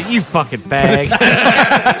tax Oh, breaks. you fucking bag.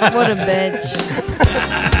 What a bitch.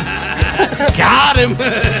 Got him.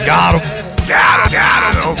 Got him.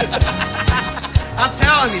 I'm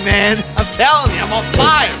telling you, man. I'm telling you, I'm on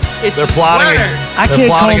fire. It's They're a plotting. sweater. I They're can't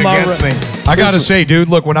plotting call my against me. I gotta say, dude,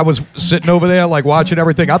 look, when I was sitting over there, like watching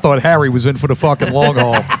everything, I thought Harry was in for the fucking long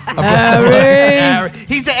haul. Harry.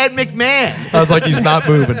 He's Ed McMahon. I was like, he's not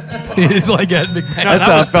moving. He's like Ed McMahon. That's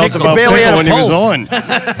how I felt about Bailey Pickle had a when he was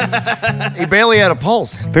pulse. on. He barely had a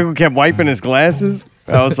pulse. Pickle kept wiping his glasses.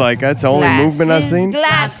 I was like, that's the only movement I've seen.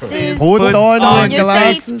 Glasses. Put on your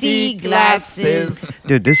glasses. safety glasses.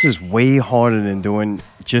 Dude, this is way harder than doing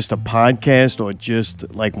just a podcast or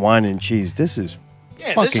just like wine and cheese. This is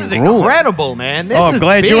Yeah, fucking this is grueling. incredible, man. This Oh, is I'm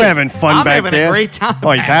glad big. you're having fun I'm back having there. a great time.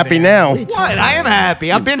 Oh, he's back happy there. now. What? I am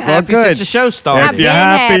happy. I've been Well, happy good. since the show started. If you're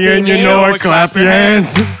happy and you know it, clap your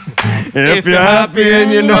hands. If you're happy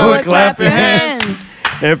and you know it, clap your hands.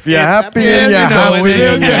 If you're happy and you're happy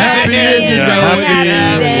and you're happy and you're happy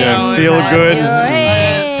and you feel good.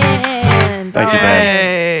 Thank you,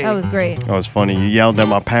 man. That was great. That was funny. You yelled at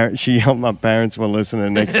my parents. She yelled my parents were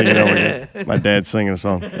listening. Next thing you know, my dad's singing a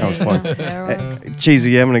song. That was fun.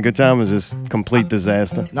 Cheesy, you having a good time? Or is this complete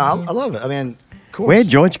disaster? No, I love it. I mean, Where'd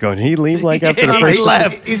George go? Did he leave like after the first? He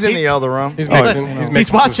left. He's in the other room. He's mixing.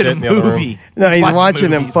 He's watching a movie. No, he's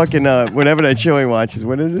watching them fucking whatever that show he watches.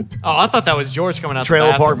 What is it? Oh, I thought that was George coming out.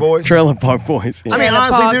 Trailer the Park Boys. Trailer Park Boys. Yeah. I mean, Trailer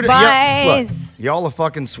honestly, Park dude, look, Boys. y'all are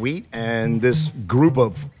fucking sweet, and this group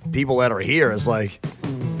of people that are here is like,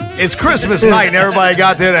 it's Christmas night, and everybody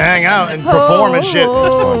got there to hang out and perform and shit.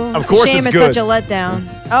 Of course, Shame it's it's good. such a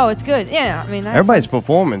letdown. Oh, it's good. Yeah, I mean, Everybody's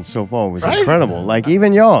performance so far was incredible. Like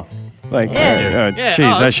even y'all. Like, Yeah. jeez,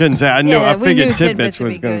 I shouldn't say. I knew. Yeah, I we figured knew Tidbits Tidbits would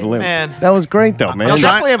was be going to good. deliver. Man. That was great though, man. I'm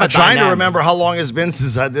definitely have a trying to dynamic. remember how long it's been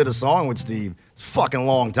since I did a song with Steve. It's a fucking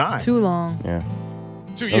long time. Too long. Yeah.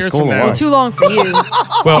 2 That was years cool from to now. watch. Too long for you.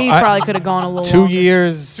 Steve probably could have gone a little 2 longer.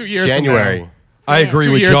 years. 2 years from January. I agree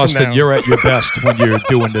 2 with years from Justin. now. You're at your best when you're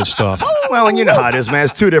doing this stuff. Well, and you know how it is, man.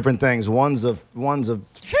 It's two different things. One's of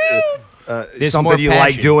There's something more you like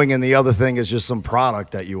passion. doing, and the other thing is just some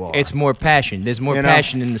product that you are. It's more passion. There's more You know?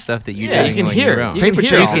 passion in the stuff that you're Yeah, doing. you can on hear your it. own. You can Paper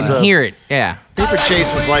hear it. Chase You is can a hear it. Yeah. Paper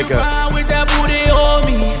Chase is like a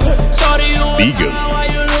Beagle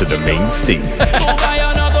to the main stage.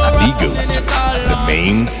 Beagle to the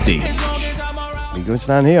main stage. It's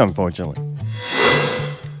not here, unfortunately.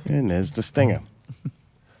 And there's the stinger.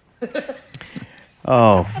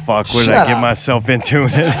 Oh fuck! What did I get myself into?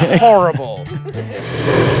 Horrible.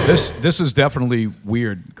 This is definitely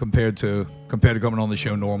weird compared to coming on the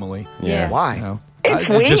show normally. Yeah. why? You know?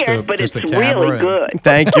 It's just weird, the- but just it's the camera really and- good.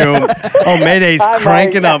 Thank you. Oh, Mayday's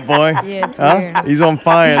cranking up, boy. Yeah, it's Huh? weird. He's on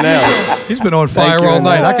fire now. He's been on Thank fire you. all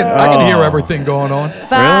night. I can hear Oh. everything going on.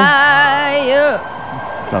 Fire.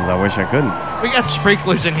 Sometimes I wish I couldn't. We got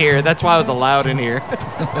sprinklers in here. That's why it was allowed in here.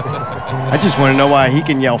 I just want to know why he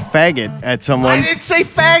can yell faggot at I someone. didn't say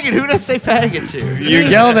faggot. Who did I say faggot to? You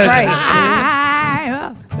yelled at.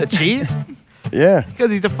 Christ, The cheese? Yeah.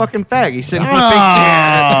 Because he's a fucking fag. He's sitting in a big Oh.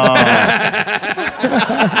 chair.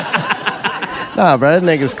 Nah, bro, that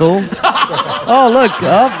nigga's cool. Oh, look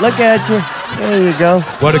at you. There you go.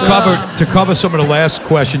 Well, to cover some of the last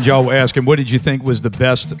questions y'all were asking, what did you think was the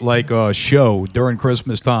best show during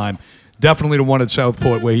Christmas time? Definitely the one at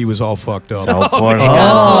Southport where he was all fucked up. Southport Oh.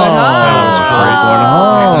 Hall.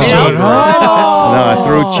 No,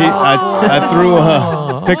 I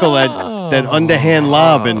threw Pickle that underhand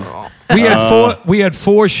lob and. We had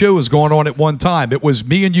four shows going on at one time. It was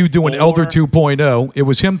me and you doing Elder 2.0. It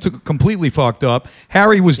was him completely fucked up.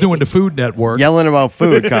 Harry was doing the Food Network. Yelling about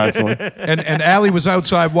food constantly. and Allie was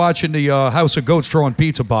outside watching the House of Goats throwing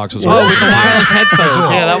pizza boxes. Oh, with the wireless headphones.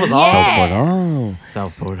 Yeah, that was awesome. Southport Hall.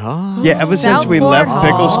 Southport Hall. Yeah, ever since we left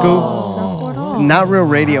Pickle Scoop, Not Real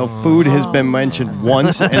Radio, food has been mentioned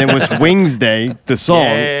once, and it was Wings Day, the song.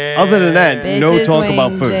 Yeah. Other than that, no Bitches talk about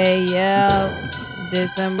wings food. day, yeah.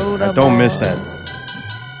 December I don't miss that.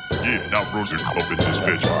 Yeah, now Rosie up in this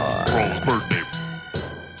bitch. Roll's birthday.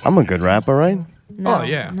 I'm a good rapper, right? Oh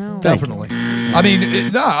yeah, definitely. I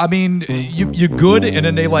mean, you're good, and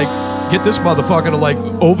then they get this motherfucker to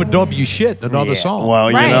overdub you shit in another song.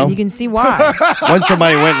 Well, Right, you know, you can see why. once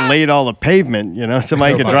somebody went and laid all the pavement,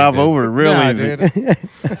 somebody could drive over it real Yeah, easy.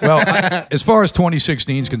 Well, as far as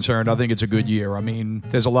 2016 is concerned, I think it's a good year. I mean,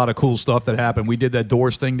 there's a lot of cool stuff that happened. We did that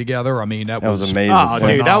Doors thing together. I mean, that was amazing. Oh,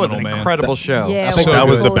 dude, that was an phenomenal, man. incredible show. Yeah, I think So that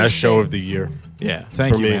was good. the best show of the year. Yeah.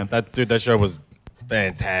 Thank for you, me. man. That show was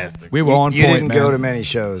fantastic. We were on You point, didn't man. go to many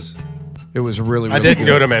shows. It was really, really I didn't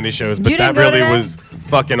good. go to many shows, but You that didn't go to really that? was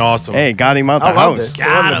fucking awesome. Hey, got him out the I loved house. it. It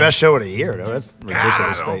wasn't the best show of the year, though. That's a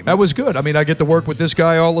ridiculous statement. That was good. I mean, I get to work with this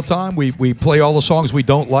guy all the time. We play all the songs we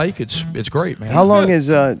don't like. It's great, man. How long has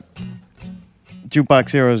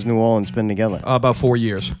Jukebox Heroes New Orleans been together? About 4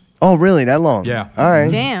 years. Oh, really? That long? Yeah. All right.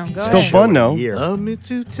 Damn, go Still ahead. fun, though. Love me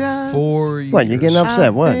 2 times. 4 years. What, you getting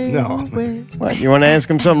upset? What? No. What, you want to ask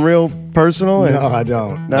him something real personal? No, I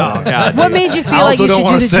don't. No? God, What dude. made you feel I like also you don't should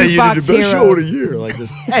want do to the say you Jukebox did the best show of the Heroes? year. Like this.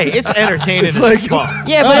 Hey, it's entertaining It's as like- fuck.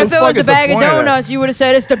 Yeah, What but the if it fuck was a is the bag of point of that? donuts, you would have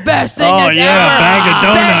said it's the best thing Oh, that's yeah, ever. bag of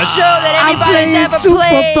donuts. Best show that anybody's ever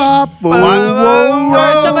played.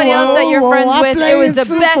 Or somebody else that you're friends with. It was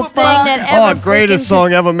the best thing that ever. Oh, greatest freaking-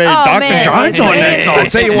 song ever made. Oh, Dr. man. John's on that song. I'll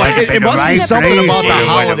tell you what, it must be something about the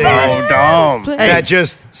holidays that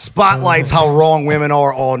just spotlights how wrong women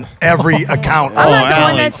are on every account. I'm not the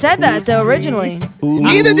one Allie. that said that though originally.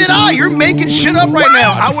 Neither did I. You're making shit up right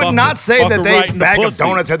now. I would not say that right in the Bag of pussy.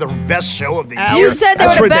 Donuts had the best show of the year. You said they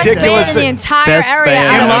That's were the best ridiculous. band in the entire Best area. band.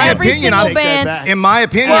 Out In of my every opinion, single I band. in my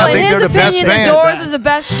opinion, Well, I in think his they're the best opinion, band. the Doors was the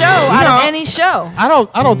best show out No. of any show. I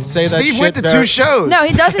don't say that Steve shit went to very- 2 shows. No,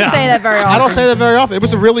 he doesn't say that very often. I don't say that very often. It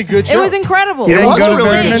was a really good show. It was incredible. It was a really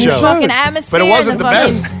Thing, good show. Fucking atmosphere. But it wasn't and the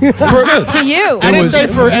best. fucking- To you. I didn't say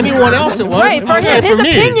for anyone else it was. Right, for I said him. His for me.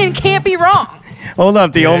 opinion can't be wrong. Hold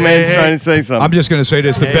up, the old man's trying to say something. I'm just going to say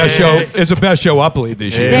this: the best show. It's the best show I played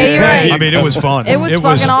this year. Yeah, you're right. I mean, it was fun. It was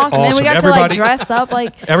fucking awesome. And we got to like dress up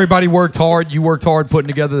like. Everybody worked hard. You worked hard putting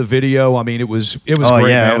together the video. I mean, it was great,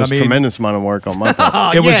 man. It was I mean, tremendous amount of work on my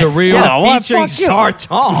part. It was a real featuring Czar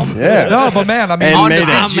Tom. Yeah. No, but man, I mean,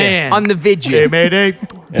 on the video. Hey, Mayday.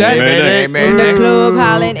 That, In the club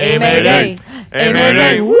hollering, hey Mayday, hey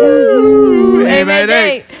Mayday, woo, hey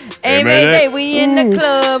Mayday, hey Mayday, we in the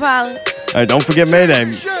club hollering. All right, don't forget Mayday.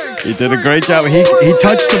 He did a great job. He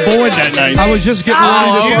touched the board that night. I was just getting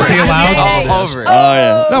ready to. Was he allowed? All over it. Oh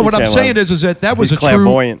yeah. No, what I'm Okay, saying well, is that was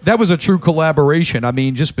he's a true collaboration. I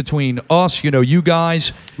mean, just between us, you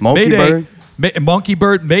guys, Monkey Mayday, Bird. Monkey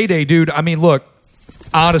Bird, Mayday, dude. I mean, look.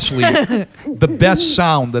 Honestly, the best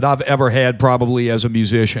sound that I've ever had probably as a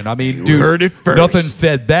musician. I mean, dude, heard it first. nothing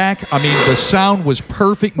fed back. I mean, the sound was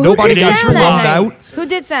perfect. Who Nobody did got sound blown that night? out. Who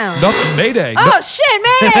did sound? Nothing, Mayday. Oh shit,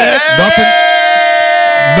 Mayday!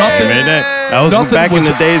 Nothing. Mayday. That was Nothing back in was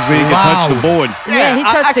the days when you could touch the loud. board. Yeah, he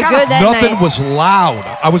touched it good that Nothing night. was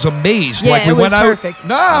loud. I was amazed. Yeah, like we it was went out. perfect.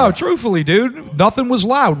 No, truthfully, dude, nothing was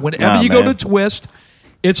loud. Whenever Nah, you go man. to Twist,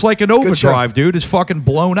 it's like an good show. overdrive, dude. It's fucking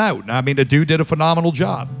blown out. I mean, the dude did a phenomenal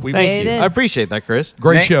job. Yeah, Thank he you. did. I appreciate that, Chris.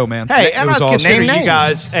 Great show, man. Hey, It and was I awesome. consider Name you names.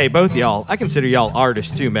 guys, hey, both of y'all, I consider y'all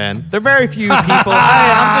artists too, man. There are very few people.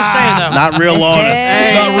 I'm just saying, though. Not real artists.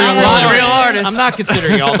 Hey, Not real artists. I'm not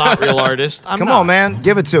considering y'all not real artists. Come on, man.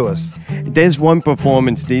 Give it to us. There's one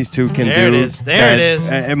performance these two can There do. it is. There it is.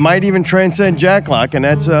 It might even transcend Jacklock, and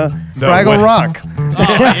that's Fraggle way. Rock.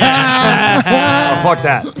 Oh, fuck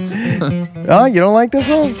that. Oh, you don't like this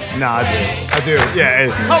song? No, I do. Yeah.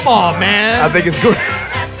 Come on, man. I think it's good.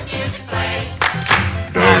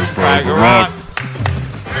 Fraggle Rock.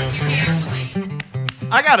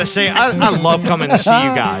 I gotta say, I love coming to see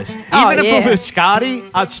you guys. Even if it was Scotty,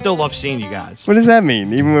 I'd still love seeing you guys. What does that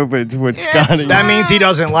mean? Even if it's with Scotty? That means he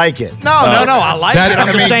doesn't like it. No, I like That- it. I'm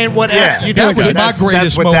I just mean, saying what you do. That was my That's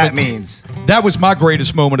greatest what moment. that means. That was my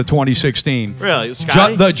greatest moment of 2016. Really,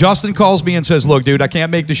 Scotty? Justin calls me and says, "Look, dude, I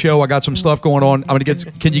can't make the show. I got some stuff going on. I'm gonna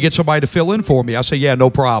get. Can you get somebody to fill in for me?" I say, "Yeah, no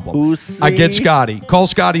problem." I get Scotty. Call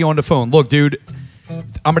Scotty on the phone. Look, dude,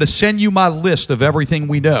 I'm gonna send you my list of everything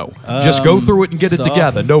we know. Just go through it and get it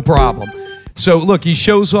together. No problem. So look, he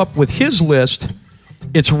shows up with his list.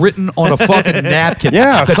 It's written on a fucking napkin.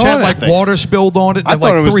 Yeah, I that's saw had that like thing. water spilled on it I and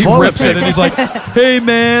thought it like was 3 toilet rips in it. And he's like, "Hey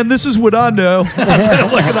man, this is what I know."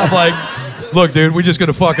 I'm looking, I'm like, "Look, dude, we're just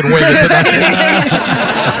gonna fucking wing it tonight."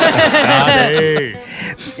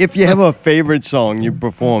 If you have a favorite song you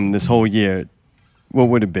performed this whole year, what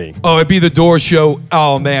would it be? Oh, it'd be the Doors show.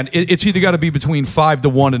 Oh man, it's either got to be between 5 to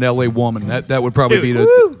 1 and L.A. Woman. That would probably be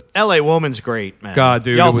the. L.A. Woman's great, man. God,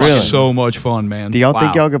 dude, Y'all it was fucking- so much fun, man. Do y'all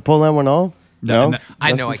think y'all could pull that one off? No,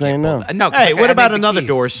 I know I can't pull that. No, 'cause Hey, I what made about the another keys.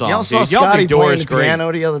 Doors song? Y'all saw dude? Y'all Scotty think Doors playing the great.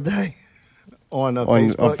 piano the other day on on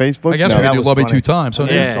Facebook. Facebook? I guess No. we That do was Love Me funny. 2 times. Huh?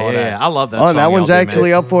 Yeah, I love that Oh, song. that one's y'all do, actually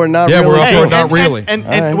man. up for not Yeah, really. we're up for and- not and- really. And,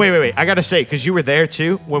 All right. wait. I gotta say, because you were there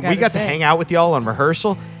too, when we Gotta got to say. hang out with y'all on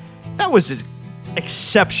rehearsal, that was an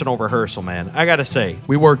exceptional rehearsal, man. I gotta say.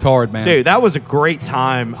 We worked hard, man. Dude, that was a great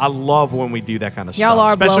time. I love when we do that kind of Y'all stuff.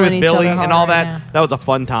 are Especially blowing with each Billy other and hard all right that. now. That was a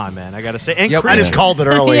fun time, man. I gotta say. And Yep. Chris, I just called it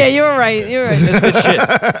early. Yeah, you were right. You were right. it's good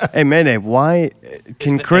shit. Hey, Mayday, why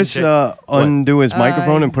can Chris What? undo his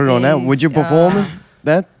microphone and put it on that? Would you perform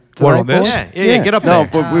that? What, on tonight this? for us? Yeah, get up no, there.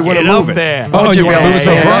 but we want to Get move up it. there. How Oh, would you be wanna able move to it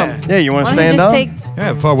so stand front? up? Yeah, you want Why to don't you stand just up? take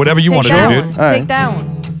Yeah, for whatever you want to that do, one? dude. All right. Take that one.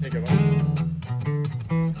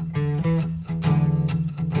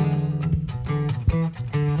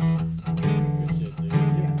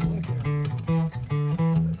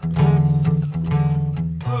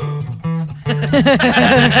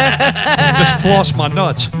 Just floss my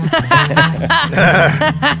nuts.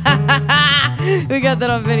 We got that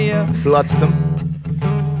on video. Flutzed him.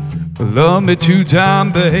 Love me 2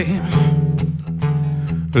 times, babe.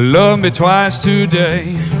 Love me twice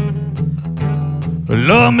today.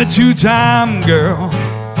 Love me 2 times, girl.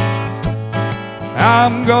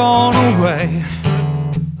 I'm gone away.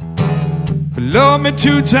 Love me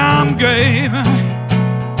 2 times, babe.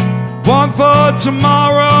 One for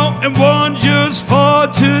tomorrow and one just for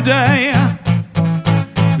today.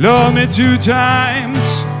 Love me 2 times.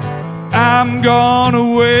 I'm gone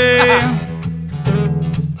away.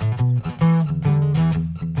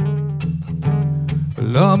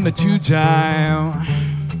 Love me 2 times.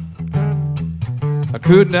 I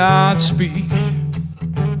could not speak.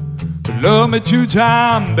 Love me 2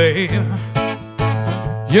 times, babe.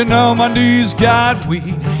 You know my knees got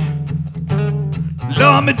weak.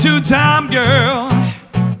 Love me 2 times, girl.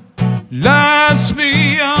 Last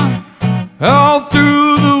me all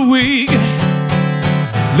through the week.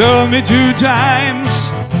 Love me 2 times,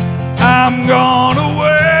 I'm gone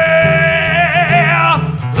away.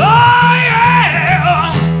 Oh,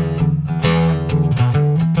 yeah.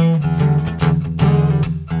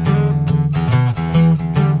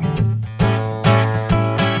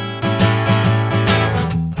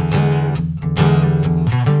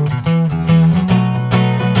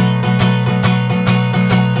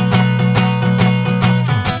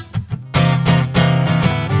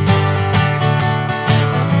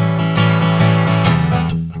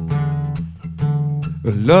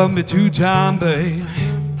 Love me 2 times, babe.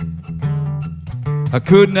 I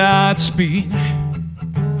could not speak.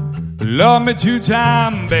 Love me 2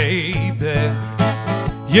 times, baby.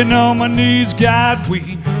 You know my knees got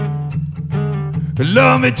weak.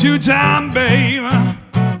 Love me 2 times, babe.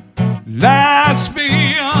 Last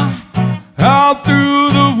me all through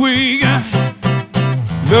the week.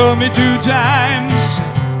 Love me 2 times,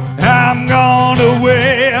 I'm gone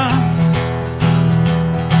away.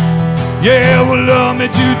 Yeah, well, love me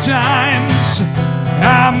 2 times,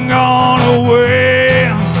 I'm gone away.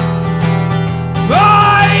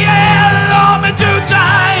 Oh, yeah, love me 2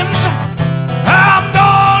 times, I'm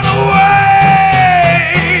gone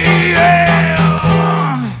away. Yeah.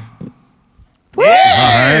 All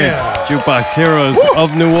right. Jukebox Heroes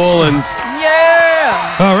of New Orleans.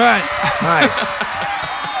 Yeah. All right. Nice.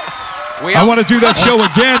 I want to do that show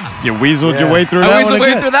again. You weaseled your way through I that weaseled one way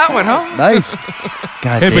again. through that one, huh? Nice.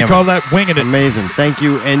 God Hey, damn we it. call that winging it. Amazing. Thank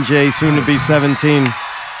you, NJ, soon to be 17.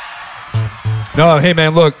 No, hey,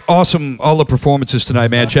 man, look, awesome. All the performances tonight,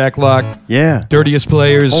 man. Jack Lock. Yeah. Dirtiest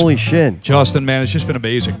Players. Holy shit. Justin, man, it's just been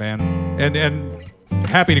amazing, man. And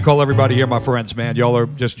happy to call everybody here my friends, man. Y'all are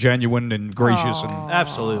just genuine and gracious and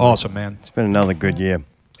Absolutely. awesome, man. It's been another good year.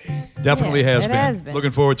 Definitely Yeah, has it been. has been.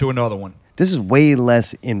 Looking forward to another one. This is way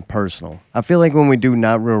less impersonal. I feel like when we do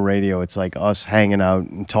Not Real Radio, it's like us hanging out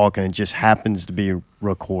and talking. It just happens to be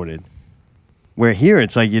recorded. Where here,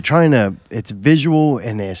 it's like you're trying to, it's visual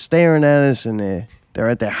and they're staring at us and they're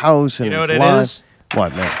at their house and You know it's what it live. is?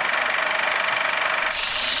 What, man?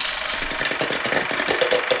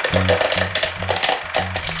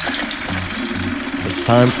 It's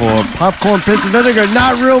time for Popcorn, Piss and Vinegar,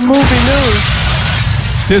 Not Real Movie News.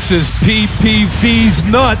 This is PPV's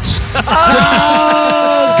Nuts.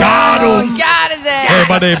 Oh, Got him. got his ass. Hey,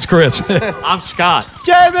 my name's Chris. I'm Scott.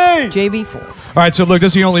 JB! JB4. All right, so look,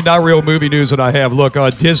 this is the only not real movie news that I have. Look,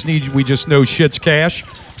 Disney, we just know shit's cash.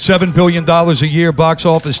 $7 billion a year box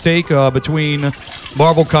office take between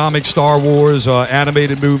Marvel Comics, Star Wars,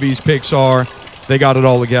 animated movies, Pixar. They got it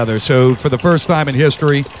all together. So for the first time in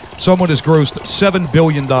history, someone has grossed $7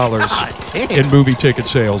 billion in movie ticket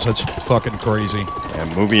sales. That's fucking crazy.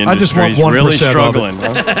 Yeah, movie I just want industry's 1% really of it. struggling.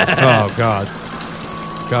 Huh? Oh, God.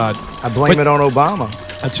 God. I blame it on Obama.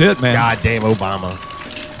 That's it, man. Goddamn Obama.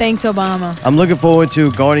 Thanks, Obama. I'm looking forward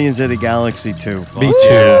to Guardians of the Galaxy 2. Me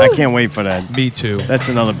too. I can't wait for that. Me too. That's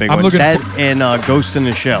another big I'm one. looking That for- and Ghost in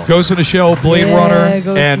the Shell. Ghost in the Shell, Blade Yeah, Runner,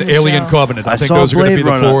 Ghost and in the Alien Shell. Covenant. I I think saw those are going to be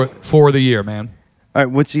Blade the Runner. four of the year, man. All right,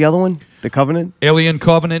 what's the other one? The Covenant? Alien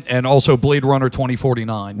Covenant and also Blade Runner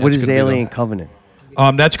 2049. What is gonna be Alien Covenant?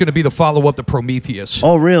 That's going to be the follow-up to Prometheus.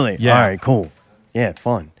 Oh, really? Yeah. All right, cool. Yeah,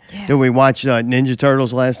 fun. Did we watch Ninja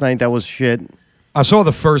Turtles last night? That was shit. I saw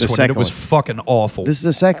the first The one, and it second was one. fucking awful. This is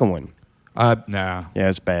the second one. Nah. Yeah,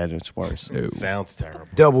 it's bad. It's worse. Sounds terrible.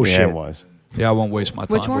 Double Yeah, shit. it was. Yeah, I won't waste my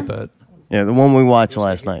Which time with one? that. Yeah, the one we watched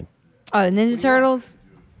last night. Oh, the Ninja Turtles?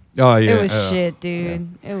 Oh, yeah. It was shit, dude.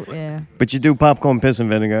 Yeah. But you do Popcorn, Piss, and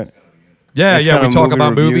Vinegar. Yeah, That's yeah. kind We of talk movie about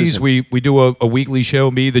reviews movies. and- We do a weekly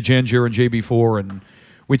show, me, the Ginger, and JB4, and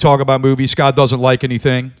we talk about movies. Scott doesn't like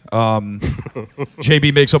anything.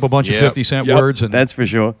 JB makes up a bunch of 50-cent words, and That's for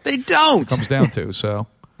sure. They don't. comes down to, so.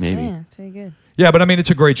 Yeah, it's very good. Yeah, but I mean, it's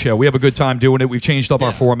a great show. We have a good time doing it. We've changed up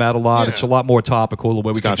our format a lot. It's a lot more topical, the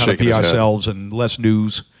way we Scott's can kind of shaking be his head. ourselves and less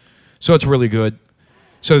news. So it's really good.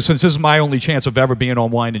 So since this is my only chance of ever being on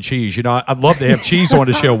Wine and Cheese, you know, I'd love to have Cheese on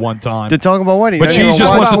the show one time. To talk about what? He But doesn't Cheese know just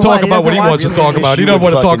what? wants to talk He about what he doesn't wants to want talk about. He doesn't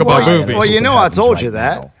want to talk about Well, movies. well, you know I told you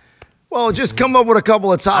that. Well, just come up with a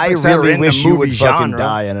couple of I topics that are really in wish the you movie would fucking genre.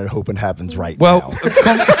 die, and I hope it happens right Well,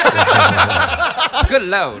 now. Good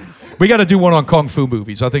Lord. we got to do one on Kung Fu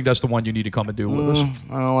movies. I think that's the one you need to come and do with us.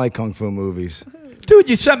 I don't like kung fu movies. Dude,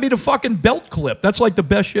 you sent me the fucking belt clip. That's like the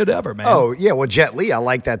best shit ever, man. Oh, yeah, well, Jet Li, I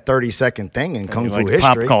like that 30-second thing in Kung He Fu likes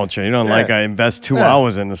history. pop culture. You don't Yeah. like I invest 2 Yeah.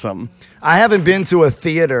 hours into something. I haven't been to a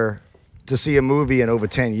theater to see a movie in over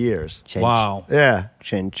 10 years. Wow. Yeah.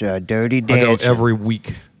 Since Dirty I go Dancing. every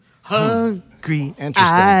week. Interesting.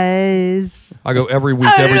 eyes. I go every week,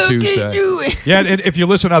 every Tuesday. Yeah, and if you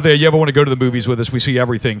listen out there, you ever want to go to the movies with us, we see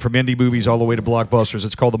everything from indie movies all the way to blockbusters.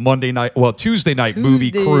 It's called the Tuesday night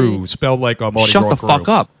movie crew, spelled like Mardi Shut Gras the crew. fuck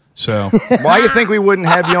up. So Why do you think we wouldn't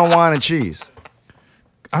have you on Wine and Cheese?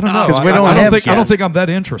 I don't know. 'Cause we don't I have don't guests. think I'm that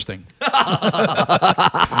interesting.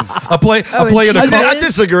 I play in a I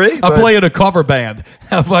disagree. I play in a cover band.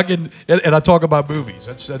 I fucking and I talk about movies.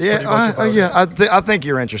 That's pretty much about it. I think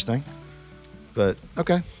you're interesting. But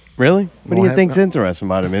okay. Really? What do you think's interesting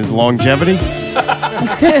about him? His longevity?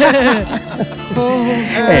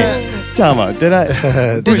 Hey, time out.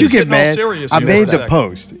 Did you get getting all mad? serious I here. made What's the that?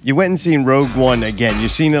 post. You went and seen Rogue One again.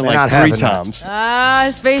 You've seen it like not 3 having that. times.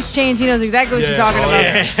 His face changed. He knows exactly what you're talking about.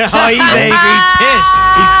 Oh, he's angry.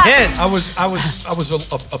 He's pissed. I was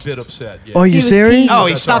a bit upset. Yeah. Oh, you serious? Oh,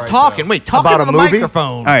 he That's stopped all right, talking. Wait, talk About into a the movie?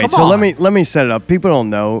 microphone. All right, Come so on. let me set it up. People don't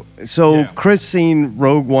know. So Yeah. Chris seen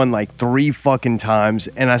Rogue One like 3 fucking times,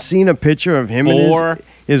 and I seen a picture of him and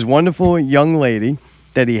his wonderful young lady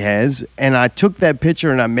that he has, and I took that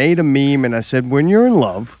picture and I made a meme and I said, "When you're in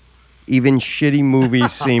love, even shitty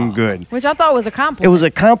movies seem good." Which I thought was a compliment. It was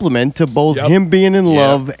a compliment to both Yep. him being in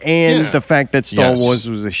love and Yeah. the fact that Star Yes. Wars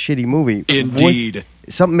was a shitty movie. Indeed.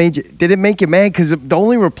 Something made you? Did it make you mad? Because the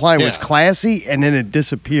only reply was Yeah. classy, and then it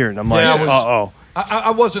disappeared. I'm like, Yeah, I was- uh-oh. I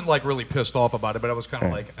wasn't like really pissed off about it, but I was kind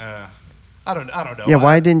of like, I don't know. Yeah,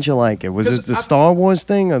 why didn't you like it? Was it the Star Wars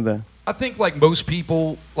thing or the? I think like most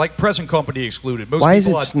people, like present company excluded. Most Why is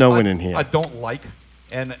people it snowing in here? I don't like,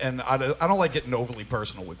 and I don't like getting overly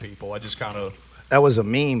personal with people. I just kind of That was a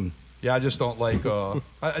meme. I just don't like. I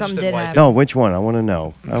just Something didn't did like happen. No, which one? I want to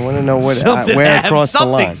know. I want to know what Something where happened. across the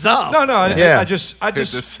line. Something's up. it. No, I Yeah. just Hit the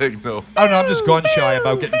signal. I don't know. I'm just gun shy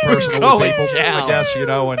about getting personal with Going people. down. I guess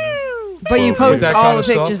and But you With post that all kind the of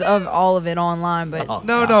stuff. pictures of all of it online. But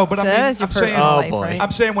no, but so I mean, that is your I'm saying, personal life, boy. right?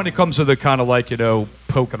 I'm saying when it comes to the kind of like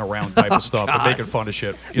poking around type of stuff and making fun of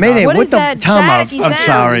shit. You Mayday, know? What what is the that time out? staticky I'm sound?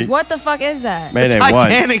 sorry. What the fuck is that? Mayday, what?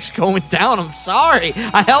 Titanic's going down. I'm sorry.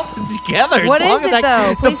 I held it together. What as long is as it, though?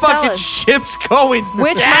 The Please tell fucking us. ship's going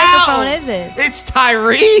Which down. microphone is it? It's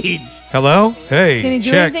Tyrene's. Hello? Hey. Can you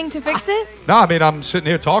do check. anything to fix it? No, I mean I'm sitting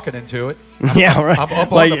here talking into it. Yeah, right. I'm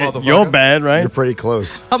up like on the motherfucker. you're bad, right? You're pretty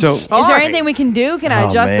close. I'm So- sorry. Is there anything we can do? Can I Oh,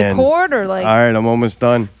 adjust man. the cord or like? All right, I'm almost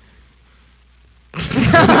done. It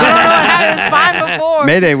was fine before.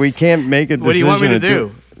 Mayday, we can't make a decision. What do you want me to until-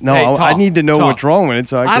 do? No, Hey, I talk, need to know talk. what's wrong with it.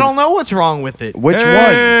 So I I can, don't know what's wrong with it. Which one?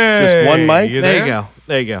 Just one mic? You There there? you go.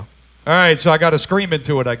 There you go. All right, so I got to scream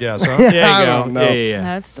into it, I guess. Huh? There you I go. don't know. Yeah.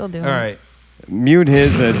 No, it's still doing. All it. right. Mute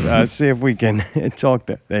his and see if we can talk.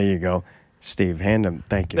 There you go. Steve, hand him.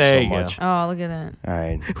 Thank you There so you go. much. Oh, look at that. All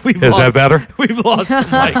right. We've Is lost- that better? We've lost the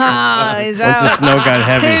microphone. He's Once the out. snow got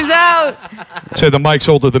heavy. He's out. So the mic's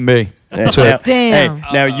older than me. That's now, it. Damn.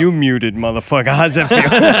 Hey, now you muted, motherfucker. How's that feel?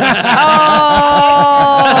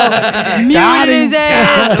 Oh, muted his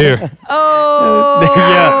ass. Here. Oh.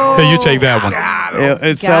 yeah. Here, you take that one.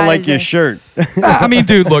 It sounded like your Guys, shirt. I mean,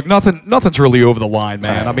 dude, look, nothing's really over the line,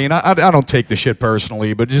 man. I mean, I don't take the shit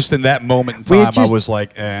personally, but just in that moment in We had time, I just- was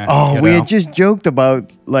like, eh. Oh, you we know? had just joked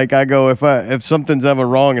about like I go if something's ever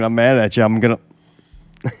wrong and I'm mad at you, I'm gonna.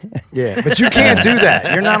 Yeah, but you can't do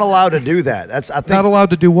that. You're not allowed to do that. That's I think Not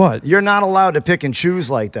allowed to do what? you're not allowed to pick and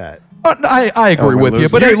choose like that. I agree we're with you,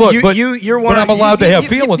 losing. but hey, look, but you're one but of- I'm allowed to you- have you-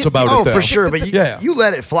 feelings about Oh, it, though. for sure, but Yeah. you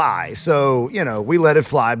let it fly. So we let it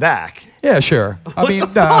fly back. Yeah, sure. I mean,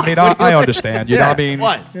 I understand. You know, I mean,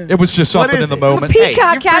 What? it was just What something is in the it? moment. Peacock, you're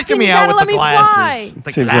freaking Captain, me you out gotta with let the me glasses. fly.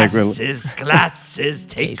 The Seems like we're- glasses.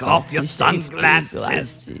 Take off your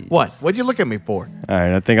sunglasses. What? What'd you look at me for? All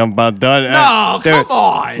right, I think I'm about done. No, Dude, come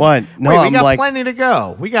on. What? No, Wait, we I'm got like, plenty to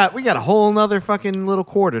go. We got a whole nother fucking little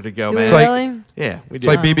quarter to go, Do man. we It's like- really? Yeah, we It's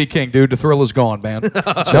do. like BB King, dude. The thrill is gone, man.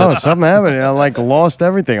 no, something happened. I like lost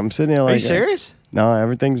everything. I'm sitting here like. Are you serious? No,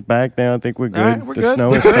 everything's back now. I think we're good. All right, we're the good. snow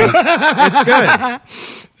We're is good. gone.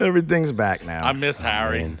 It's good. Everything's back now. I miss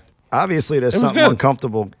Harry. Obviously, there's It was something good.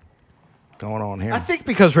 uncomfortable going on here. I think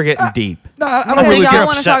because we're getting deep. No, I don't Because really y'all care.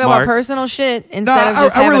 want to upset, talk Mark. about personal shit instead No, of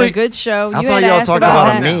just I having really- a good show. I You thought had y'all asked talked about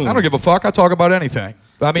about that. me. I don't give a fuck. I talk about anything.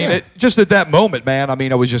 I mean, just at that moment, man. I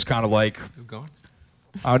mean, I was just kind of like,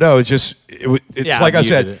 I don't know. It's just, it's Yeah, like I I muted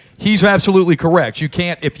said. it. He's absolutely correct. You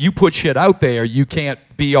can't, if you put shit out there, you can't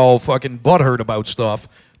be all fucking butthurt about stuff.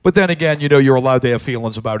 But then again, you're allowed to have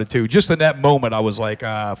feelings about it too. Just in that moment, I was like,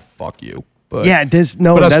 fuck you. But, Yeah, there's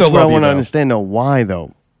no. but I That's still what I love you, want to though. understand. Though, why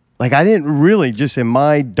though? Like I didn't really just in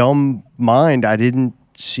my dumb mind, I didn't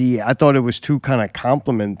see. I thought it was two kind of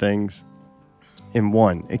compliment things in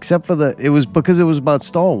one, except for it was because it was about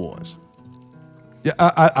Star Wars. Yeah,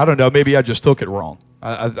 I don't know. Maybe I just took it wrong.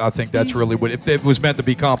 I think that's really what. If it was meant to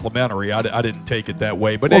be complimentary, I didn't take it that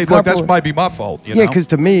way. But Well, hey, look, that compliment- might be my fault. You Yeah, know? because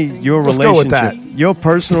to me, your Let's go with that. relationship, your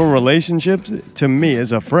personal relationships, to me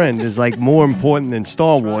as a friend, is like more important than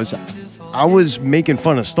Star Wars. I was making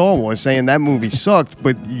fun of Star Wars, saying that movie sucked,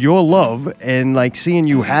 but your love and like seeing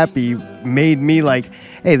you happy made me like,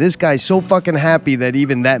 hey, this guy's so fucking happy that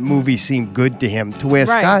even that movie seemed good to him. To where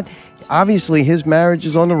Right. Scott, obviously his marriage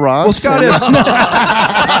is on the rocks. Well, Scott and- is.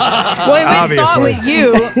 Well, he went and saw it with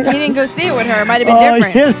you. He didn't go see it with her. It might have been Oh,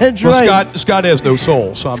 different. yeah, that's Well, right. Scott has no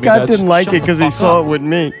soul. So I mean, Scott that's, didn't like it because he saw it with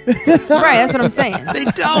me. Right, that's what I'm saying. They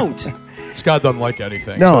don't. Scott doesn't like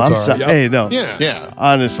anything. No, so it's I'm all sorry. right. Hey, no. Yeah.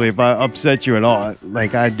 Honestly, if I upset you at all,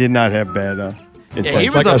 like I did not have bad Yeah, he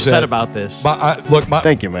was Like I upset said, about this.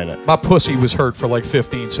 Thank you, man. My pussy was hurt for like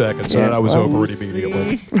 15 seconds, and I was over it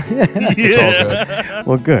immediately. It's all good.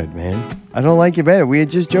 Well, good, man. I don't like you better. We had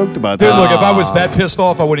just joked about Dude, that. look, if I was that pissed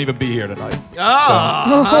off, I wouldn't even be here tonight.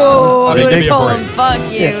 Oh, I you mean, would give have me a told break. him, fuck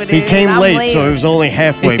you, Yeah, dude. he came I'm late, so he was only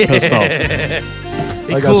halfway pissed off.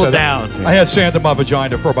 Like I said, I had sand in my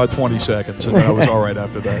vagina for about 20 seconds, and then I was all right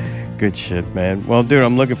after that. Good shit, man. Well, dude,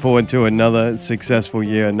 I'm looking forward to another successful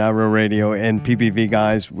year at Not Real Radio and PPV,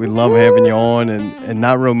 guys. We love having you on, and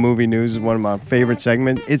Not Real Movie News is one of my favorite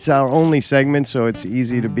segments. It's our only segment, so it's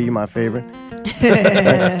easy to be my favorite.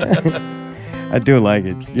 I do like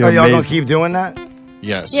it. You're Are y'all gonna amazing. keep doing that?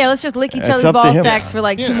 Yes. Yeah, let's just lick each It's other's up to ball him. sacks for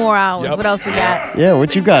like 2 more hours. What else we got? Yeah,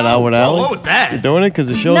 what you got, Howard Allen? what was that? You doing it because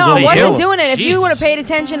the show's No, on I the wasn't hill. doing it. If you would have paid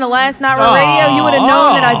attention to last Not Real Radio, you would have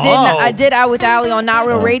known that I did Out with Allie on Not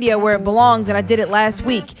Real Radio where it belongs, and I did it last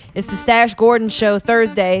week. It's the Stash Gordon Show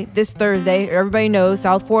this Thursday. Everybody knows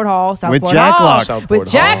Southport Hall. Southport Jack Hall. Lock. Southport With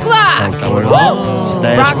Jack Hall. Lock. Southport Woo! Hall.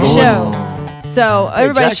 Stash Rock Gordon. show. So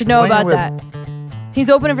everybody Jack's should know playing about with- that. He's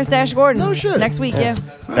opening for Stash Gordon. No shit. Next week, yeah.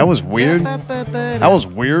 That was weird. That was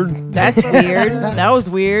weird. That's weird. That was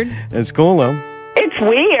weird. It's cool, though. It's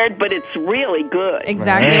weird, but it's really good.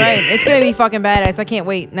 Exactly right. It's gonna be fucking badass. I can't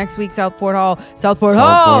wait. Next week, Southport Hall. Southport Southport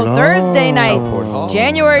Hall. Hall. Thursday night. Southport Hall.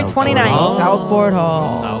 January Southport 29th. Hall. Southport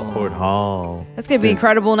Hall. Southport Hall. That's gonna be an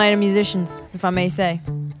incredible night of musicians, if I may say.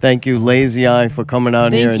 Thank you, Lazy Eye, for coming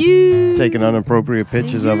out here Thank and you. taking unappropriate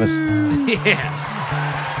pictures of us. Yeah.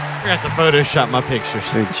 I got to Photoshop my pictures.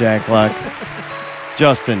 Dude, Jack Lock.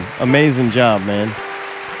 Justin, amazing job, man.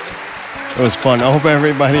 It was fun. I hope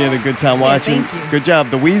everybody had a good time watching. thank you. Good job.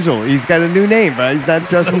 The Weasel. He's got a new name, right? He's not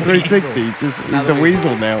Justin 360. He's the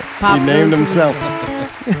Weasel now. Pop he named Weasel.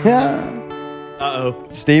 himself. Uh-oh.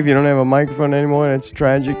 Steve, you don't have a microphone anymore? That's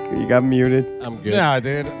tragic. You got muted. I'm good. Nah,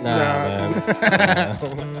 dude. Nah, man.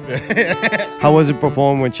 How was it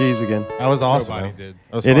performing with Cheese again? That was awesome. Nobody man. did.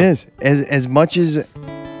 That was It fun. is. As much as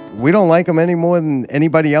we don't like him any more than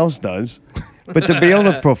anybody else does, but to be able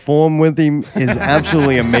to perform with him is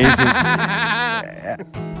absolutely amazing.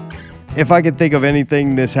 If I could think of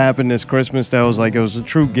anything this happened this Christmas that was like it was a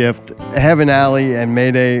true gift, having Allie and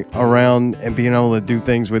Mayday around and being able to do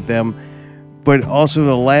things with them, but also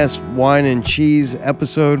the last Wine and Cheese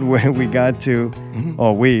episode where we got to,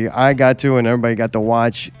 I got to, and everybody got to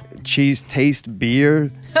watch Cheese taste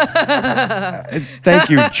beer. Thank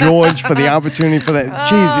you, George, for the opportunity for that.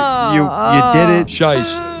 Cheese, you did it.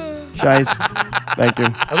 Shice. Thank you.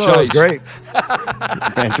 I thought it was great.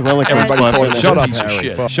 Everybody Shut up, Harry.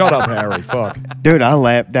 Fuck. Shut up, Harry. Fuck. Dude, I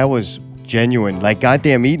laughed. That was genuine. Like,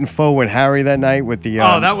 goddamn, eating pho with Harry that night with the.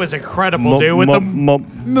 Oh, that was incredible, dude. With the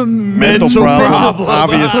mental problem,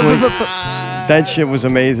 obviously. That shit was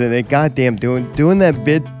amazing. And goddamn, doing that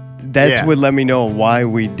bit. That's Yeah. what let me know why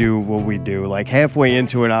we do what we do. Like halfway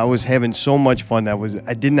into it, I was having so much fun.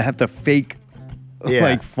 I didn't have to fake Yeah.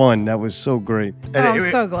 like fun. That was so great. Oh, I'm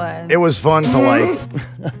so glad. It was fun to like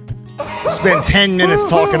spend 10 minutes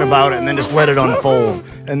talking about it and then just let it unfold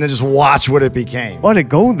and then just watch what it became. Oh, to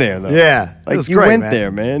go there though. Yeah, it Like was you great, went man.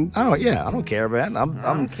 there, man. I don't care, man. I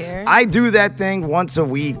don't care. I do that thing once a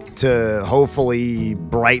week to hopefully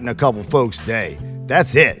brighten a couple folks' day.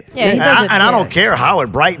 That's it. Yeah, he and, does it and I for don't it. care how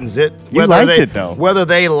it brightens it. You liked it, though. Whether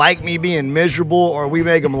they like me being miserable or we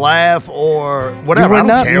make them laugh or You whatever. were I don't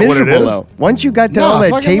not care what it miserable is. though. Once you got No, all I that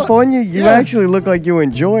fucking tape lo- on you, you Yeah. actually look like you were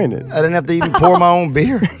enjoying it. I didn't have to even pour my own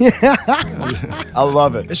beer. I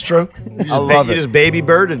love it. It's true. I love it. You just baby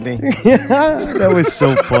birded me. That was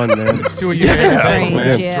so fun, man. It's two of you Yeah. things,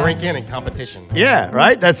 man. Yeah. Drinking and competition. Yeah,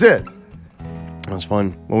 right? That's it. That was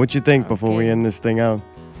fun. Well, what you think before we end this thing out?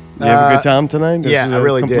 You have a good time tonight? This yeah, is I a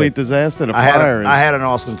really complete did. disaster. The I fire had an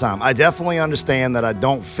awesome time. I definitely understand that I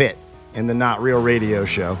don't fit in the Not Real Radio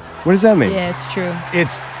show. What does that mean? Yeah, it's true.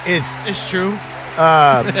 It's true.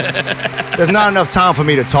 There's not enough time for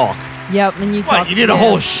me to talk. Yep, and you talk. you did a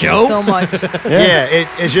whole show? So much. Yeah,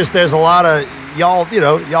 it's just there's a lot of y'all,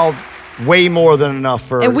 y'all way more than enough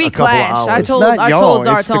for And we a couple clashed. of I hours. told Zara,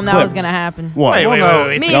 it's the told him that was clips. gonna happen. What?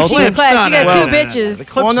 Wait, Me and she clashed. You got two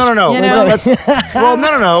bitches. Well, no. You know? Well,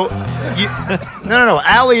 no.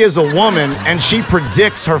 Allie is a woman, and she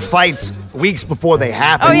predicts her fights weeks before they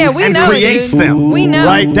happen. Oh, yeah, we and know, creates dude. them. We know.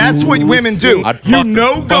 Right? That's what women do. You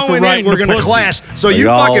know going in we're gonna clash, so you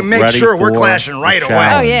fucking make sure we're clashing right away.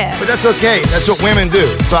 Oh, yeah. But that's okay. That's what women do.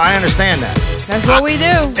 So I understand that. That's what we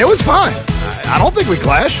do. It was fine. I don't think we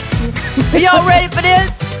clashed. Are y'all ready for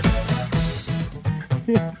this?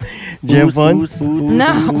 Did you have fun?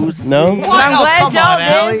 No. No? But I'm glad y'all did.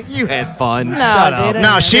 Allie, you had fun. No, Shut dude, up.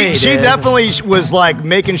 No, she did. definitely was like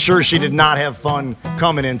making sure she did not have fun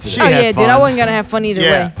coming into this. Oh yeah, dude, I wasn't gonna have fun either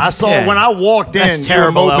Yeah, way. I saw when I walked in, That's you were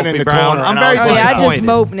terrible, moping in Elfie the Brown. corner. I'm and I very was Oh yeah, I disappointed. just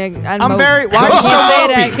mope, nigga. I I'm mope. very. Why are you so Can't say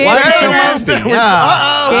that. mopey? Can't Why are you say so that.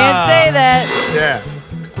 mopey? Can't say that.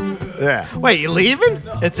 Yeah. Wait, you leaving?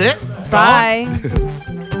 That's it? It's Bye.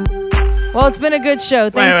 Well, it's been a good show.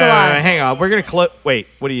 Thanks a lot. Wait, hang on. We're gonna close. Wait,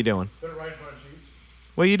 what are you doing?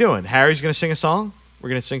 What are you doing? Harry's gonna sing a song. We're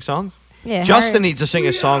gonna sing songs. Yeah, Justin Harry- needs to sing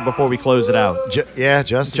a song before we close it out. Justin.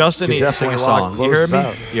 Justin could needs to sing a definitely song. close You heard us me?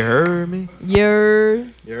 out. You heard me? You're.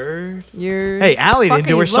 Hey, Allie didn't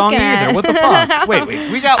do her song either. What the fuck? Wait.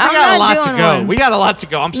 We got I'm a not lot to doing go. one. We got a lot to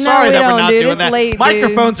go. I'm No, sorry we that we're don't, not dude. doing It's that. late, dude.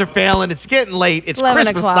 Microphones are failing. It's getting late. It's 11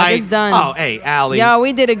 Christmas o'clock. night. It's done. Oh, hey, Allie. Yo,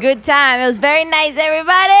 we did a good time. It was very nice,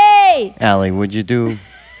 everybody. Allie, would you do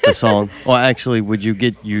the song? Or actually, would you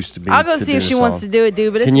get Used to Be? I'll go to see do if the she wants song? to do it,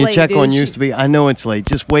 dude. But it's Can you late, check dude. on She- Used to Be? I know it's late.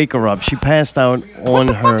 Just wake her up. She passed out on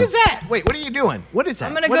her. What is that? Wait, what are you doing? What is that?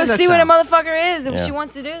 I'm gonna What go does that see what a sound? motherfucker is if Yeah. she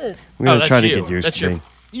wants to do this. We're gonna that's try to you. get Used That's to Be.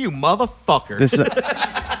 You motherfucker. This. What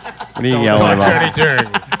are you yelling about?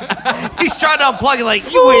 He's trying to unplug it like,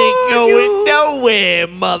 you ain't going nowhere,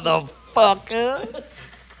 motherfucker.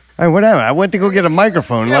 Hey, whatever. I went to go get a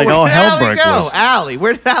microphone. Yeah, like where all did hell Allie broke go? loose. Allie,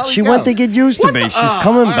 where did Allie She go? went to get Used to Be. She's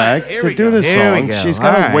coming back here to we do go. this Here we song. go. She's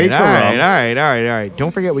got to All wake her right, up. All right.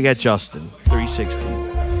 Don't forget we got Justin, 360.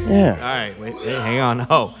 Yeah. All right, wait, hey, hang on.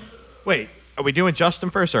 Oh, wait, are we doing Justin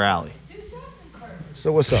first or Allie?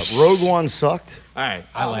 So what's up? Rogue One sucked. All right,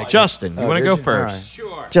 I like Justin. You want to did go you? first? All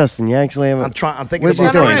right. Sure. Justin, you actually have. I'm thinking What's he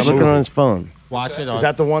about doing? seeing He's the looking movie. on his phone. Watch it. Is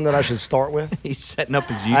that the one that I should start with? He's setting up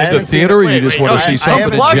his I YouTube. haven't seen theater, it- or you just wanna see I something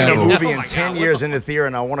haven't in seen general? a movie in 10 years in the theater,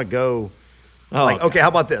 and I want to go. Oh, Like, okay, how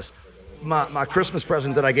about this? My Christmas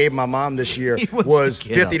present that I gave my mom this year was to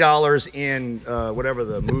get up. $50 in whatever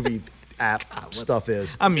the movie app stuff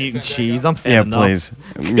is. I'm eating cheese. I'm Yeah, enough. please.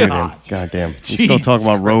 Mute him. Goddamn. He's still talking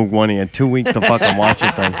about Rogue One. He had 2 weeks to fucking watch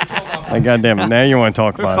the thing. Like, goddamn it. Now you want to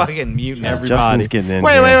talk We're about it. fucking muting Yeah, everybody. Justin's getting in.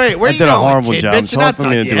 Wait, here. wait. Where I you did a going, horrible kid? job. Bitch, It's you're hard not for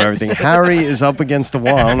me to done do yet. everything. Harry is up against the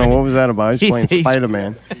wall. I don't know what was that about. He's playing He's- Spider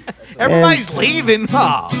Man. Everybody's leaving.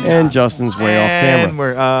 Oh, And Justin's way off and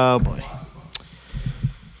camera. we're oh boy.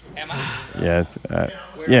 Yeah, it's,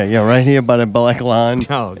 yeah, right here by the black line.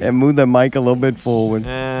 Oh, And move the mic a little bit forward.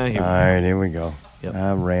 Here we All go. right, here we go.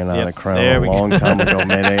 I ran out Yep, of crown there a we go. long time ago,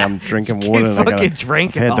 man. I'm drinking water and I fucking got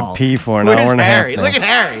drink it had to all. pee for an Where's hour and a half. Harry? now. Look at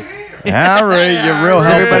Harry. Harry, you're real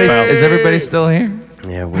helpful. Is everybody still here?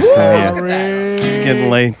 Yeah, we're still here. It's getting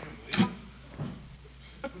late.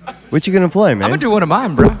 What you gonna play, man? I'm gonna do one of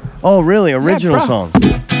mine, bro. Oh, really? Original bro. song.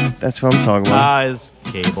 That's what I'm talking about. It's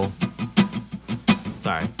cable.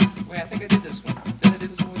 Sorry. Wait, I think I did this one. Did I do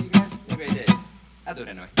this one with you guys? Maybe I did. I'll do it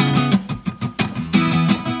anyway.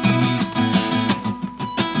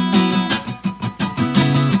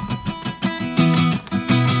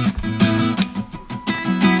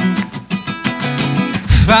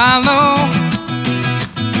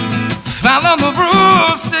 Follow the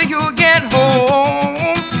rules till you get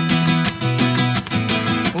home.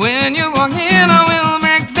 When you walk in, I will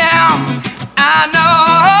break down. I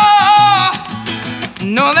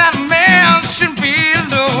know that a man should be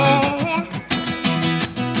alone.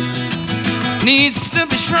 Needs to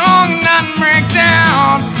be strong, not break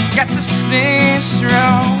down. Got to stay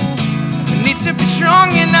strong. Need to be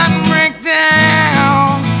strong and not break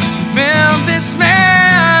down. Build this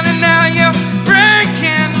man, and now you're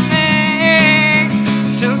breaking me.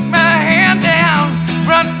 Took my hand down,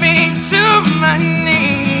 brought me to my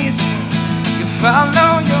knees. You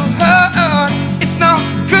follow your heart, it's not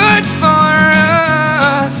good for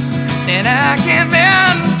us. And I can't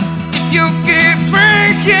bend if you keep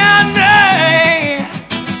breaking me.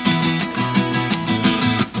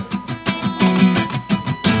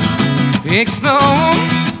 Explode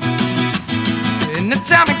an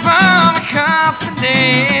atomic bomb of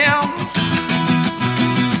confidence.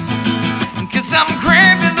 'Cause I'm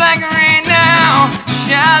craving like rain now.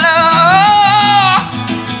 Shallow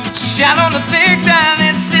to think that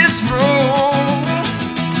this is wrong.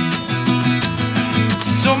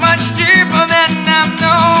 much deeper than I've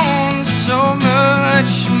known. So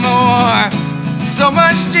much more. So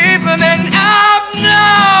much deeper than I've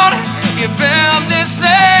known. You built this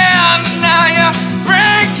land, now you're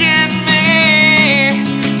breaking me.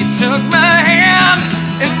 You took my hand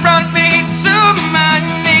and brought me to my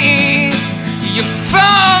knees. You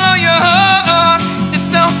follow your heart, it's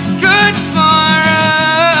no good for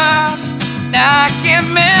us. I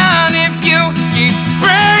can't mend if you keep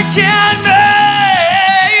breaking me.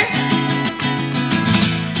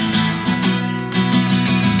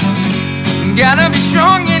 Gotta be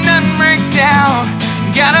strong and not break down.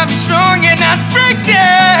 Gotta be strong and not break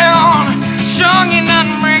down. Strong and not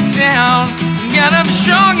break down. Gotta be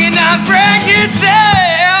strong and not break it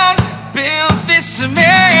down. Build this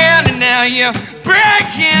man and now you're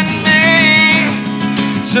breaking me.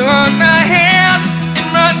 Took my hand and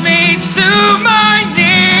brought me to my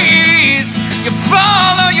knees. You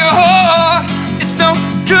follow your heart, it's no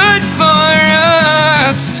good for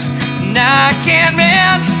us. And I can't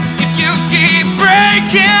mend if you keep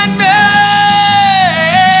breaking me.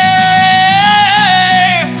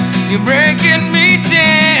 You're breaking me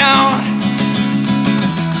down.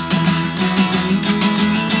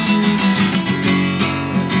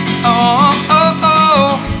 Oh, oh,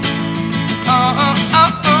 oh. Oh, oh,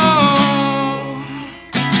 oh, oh.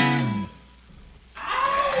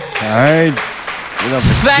 All right. Get up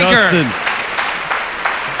for Thank her. Justin.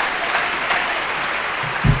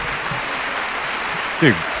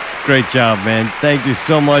 Dude, great job, man. Thank you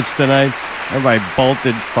so much tonight. Everybody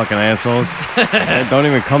bolted, fucking assholes. Don't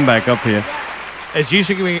even come back up here. It's used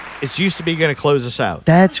to be going to close us out.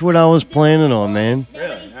 That's what I was planning on, man.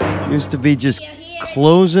 Used to be just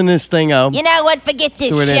closing this thing out. You know what? Forget this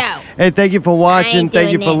Do it in. show. Hey, thank you for watching. ain't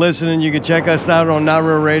Thank you doing for this. listening. You can check us out on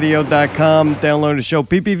NotRealRadio.com. Download the show.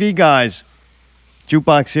 PPV Guys,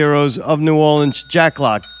 Jukebox Heroes of New Orleans,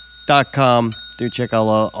 Jacklock.com. Do check out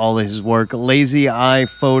all of his work.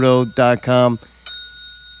 LazyEyePhoto.com.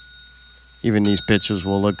 Even these pictures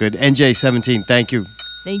will look good. NJ17, thank you.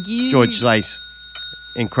 Thank you. George Zeiss,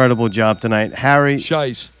 incredible job tonight. Harry,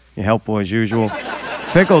 Scheiss, your helper as usual.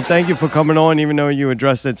 Pickle, thank you for coming on, even though you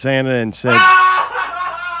addressed at Santa and said,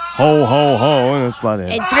 ho, ho, ho. And that's about it.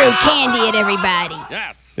 And threw candy at everybody.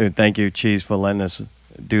 Yes. Dude, thank you, Cheese, for letting us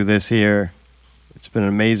do this here. It's been an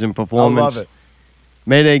amazing performance. it.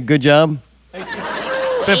 Mayday, good job.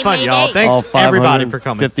 It's been fun, y'all. All Thanks everybody for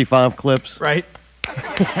coming. 55 clips. Right?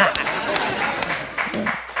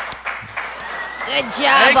 Good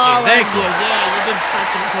job, all of you. Yeah, you did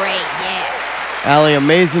fucking great. Yeah. Allie,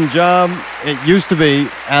 amazing job. It used to be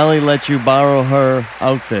Allie let you borrow her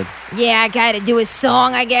outfit. Yeah, I got to do a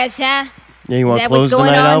song, I guess, huh? Yeah, you Is want to that close what's the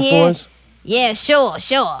going night on out here? for us? Yeah, sure.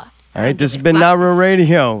 All right, this has been Not Real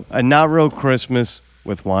Radio, a Not Real Christmas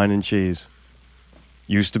with wine and cheese.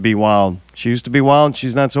 Used to be wild. She used to be wild.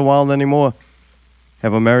 She's not so wild anymore.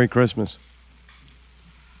 Have a Merry Christmas.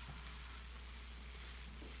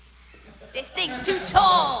 This thing's too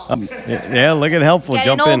tall. Yeah, look at Helpful. Got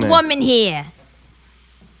Jump an in old there. woman here.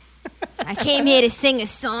 I came here to sing a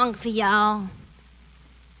song for y'all.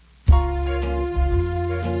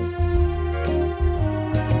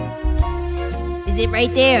 Is it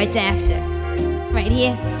right there? It's after. Right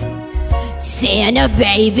here. Santa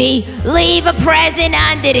baby, leave a present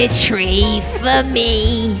under the tree for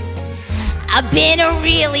me. I've been a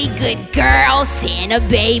really good girl, Santa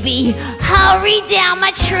baby. Hurry down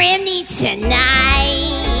my chimney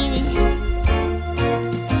tonight.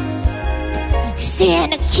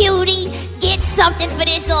 Santa cutie, get something for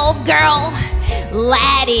this old girl,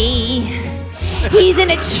 Laddie. He's an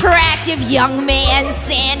attractive young man,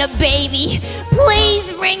 Santa baby.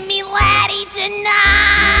 Please bring me Laddie tonight.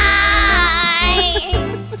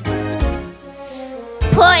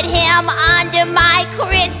 Put him under my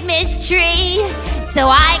Christmas tree so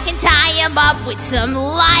I can tie him up with some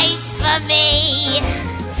lights for me.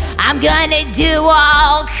 I'm gonna do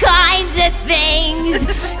all kinds of things.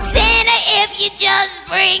 Santa, if you just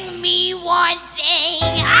bring me one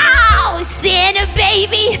thing. Oh, Santa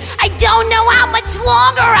baby, I don't know how much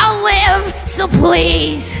longer I'll live, so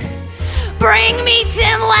please bring me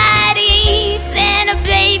Tim Laddie. Santa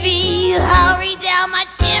baby, hurry down my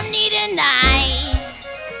chimney tonight.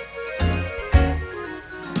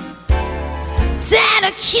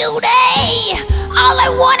 Santa cutie, all I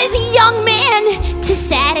want is a young man to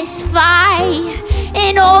satisfy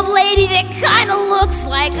an old lady that kinda looks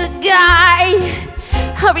like a guy.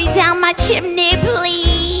 Hurry down my chimney,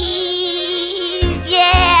 please,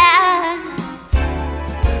 yeah.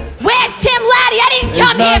 Where's Tim Laddie? I didn't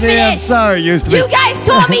come here for I'm this. sorry, used to be. You guys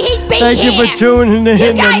told me he'd be Thank here. you for tuning in You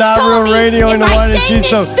to guys Not told Real me Radio if and the I Wine and sang Cheese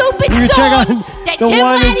this Show. stupid You can check song out The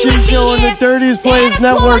Wine and Cheese Show on the Dirtiest Plays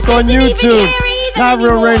Network on YouTube. Not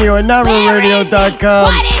Real Radio and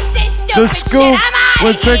NotRealRadio.com. The Scoop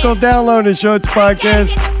with Pickle. Download and Shorts Podcast.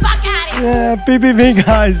 Yeah,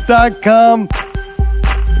 BBBguys.com.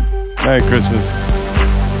 Merry Christmas.